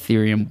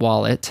Ethereum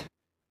wallet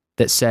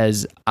that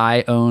says,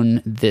 I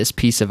own this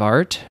piece of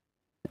art.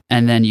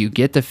 And then you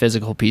get the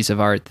physical piece of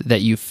art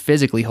that you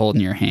physically hold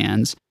in your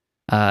hands.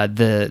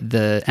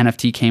 The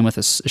NFT came with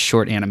a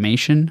short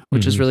animation,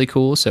 which is really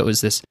cool. So it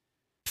was this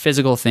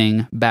physical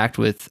thing backed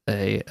with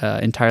a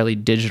entirely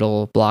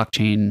digital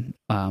blockchain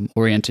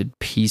oriented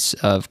piece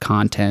of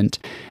content.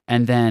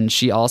 And then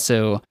she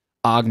also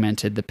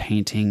augmented the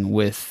painting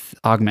with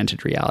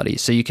augmented reality.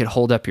 So you could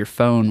hold up your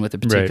phone with a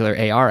particular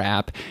AR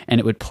app, and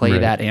it would play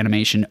that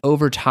animation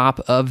over top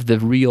of the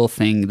real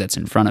thing that's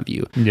in front of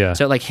you. Yeah.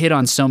 So it like hit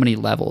on so many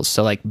levels.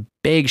 So like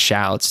big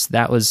shouts.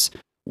 That was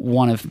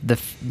one of the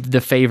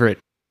favorite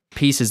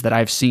pieces that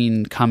I've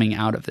seen coming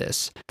out of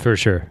this. For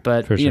sure.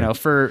 But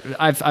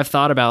I've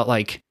thought about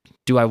like,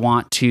 do I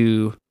want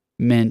to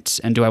mint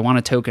and do I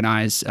want to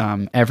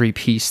tokenize every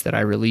piece that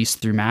I release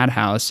through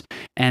Madhouse?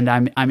 And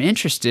I'm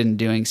interested in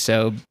doing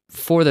so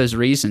for those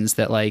reasons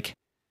that like,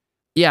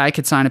 yeah, I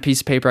could sign a piece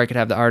of paper. I could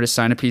have the artist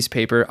sign a piece of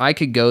paper. I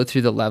could go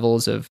through the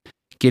levels of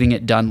getting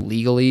it done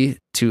legally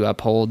to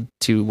uphold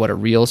to what a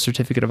real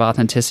certificate of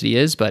authenticity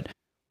is. But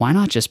why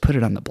not just put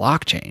it on the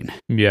blockchain?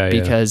 Yeah.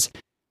 Because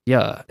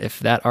if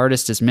that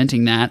artist is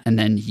minting that, and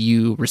then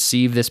you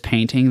receive this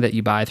painting that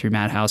you buy through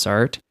Madhouse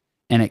Art,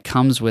 and it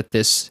comes with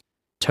this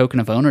token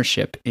of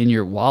ownership in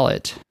your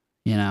wallet,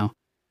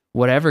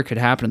 whatever could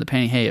happen to the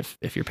painting. Hey,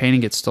 if your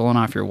painting gets stolen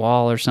off your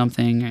wall or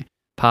something,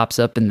 pops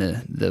up in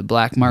the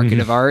black market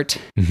of art,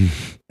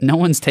 no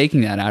one's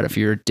taking that out of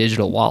your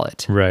digital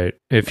wallet. Right.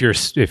 If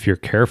you're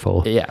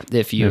careful. Yeah.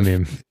 If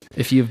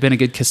you've been a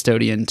good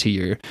custodian to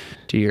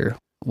your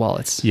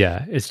wallets.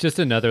 Yeah. It's just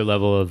another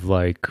level of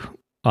like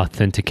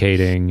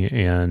authenticating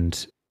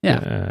and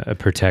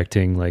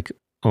protecting like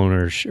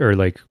owners or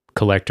like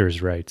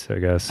collectors' rights, I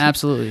guess.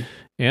 Absolutely.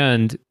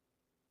 And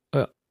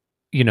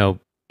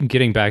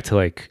getting back to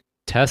like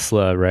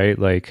Tesla, right?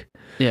 Like,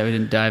 yeah, we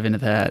didn't dive into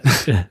that.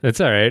 That's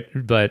all right.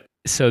 But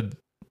so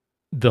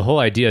the whole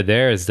idea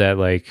there is that,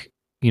 like,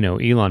 you know,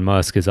 Elon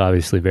Musk is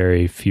obviously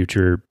very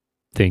future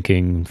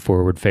thinking,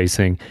 forward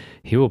facing.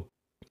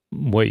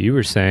 What you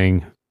were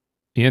saying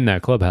in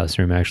that Clubhouse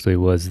room actually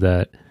was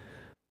that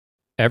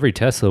every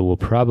Tesla will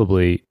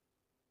probably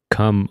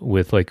come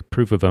with like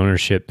proof of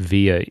ownership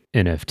via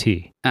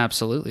NFT.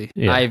 Absolutely.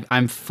 Yeah.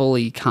 I'm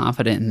fully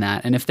confident in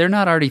that. And if they're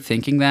not already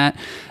thinking that,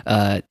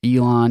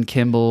 Elon,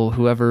 Kimball,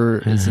 whoever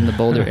is in the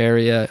Boulder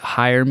area,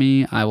 hire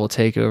me. I will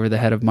take over the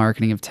head of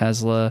marketing of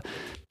Tesla.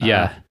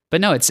 Yeah.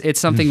 But no, it's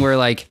something where,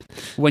 like,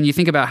 when you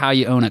think about how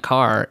you own a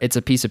car, it's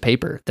a piece of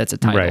paper that's a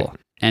title. Right.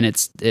 And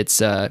it's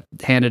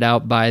handed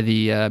out by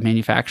the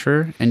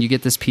manufacturer, and you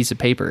get this piece of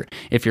paper.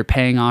 If you're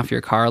paying off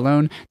your car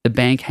loan, the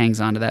bank hangs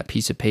onto that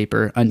piece of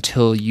paper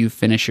until you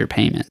finish your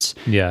payments.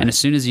 Yeah. And as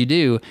soon as you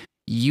do,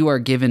 you are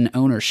given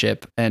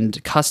ownership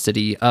and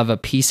custody of a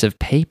piece of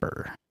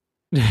paper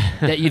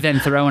that you then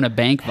throw in a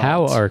bank vault.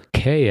 How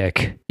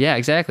archaic. Yeah,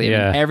 exactly.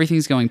 Yeah. I mean,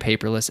 everything's going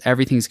paperless.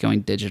 Everything's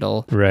going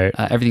digital. Right.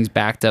 Everything's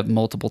backed up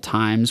multiple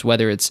times,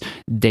 whether it's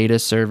data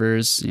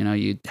servers, you know,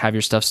 you have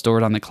your stuff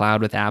stored on the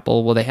cloud with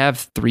Apple. Well, they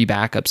have 3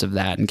 backups of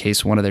that in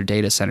case one of their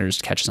data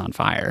centers catches on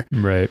fire.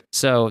 Right.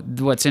 So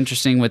what's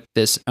interesting with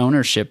this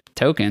ownership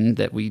token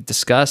that we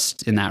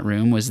discussed in that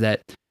room was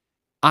that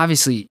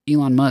obviously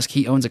Elon Musk,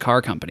 he owns a car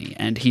company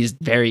and he's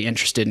very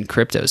interested in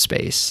crypto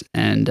space.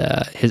 And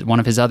one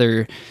of his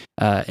other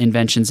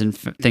inventions and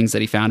things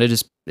that he founded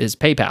is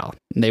PayPal.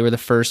 And they were the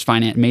first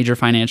major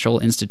financial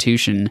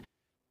institution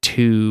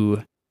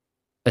to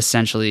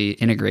essentially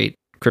integrate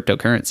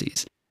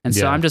cryptocurrencies. And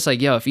so I'm just like,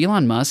 yo, if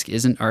Elon Musk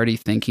isn't already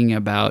thinking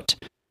about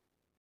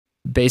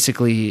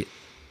basically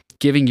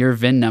giving your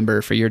VIN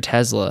number for your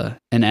Tesla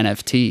an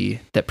NFT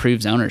that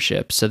proves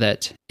ownership, so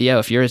that,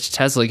 if your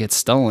Tesla gets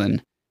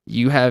stolen,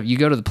 you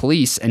go to the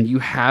police and you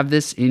have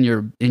this in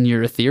your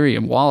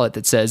Ethereum wallet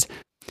that says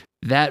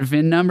that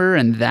VIN number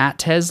and that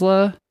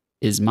Tesla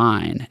is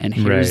mine, and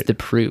here's the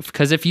proof.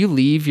 Because if you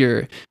leave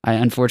I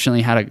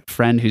unfortunately had a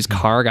friend whose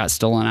car got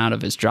stolen out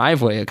of his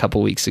driveway a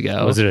couple weeks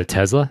ago. Was it a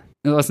Tesla?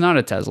 No, it's not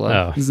a Tesla.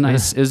 Oh. It was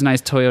nice. It was a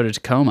nice Toyota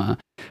Tacoma.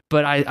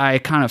 But I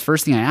kind of,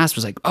 first thing I asked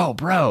was like, oh,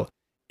 bro,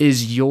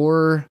 is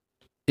your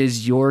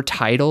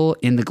title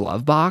in the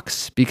glove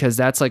box? Because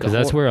that's like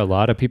that's where a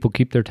lot of people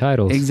keep their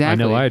titles.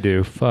 Exactly. I know I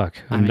do. Fuck.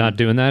 I'm not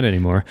doing that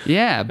anymore.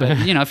 Yeah, but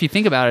if you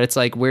think about it, it's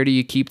like, where do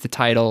you keep the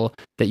title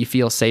that you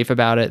feel safe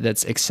about it,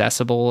 that's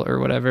accessible or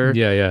whatever?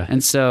 Yeah.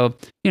 And so,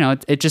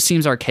 it just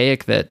seems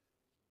archaic that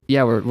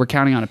we're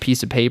counting on a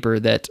piece of paper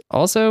that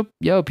also,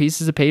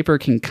 pieces of paper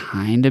can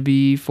kind of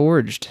be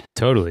forged.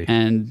 Totally.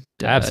 And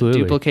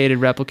absolutely duplicated,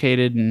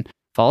 replicated, and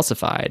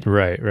falsified.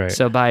 Right.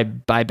 So by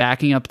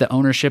backing up the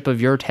ownership of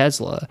your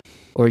Tesla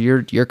or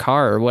your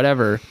car or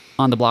whatever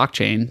on the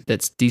blockchain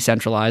that's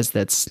decentralized,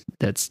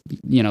 that's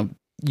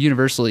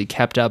universally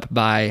kept up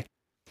by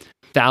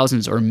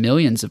thousands or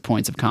millions of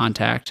points of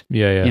contact.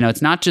 Yeah.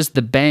 It's not just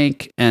the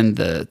bank and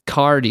the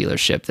car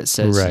dealership that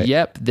says,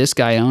 yep, this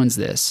guy owns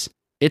this.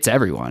 It's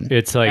everyone.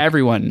 It's like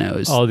everyone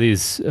knows. All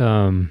these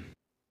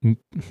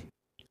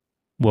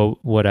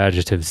what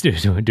adjectives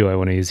do I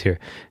want to use here?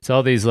 It's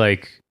all these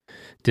like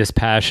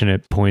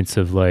dispassionate points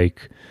of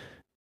like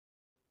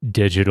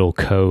digital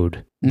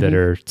code that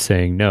are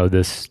saying, no,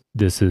 this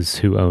is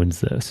who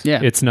owns this.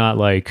 Yeah. It's not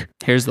like,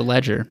 here's the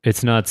ledger.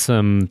 It's not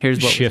some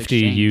shifty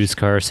used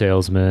car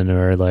salesman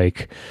or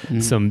like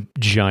some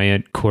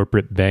giant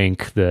corporate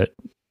bank that,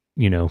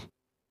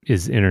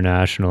 is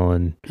international.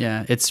 And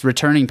it's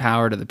returning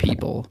power to the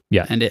people.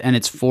 Yeah. And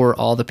it's for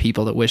all the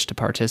people that wish to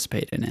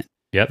participate in it.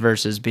 Yep.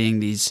 Versus being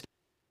these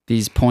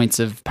points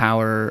of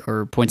power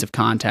or points of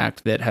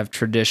contact that have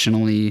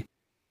traditionally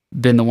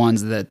been the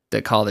ones that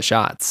call the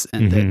shots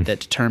and that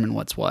determine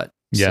what's what.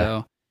 Yeah.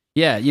 So,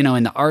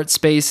 in the art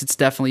space, it's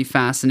definitely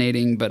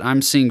fascinating, but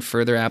I'm seeing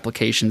further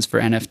applications for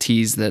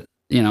NFTs that,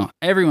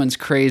 everyone's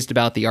crazed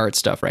about the art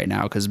stuff right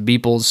now because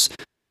Beeple's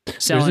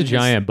selling. There's a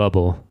giant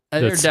bubble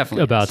that's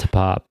definitely about to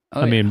pop.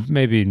 Oh, I mean,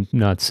 maybe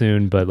not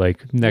soon, but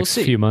like next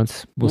few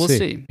months, we'll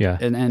see. Yeah.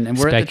 And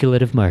we're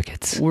speculative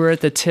markets. We're at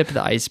the tip of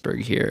the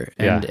iceberg here.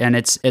 And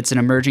it's an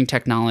emerging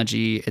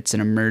technology. It's an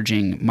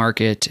emerging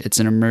market. It's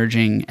an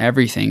emerging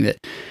everything that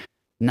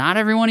not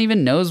everyone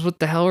even knows what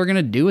the hell we're going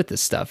to do with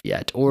this stuff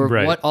yet or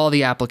what all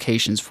the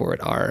applications for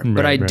it are.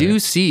 But I do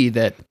see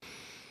that,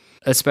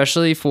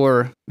 especially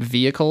for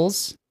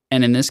vehicles,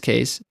 and in this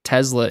case,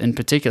 Tesla in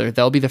particular,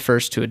 they'll be the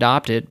first to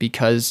adopt it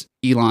because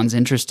Elon's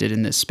interested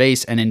in this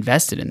space and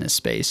invested in this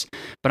space.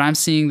 But I'm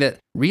seeing that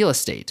real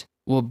estate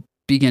will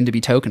begin to be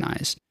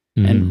tokenized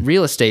and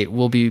real estate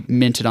will be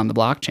minted on the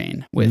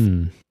blockchain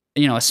with,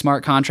 a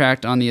smart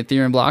contract on the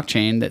Ethereum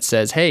blockchain that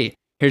says, hey,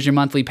 here's your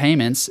monthly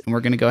payments. And we're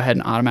going to go ahead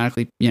and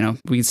automatically, we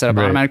can set up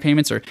automatic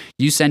payments, or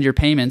you send your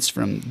payments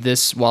from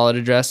this wallet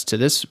address to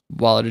this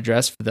wallet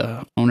address for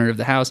the owner of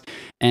the house.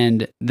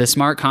 And the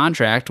smart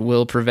contract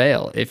will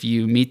prevail. If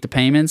you meet the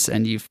payments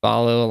and you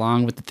follow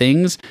along with the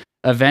things,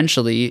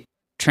 eventually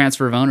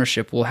transfer of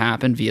ownership will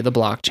happen via the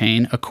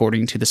blockchain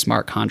according to the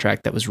smart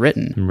contract that was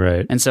written.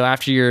 Right. And so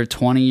after your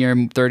 20-year,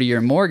 30-year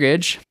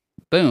mortgage,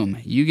 boom,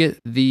 you get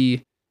the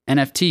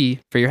NFT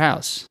for your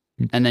house,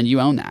 and then you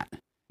own that.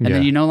 And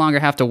then you no longer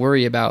have to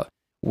worry about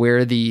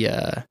where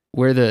the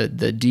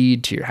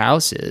deed to your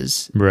house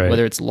is,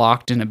 whether it's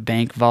locked in a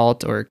bank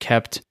vault or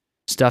kept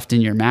stuffed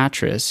in your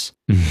mattress.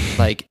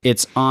 Like,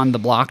 it's on the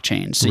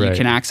blockchain, so you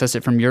can access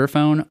it from your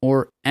phone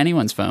or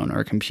anyone's phone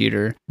or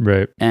computer.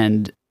 Right.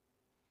 And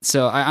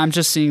so I'm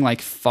just seeing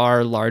like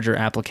far larger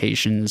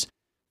applications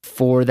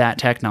for that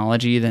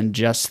technology than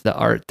just the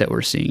art that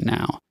we're seeing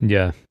now.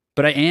 Yeah.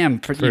 But I am,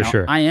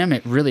 I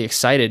am really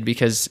excited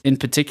because, in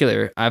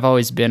particular, I've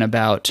always been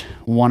about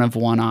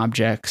one-of-one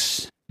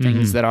objects,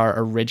 things that are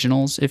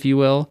originals, if you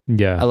will.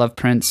 Yeah. I love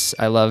prints.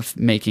 I love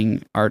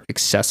making art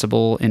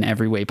accessible in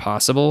every way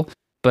possible.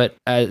 But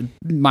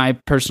my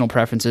personal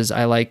preference is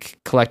I like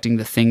collecting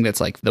the thing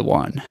that's like the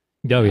one.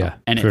 Oh, yeah.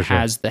 And it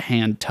has the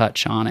hand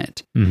touch on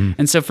it.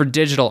 And so for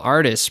digital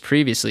artists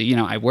previously,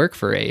 I work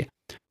for a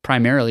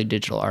primarily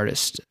digital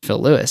artist, Phil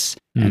Lewis.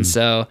 And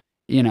so,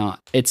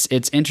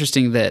 it's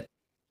interesting that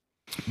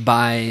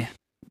by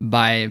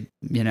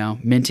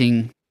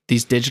minting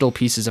these digital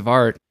pieces of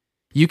art,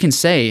 you can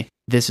say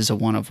this is a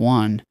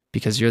one-of-one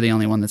because you're the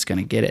only one that's going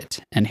to get it.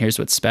 And here's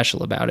what's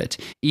special about it.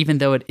 Even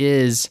though it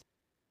is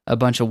a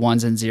bunch of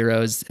ones and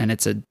zeros and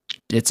it's a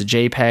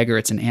JPEG or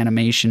it's an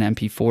animation,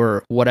 MP4,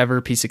 or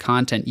whatever piece of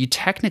content, you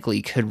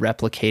technically could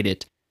replicate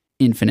it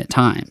infinite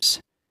times.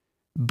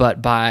 But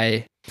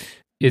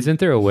isn't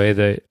there a way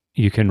that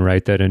you can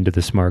write that into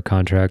the smart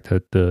contract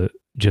that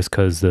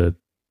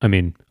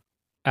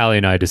Allie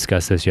and I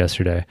discussed this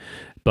yesterday,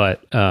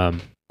 but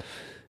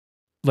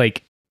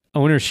like,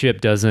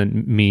 ownership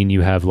doesn't mean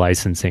you have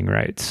licensing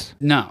rights.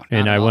 No.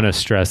 And I want to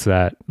stress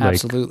that.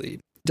 Absolutely.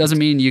 Doesn't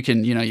mean you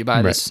can, you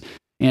buy this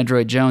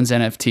Android Jones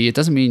NFT. It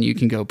doesn't mean you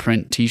can go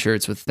print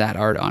t-shirts with that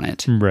art on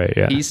it. Right.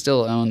 Yeah. He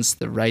still owns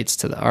the rights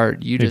to the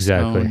art. You just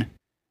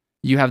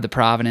you have the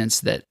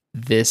provenance that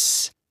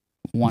this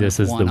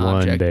is the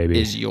one,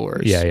 baby, is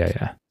yours.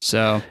 Yeah.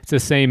 So it's the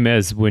same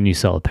as when you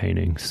sell a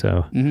painting.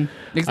 So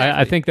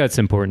exactly. I think that's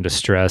important to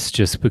stress,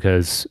 just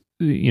because,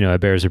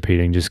 it bears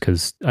repeating, just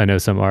because I know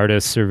some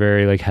artists are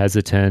very like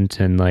hesitant,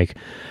 and like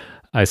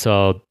I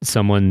saw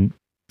someone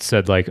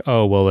said like,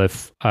 oh, well,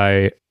 if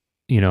I've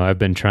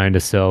been trying to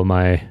sell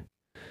my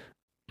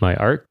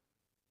art,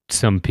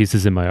 some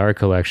pieces in my art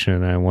collection,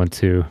 and I want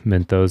to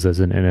mint those as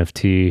an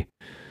NFT,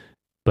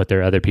 but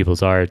they're other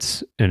people's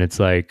arts. And it's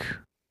like,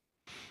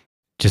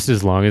 just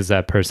as long as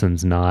that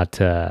person's not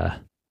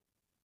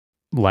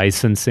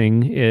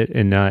licensing it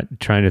and not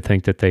trying to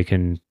think that they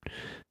can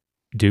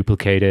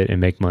duplicate it and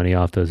make money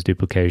off those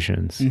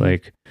duplications.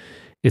 Like,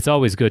 it's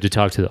always good to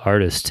talk to the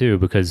artist too,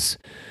 because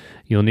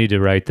you'll need to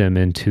write them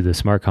into the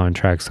smart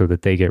contract so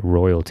that they get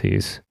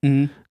royalties.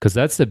 Because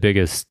that's the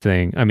biggest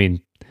thing. I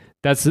mean,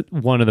 that's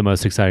one of the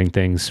most exciting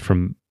things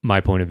from my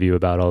point of view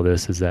about all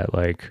this, is that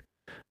like,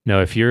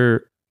 no, if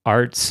your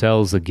art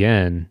sells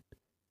again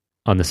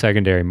on the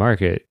secondary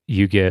market,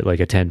 you get like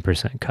a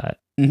 10% cut.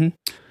 And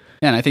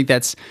I think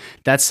that's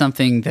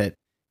something that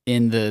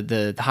in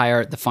the high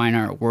art, the fine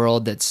art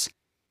world, that's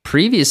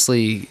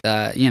previously,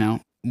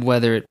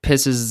 whether it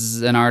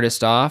pisses an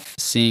artist off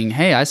seeing,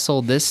 hey, I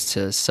sold this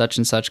to such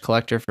and such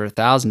collector for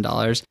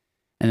 $1,000,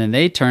 and then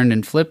they turned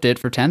and flipped it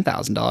for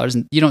 $10,000,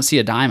 and you don't see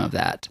a dime of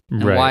that.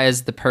 And why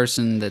is the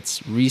person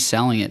that's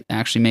reselling it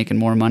actually making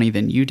more money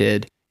than you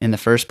did in the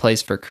first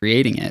place for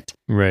creating it?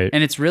 Right.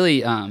 And it's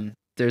really,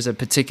 there's a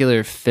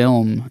particular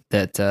film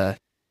that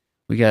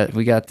we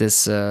got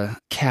this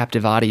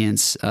captive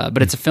audience,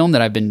 but it's a film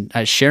that I've been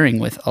sharing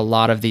with a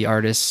lot of the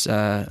artists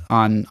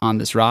on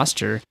this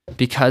roster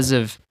because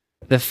of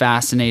the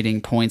fascinating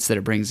points that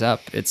it brings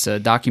up. It's a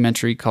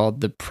documentary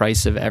called The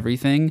Price of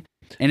Everything,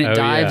 and it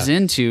dives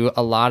into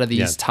a lot of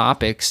these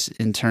topics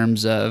in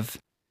terms of,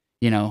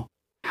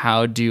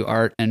 how do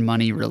art and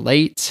money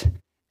relate?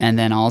 And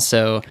then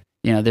also,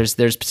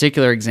 there's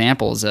particular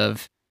examples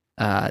of,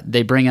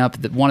 they bring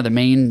up one of the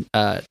main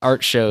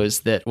art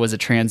shows that was a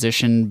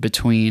transition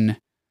between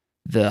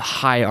the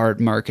high art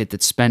market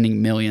that's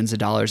spending millions of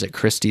dollars at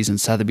Christie's and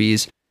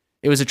Sotheby's.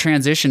 It was a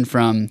transition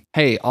from,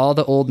 hey, all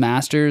the old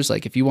masters,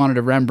 like if you wanted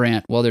a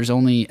Rembrandt, well, there's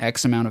only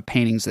X amount of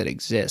paintings that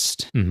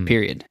exist,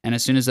 period. And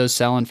as soon as those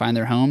sell and find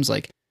their homes,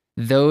 like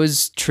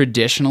those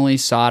traditionally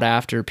sought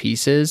after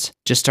pieces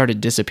just started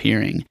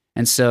disappearing.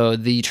 And so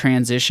the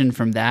transition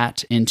from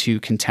that into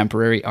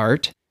contemporary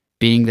art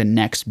being the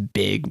next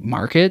big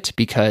market,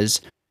 because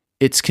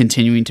it's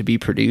continuing to be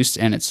produced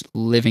and it's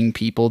living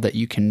people that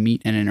you can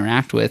meet and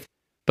interact with.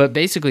 But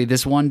basically,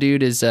 this one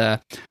dude is,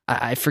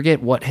 I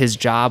forget what his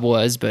job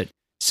was, but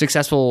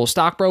successful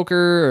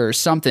stockbroker or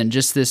something,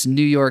 just this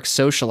New York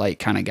socialite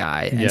kind of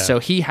guy. And so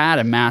he had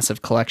a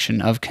massive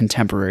collection of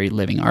contemporary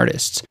living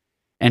artists.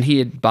 And he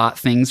had bought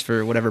things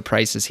for whatever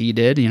prices he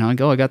did. I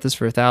got this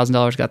for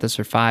 $1,000, got this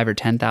for $5,000 or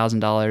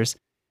 $10,000.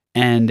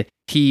 And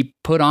he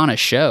put on a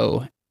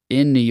show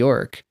in New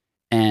York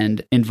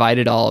and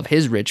invited all of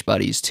his rich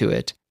buddies to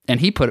it. And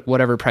he put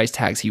whatever price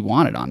tags he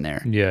wanted on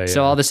there.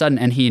 So all of a sudden,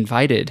 and he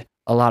invited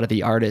a lot of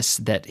the artists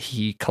that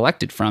he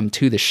collected from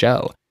to the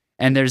show.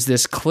 And there's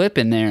this clip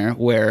in there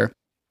where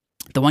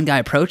the one guy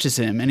approaches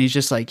him and he's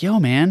just like, yo,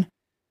 man,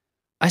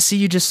 I see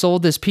you just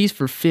sold this piece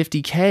for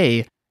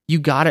 $50K. You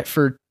got it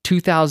for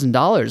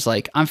 $2,000.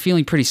 Like, I'm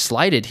feeling pretty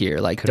slighted here.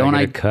 Like, don't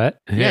I cut?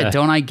 Yeah.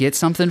 Don't I get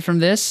something from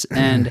this?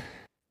 And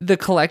the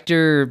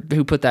collector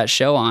who put that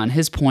show on,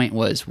 his point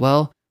was,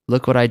 well,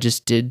 look what I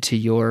just did to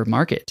your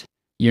market.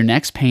 Your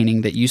next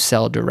painting that you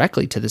sell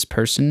directly to this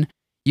person,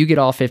 you get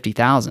all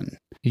 50,000.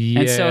 Yeah,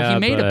 and so he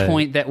made a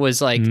point that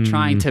was like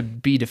trying to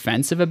be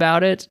defensive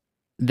about it.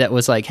 That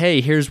was like, hey,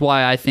 here's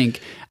why I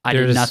think I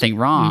did nothing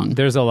wrong.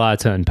 There's a lot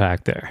to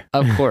unpack there.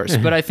 Of course.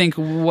 But I think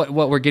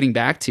what we're getting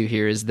back to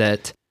here is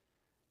that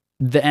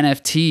the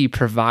NFT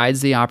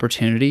provides the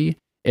opportunity,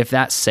 if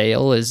that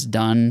sale is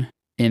done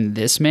in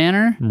this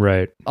manner,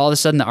 right? All of a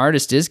sudden the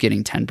artist is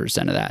getting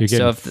 10% of that. You're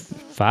getting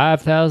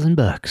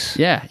 $5,000.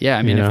 Yeah.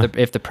 I mean,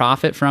 if the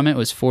profit from it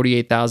was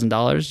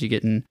 $48,000, you're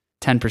getting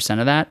 10%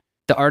 of that.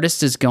 The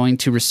artist is going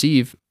to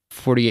receive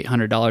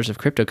 $4,800 of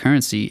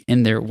cryptocurrency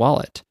in their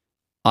wallet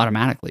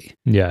automatically.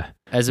 Yeah.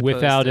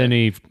 Without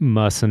any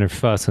mussing or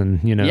fussing,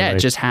 Yeah, it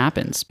just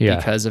happens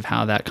because of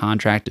how that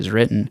contract is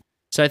written.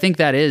 So I think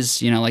that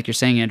is, like you're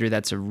saying, Andrew,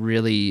 that's a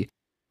really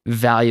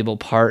valuable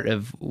part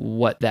of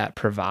what that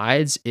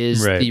provides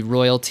is the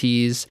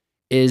royalties,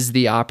 is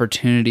the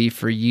opportunity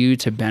for you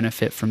to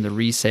benefit from the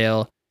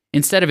resale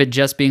instead of it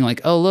just being like,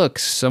 oh, look,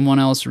 someone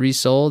else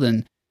resold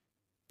and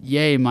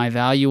yay, my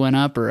value went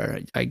up, or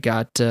I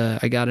got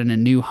in a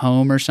new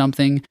home or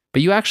something.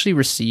 But you actually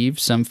receive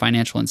some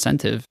financial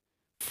incentive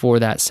for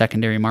that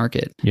secondary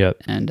market. Yep.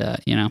 And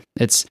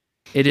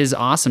it is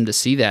awesome to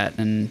see that.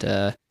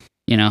 And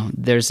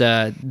there's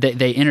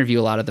they interview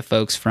a lot of the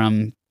folks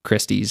from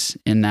Christie's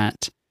in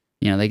that,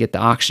 they get the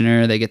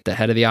auctioneer, they get the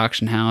head of the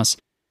auction house.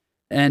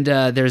 And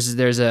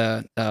there's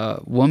a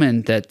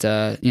woman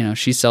that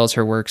she sells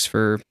her works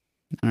for,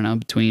 I don't know,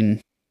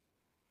 between,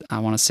 I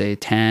want to say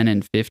 10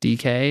 and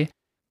 50K.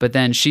 But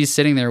then she's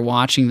sitting there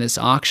watching this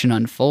auction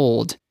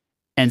unfold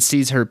and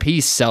sees her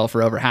piece sell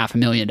for over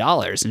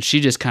 $500,000. And she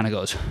just kind of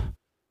goes,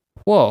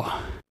 whoa,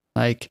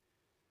 like,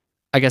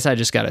 I guess I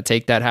just got to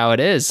take that how it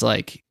is.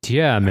 Like,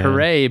 yeah, man.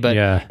 Hooray.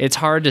 But it's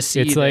hard to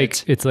see.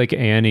 It's like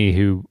Annie,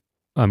 who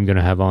I'm going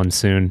to have on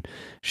soon.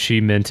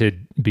 She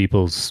minted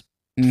Beeple's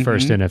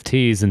first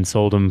NFTs and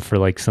sold them for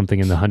like something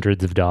in the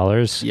hundreds of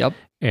dollars. Yep.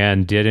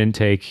 And didn't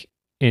take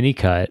any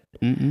cut.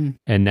 And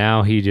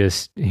now he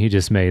just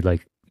made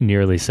like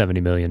nearly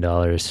 $70 million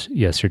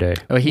yesterday.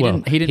 Oh, he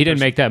didn't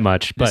make that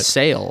much, but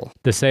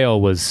the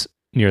sale was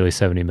nearly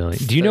 $70 million.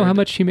 Do you know how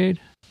much he made?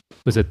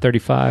 Was it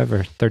 35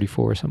 or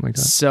 34 or something like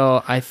that?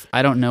 So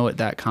I don't know what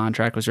that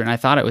contract was written. I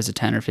thought it was a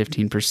 10 or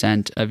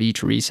 15% of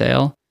each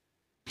resale.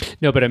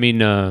 No, but I mean,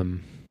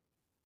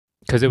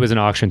 because it was an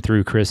auction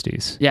through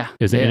Christie's. Yeah.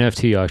 It was an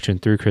NFT auction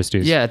through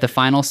Christie's. Yeah, the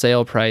final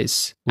sale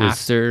price was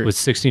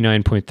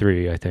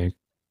 69.3, I think.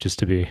 Just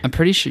to be, I'm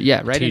pretty sure.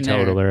 Yeah, right in there.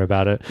 Teetotaler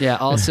about it. Yeah.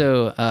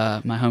 Also,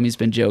 my homie's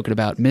been joking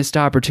about missed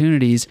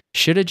opportunities.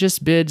 Should have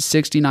just bid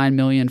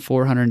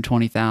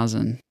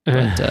 $69,420,000.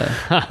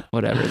 But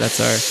whatever.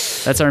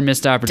 That's our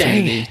missed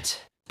opportunity. Dang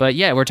it. But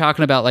yeah, we're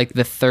talking about like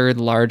the third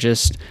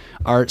largest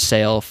art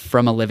sale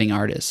from a living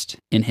artist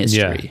in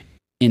history. Yeah.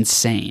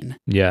 Insane.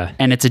 Yeah.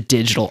 And it's a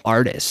digital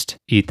artist.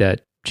 Eat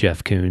that,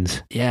 Jeff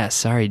Koons. Yeah.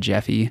 Sorry,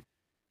 Jeffy.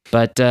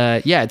 But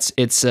yeah,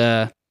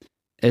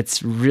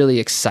 it's really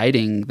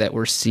exciting that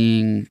we're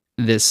seeing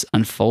this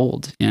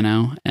unfold,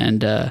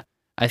 and I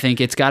think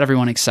it's got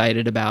everyone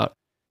excited about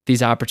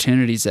these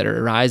opportunities that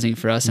are arising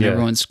for us, and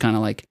everyone's kind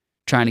of like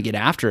trying to get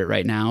after it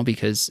right now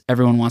because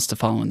everyone wants to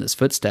follow in those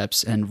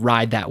footsteps and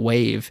ride that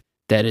wave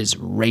that is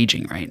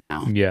raging right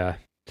now. Yeah.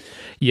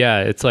 Yeah.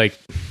 It's like,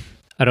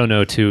 I don't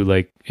know, too,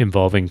 like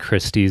involving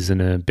Christie's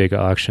in a big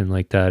auction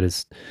like that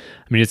is,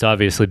 I mean, it's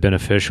obviously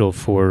beneficial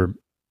for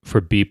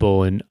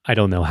Beeple, and I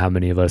don't know how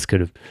many of us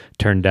could have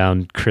turned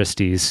down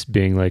Christie's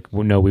being like,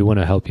 well, no, we want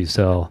to help you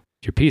sell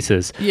your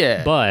pieces.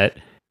 Yeah. But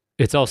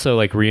it's also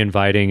like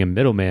re-inviting a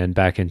middleman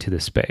back into the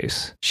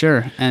space.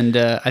 Sure. And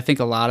I think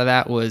a lot of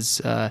that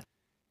was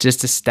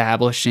just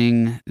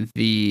establishing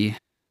the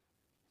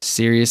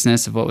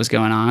seriousness of what was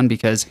going on,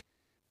 because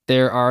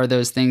there are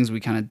those things, we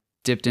kind of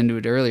dipped into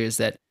it earlier, is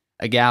that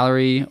a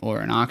gallery or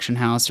an auction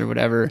house or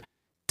whatever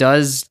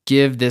does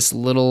give this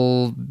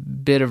little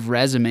bit of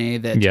resume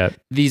that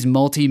these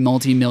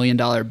multi-million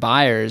dollar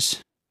buyers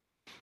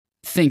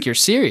think you're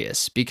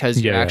serious,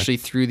 because you're actually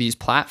through these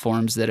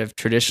platforms that have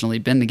traditionally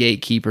been the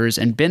gatekeepers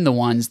and been the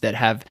ones that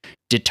have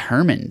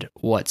determined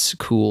what's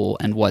cool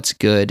and what's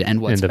good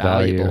and what's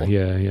valuable. Value.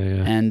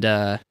 Yeah. And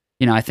I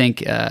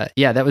think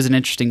that was an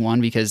interesting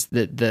one, because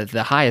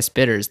the highest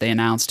bidders, they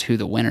announced who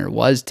the winner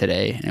was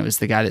today, and it was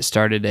the guy that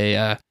started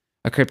a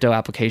crypto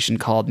application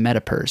called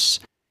MetaPurse.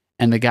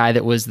 And the guy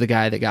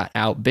that got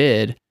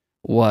outbid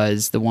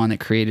was the one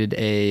that created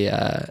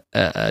a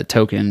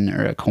token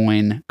or a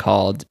coin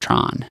called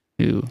Tron.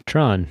 who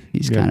Tron.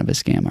 He's kind of a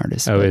scam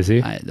artist. Oh, is he?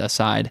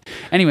 Aside.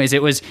 Anyways,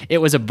 it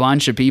was a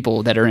bunch of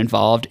people that are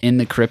involved in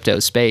the crypto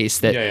space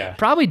that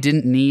probably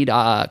didn't need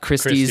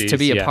Christie's to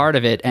be a part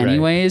of it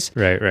anyways.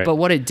 Right. But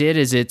what it did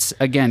is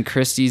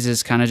Christie's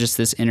is kind of just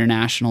this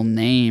international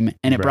name,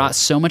 and it brought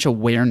so much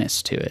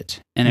awareness to it.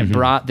 And it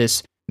brought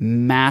this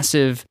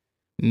massive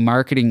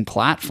marketing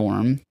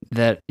platform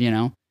that,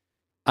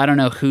 I don't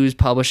know who's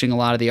publishing a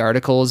lot of the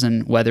articles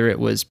and whether it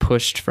was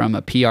pushed from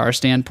a PR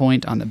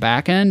standpoint on the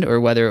back end or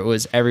whether it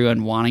was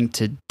everyone wanting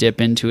to dip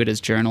into it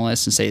as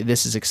journalists and say,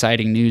 this is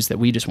exciting news that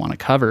we just want to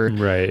cover.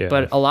 Right. Yeah.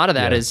 But a lot of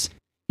that is,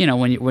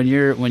 when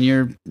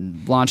you're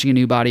launching a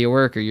new body of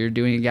work or you're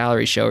doing a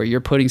gallery show or you're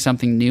putting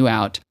something new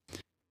out,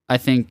 I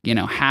think,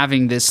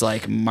 having this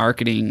like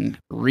marketing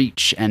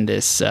reach and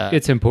this,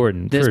 it's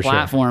important, this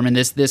platform and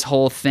this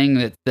whole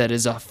thing that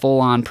is a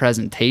full on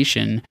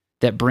presentation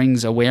that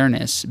brings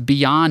awareness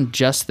beyond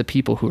just the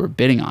people who are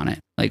bidding on it.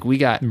 Like we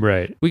got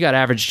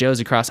average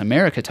Joes across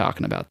America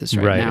talking about this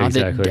right now.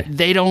 Exactly.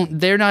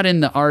 They're not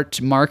in the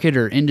art market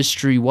or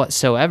industry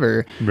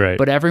whatsoever. Right.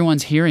 But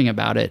everyone's hearing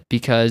about it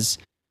because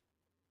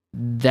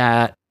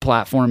that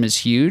platform is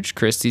huge.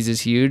 Christie's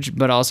is huge,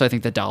 but also I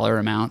think the dollar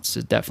amounts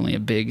is definitely a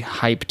big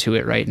hype to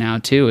it right now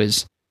too.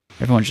 Is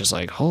everyone's just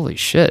like, holy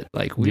shit!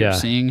 Like we're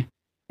seeing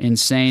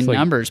insane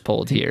numbers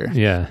pulled here.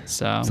 Yeah.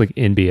 So it's like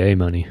NBA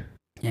money.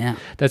 Yeah.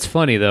 That's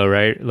funny though,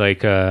 right?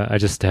 Like, I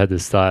just had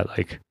this thought,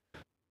 like,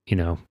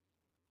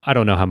 I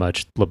don't know how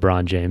much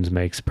LeBron James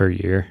makes per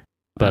year,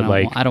 but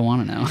I don't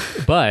want to know.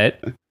 But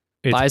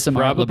it's buy some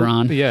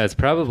LeBron. Yeah, it's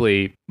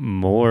probably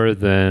more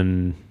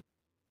than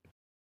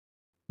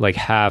like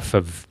half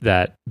of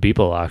that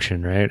Beeple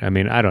auction, right? I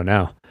mean, I don't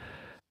know.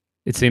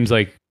 It seems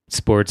like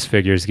sports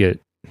figures get,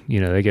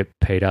 they get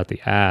paid out the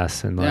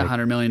ass and like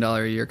 $100 million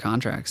a year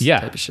contracts.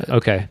 Yeah. Type of shit.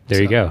 Okay.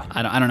 There you go.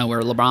 I don't know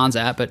where LeBron's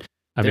at, but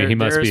I mean, he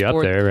must be up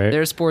there, right?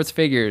 There's sports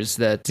figures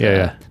that,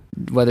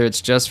 whether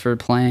it's just for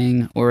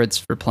playing or it's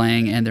for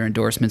playing and their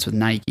endorsements with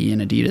Nike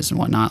and Adidas and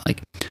whatnot,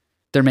 like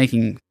they're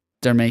making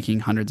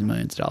hundreds of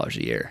millions of dollars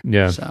a year.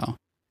 Yeah. So,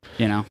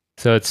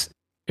 So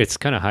it's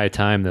kind of high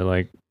time that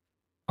like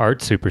art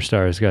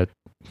superstars got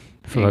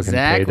fucking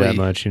paid that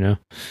much,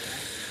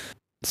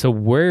 So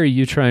where are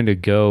you trying to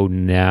go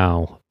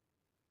now?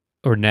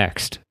 Or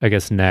next, I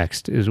guess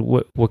next is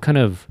what kind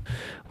of,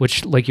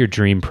 what's like your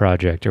dream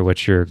project or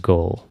what's your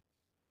goal?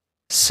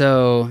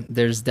 So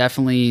there's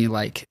definitely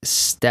like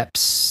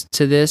steps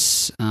to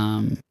this.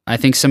 I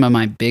think some of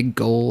my big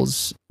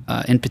goals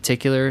in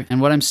particular,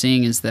 and what I'm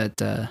seeing is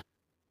that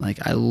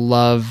like I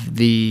love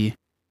the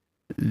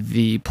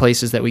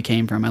places that we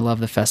came from. I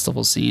love the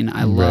festival scene.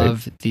 I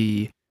love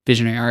the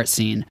visionary art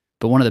scene.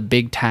 But one of the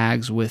big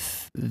tags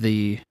with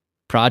the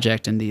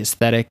project and the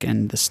aesthetic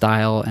and the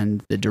style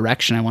and the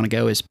direction I want to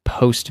go is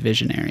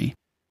post-visionary.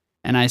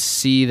 And I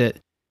see that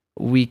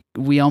we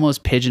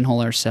almost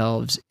pigeonhole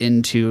ourselves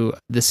into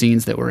the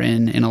scenes that we're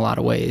in a lot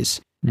of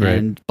ways. Right.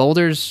 And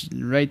Boulder's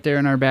right there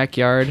in our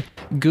backyard.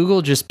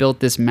 Google just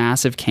built this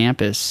massive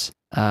campus.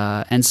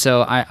 And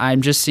so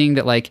I'm just seeing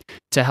that like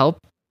to help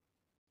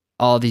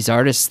all these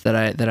artists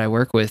that I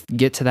work with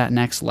get to that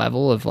next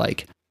level of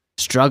like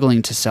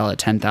struggling to sell a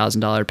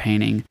 $10,000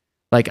 painting.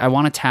 Like I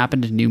want to tap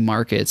into new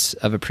markets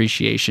of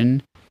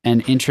appreciation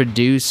and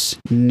introduce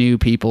new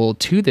people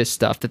to this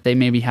stuff that they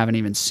maybe haven't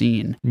even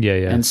seen. Yeah.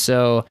 And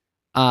so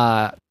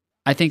I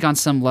think on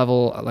some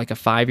level, like a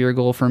 5-year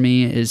goal for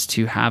me is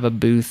to have a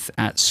booth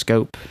at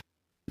Scope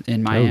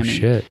in Miami. Oh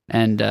shit!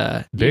 And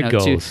big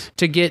goals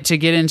to get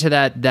into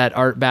that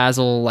Art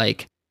Basel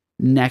like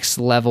next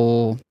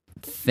level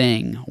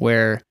thing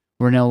where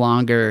we're no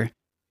longer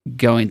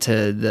going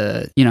to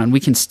the, and we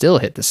can still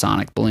hit the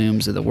Sonic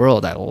Blooms of the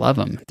world. I love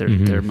them.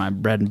 They're my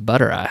bread and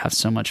butter. I have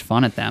so much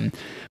fun at them.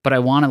 But I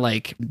want to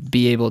like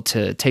be able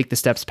to take the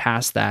steps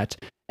past that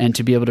and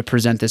to be able to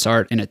present this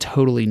art in a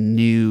totally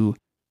new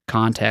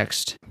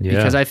context. Yeah.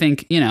 Because I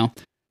think,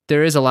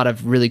 there is a lot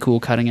of really cool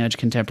cutting edge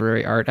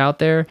contemporary art out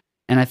there.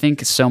 And I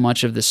think so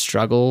much of the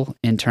struggle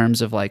in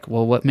terms of like,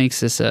 well, what makes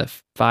this a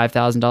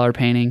 $5,000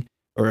 painting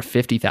or a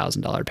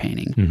 $50,000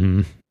 painting?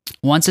 Mm-hmm.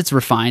 Once it's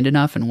refined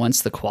enough and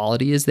once the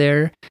quality is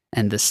there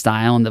and the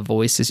style and the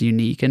voice is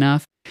unique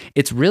enough,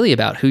 it's really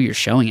about who you're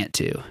showing it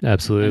to.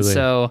 Absolutely. And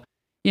so,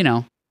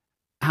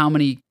 how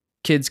many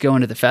kids go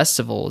into the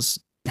festivals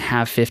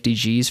have 50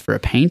 G's for a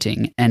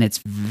painting, and it's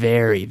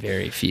very,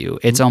 very few.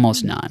 It's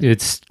almost none.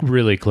 It's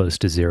really close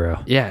to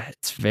zero. Yeah,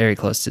 it's very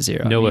close to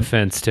zero. No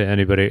offense to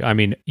anybody. I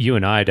mean, you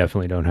and I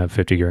definitely don't have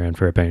 50 grand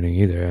for a painting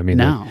either. I mean,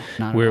 no,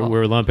 not at all.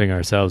 We're lumping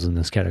ourselves in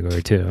this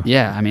category too.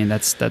 Yeah, I mean,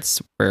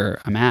 that's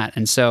where I'm at.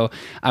 And so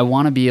I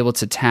want to be able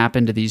to tap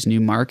into these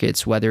new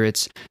markets, whether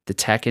it's the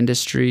tech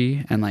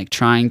industry and like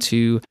trying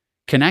to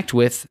connect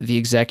with the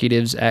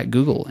executives at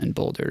Google in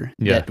Boulder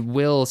that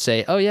will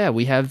say, oh yeah,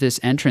 we have this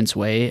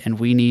entranceway and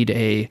we need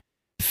a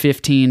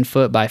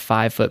 15-foot by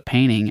 5-foot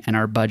painting and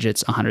our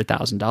budget's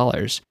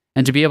 $100,000.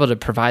 And to be able to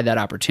provide that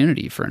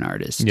opportunity for an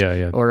artist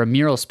or a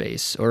mural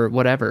space or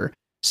whatever.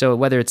 So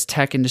whether it's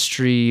tech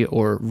industry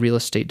or real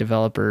estate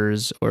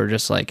developers or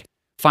just like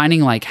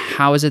finding like,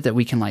 how is it that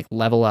we can like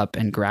level up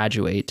and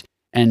graduate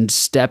and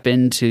step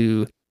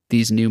into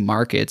these new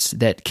markets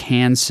that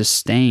can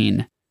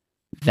sustain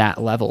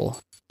that level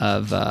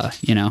of,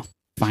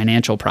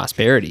 financial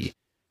prosperity.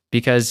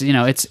 Because,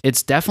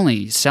 it's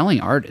definitely,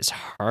 selling art is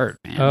hard,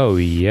 man. Oh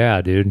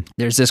yeah, dude.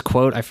 There's this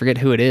quote, I forget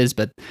who it is,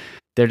 but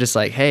they're just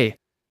like, hey,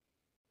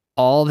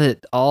 all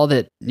that,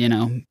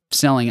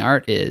 selling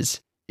art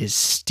is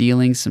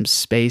stealing some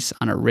space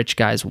on a rich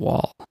guy's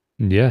wall.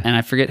 Yeah. And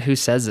I forget who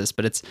says this,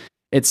 but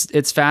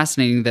it's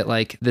fascinating that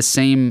like the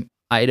same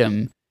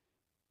item,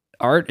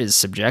 art is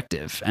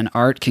subjective, and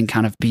art can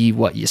kind of be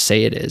what you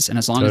say it is. And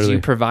as long as you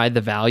provide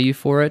the value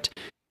for it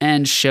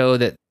and show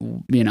that,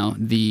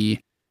 the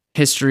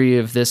history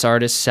of this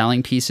artist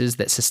selling pieces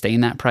that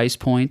sustain that price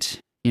point,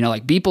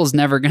 like Beeple's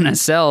never going to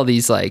sell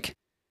these like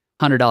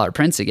 $100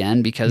 prints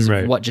again because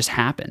of what just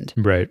happened.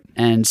 Right.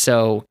 And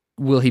so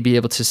will he be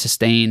able to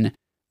sustain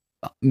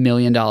 $1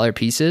 million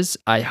pieces?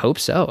 I hope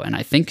so. And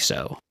I think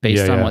so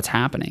based on what's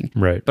happening.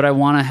 Right. But I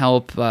want to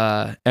help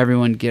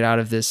everyone get out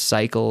of this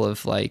cycle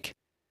of like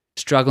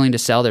struggling to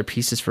sell their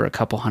pieces for a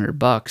couple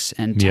 $100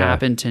 and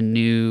tap into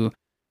new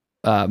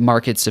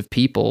markets of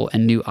people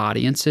and new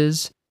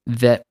audiences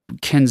that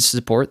can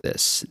support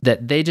this,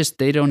 that they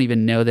don't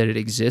even know that it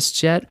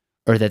exists yet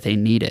or that they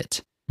need it.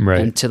 Right.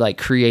 And to like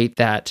create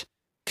that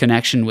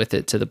connection with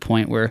it to the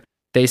point where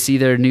they see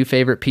their new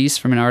favorite piece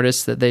from an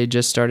artist that they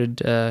just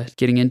started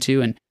getting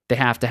into and they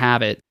have to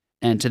have it.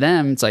 And to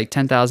them, it's like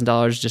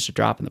 $10,000 just a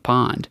drop in the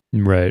pond.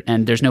 Right.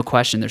 And there's no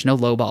question. There's no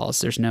low balls.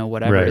 There's no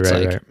whatever. It's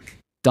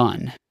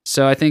done.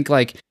 So I think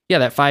like,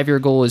 that 5-year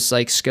goal is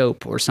like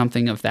scope or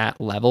something of that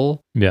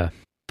level. Yeah.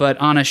 But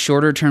on a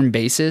shorter term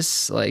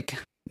basis, like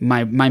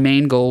my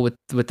main goal with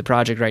the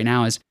project right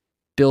now is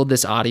build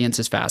this audience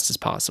as fast as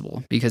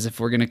possible. Because if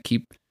we're going to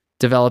keep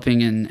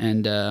developing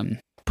and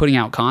putting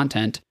out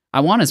content, I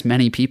want as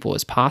many people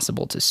as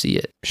possible to see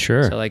it.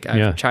 Sure. So like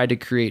I've tried to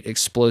create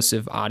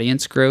explosive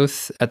audience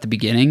growth at the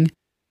beginning,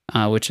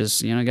 which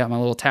is, got my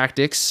little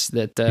tactics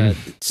that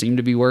seem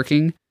to be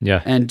working.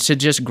 Yeah. And to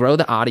just grow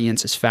the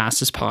audience as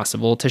fast as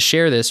possible, to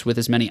share this with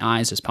as many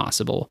eyes as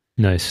possible.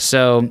 Nice.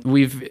 So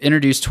we've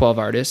introduced 12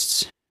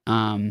 artists,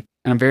 and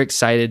I'm very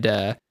excited.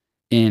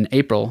 In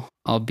April,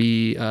 I'll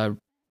be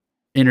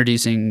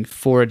introducing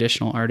 4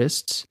 additional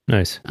artists.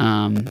 Nice.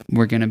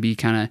 We're going to be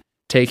kind of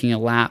taking a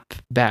lap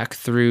back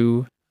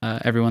through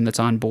everyone that's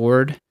on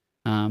board.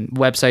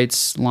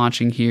 Website's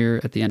launching here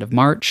at the end of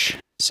March.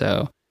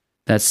 So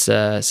that's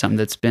something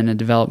that's been a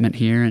development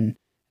here.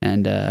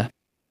 And I'm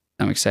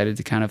excited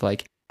to kind of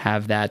like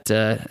have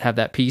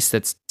that piece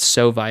that's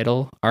so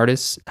vital.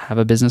 Artists have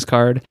a business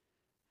card,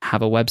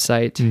 have a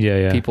website.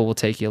 Yeah. People will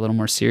take you a little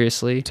more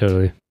seriously.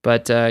 Totally.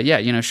 But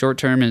short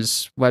term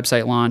is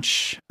website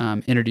launch,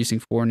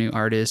 introducing 4 new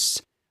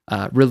artists,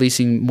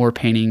 releasing more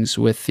paintings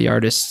with the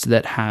artists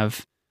that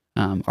have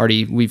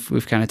already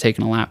we've kind of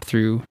taken a lap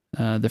through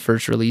the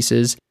first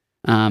releases,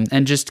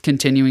 and just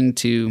continuing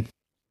to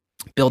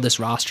build this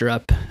roster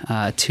up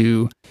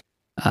to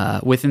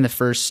within the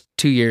first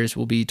 2 years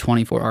will be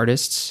 24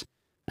 artists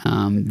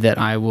that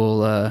I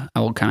will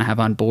kind of have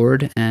on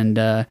board,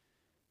 and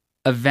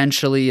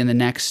eventually in the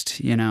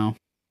next I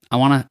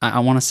want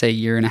to say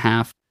year and a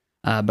half,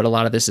 but a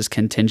lot of this is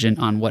contingent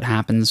on what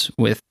happens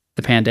with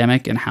the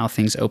pandemic and how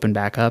things open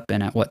back up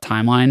and at what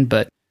timeline.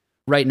 But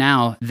right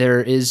now,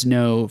 there is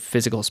no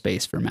physical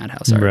space for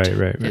Madhouse Art.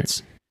 Right.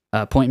 It's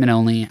appointment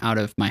only out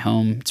of my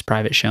home. It's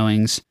private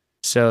showings.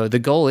 So the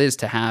goal is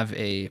to have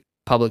a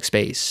public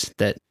space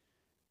that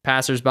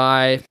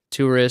passersby,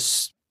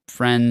 tourists,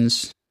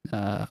 friends,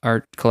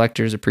 art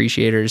collectors,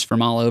 appreciators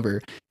from all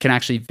over can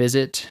actually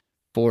visit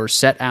for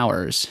set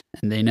hours.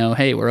 And they know,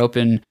 hey, we're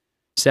open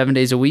 7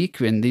 days a week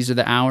and these are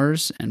the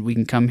hours and we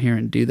can come here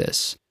and do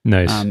this.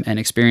 Nice. And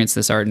experience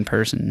this art in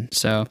person.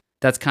 So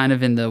that's kind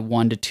of in the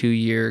 1 to 2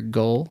 year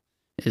goal,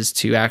 is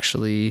to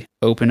actually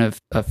open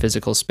a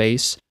physical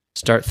space,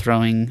 start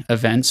throwing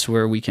events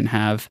where we can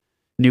have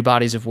new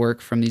bodies of work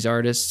from these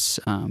artists,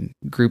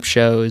 group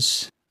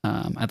shows.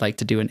 I'd like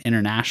to do an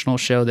international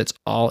show that's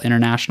all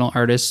international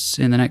artists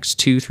in the next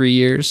 2-3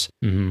 years.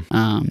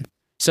 Mm-hmm.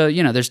 So,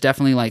 there's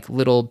definitely like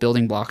little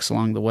building blocks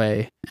along the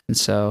way. And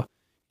so,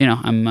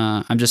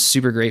 I'm just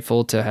super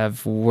grateful to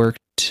have worked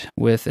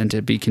with and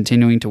to be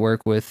continuing to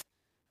work with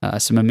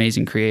some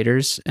amazing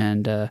creators.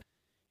 And,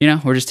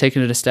 we're just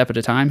taking it a step at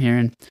a time here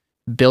and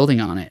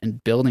building on it and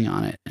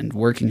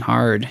working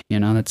hard.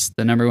 That's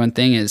the number one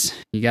thing is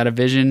you got a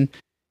vision,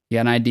 you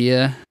got an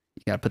idea,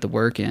 you got to put the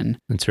work in.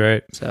 That's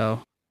right. So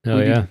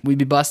we'd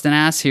be busting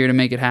ass here to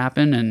make it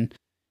happen. And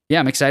yeah,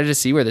 I'm excited to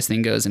see where this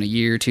thing goes in a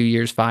year, 2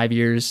 years, 5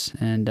 years,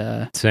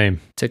 and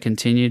same to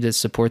continue to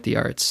support the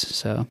arts.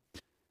 So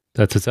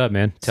that's what's up,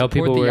 man. Tell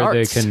people where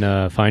they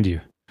can find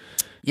you.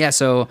 Yeah,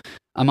 so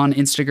I'm on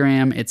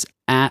Instagram. It's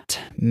at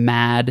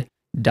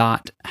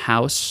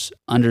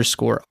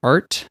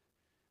mad.house_art.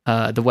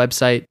 The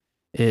website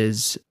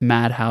is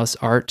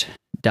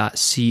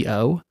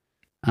madhouseart.co.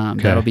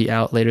 That'll be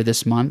out later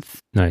this month.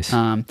 Nice.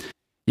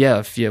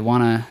 If you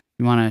want to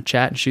you want to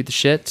chat and shoot the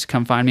shit,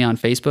 come find me on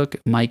Facebook,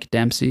 Mike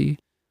Dempsey.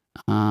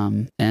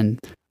 And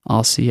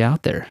I'll see you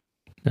out there.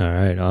 All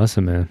right.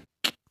 Awesome, man.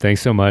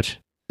 Thanks so much.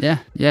 Yeah.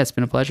 It's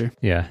been a pleasure.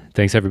 Yeah.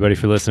 Thanks everybody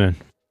for listening.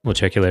 We'll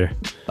check you later.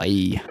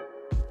 Bye.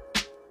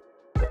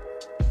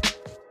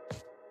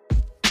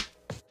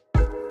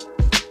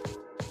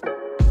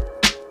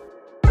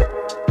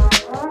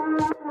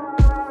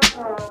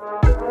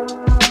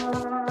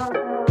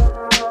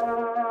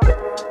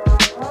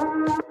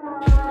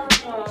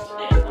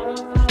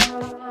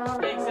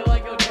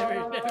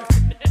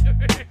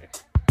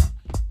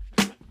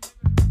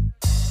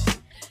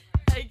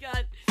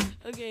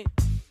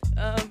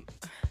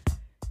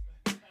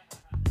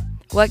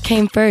 What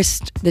came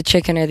first, the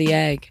chicken or the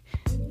egg?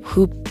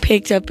 Who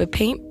picked up a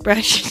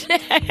paintbrush?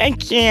 I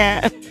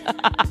can't.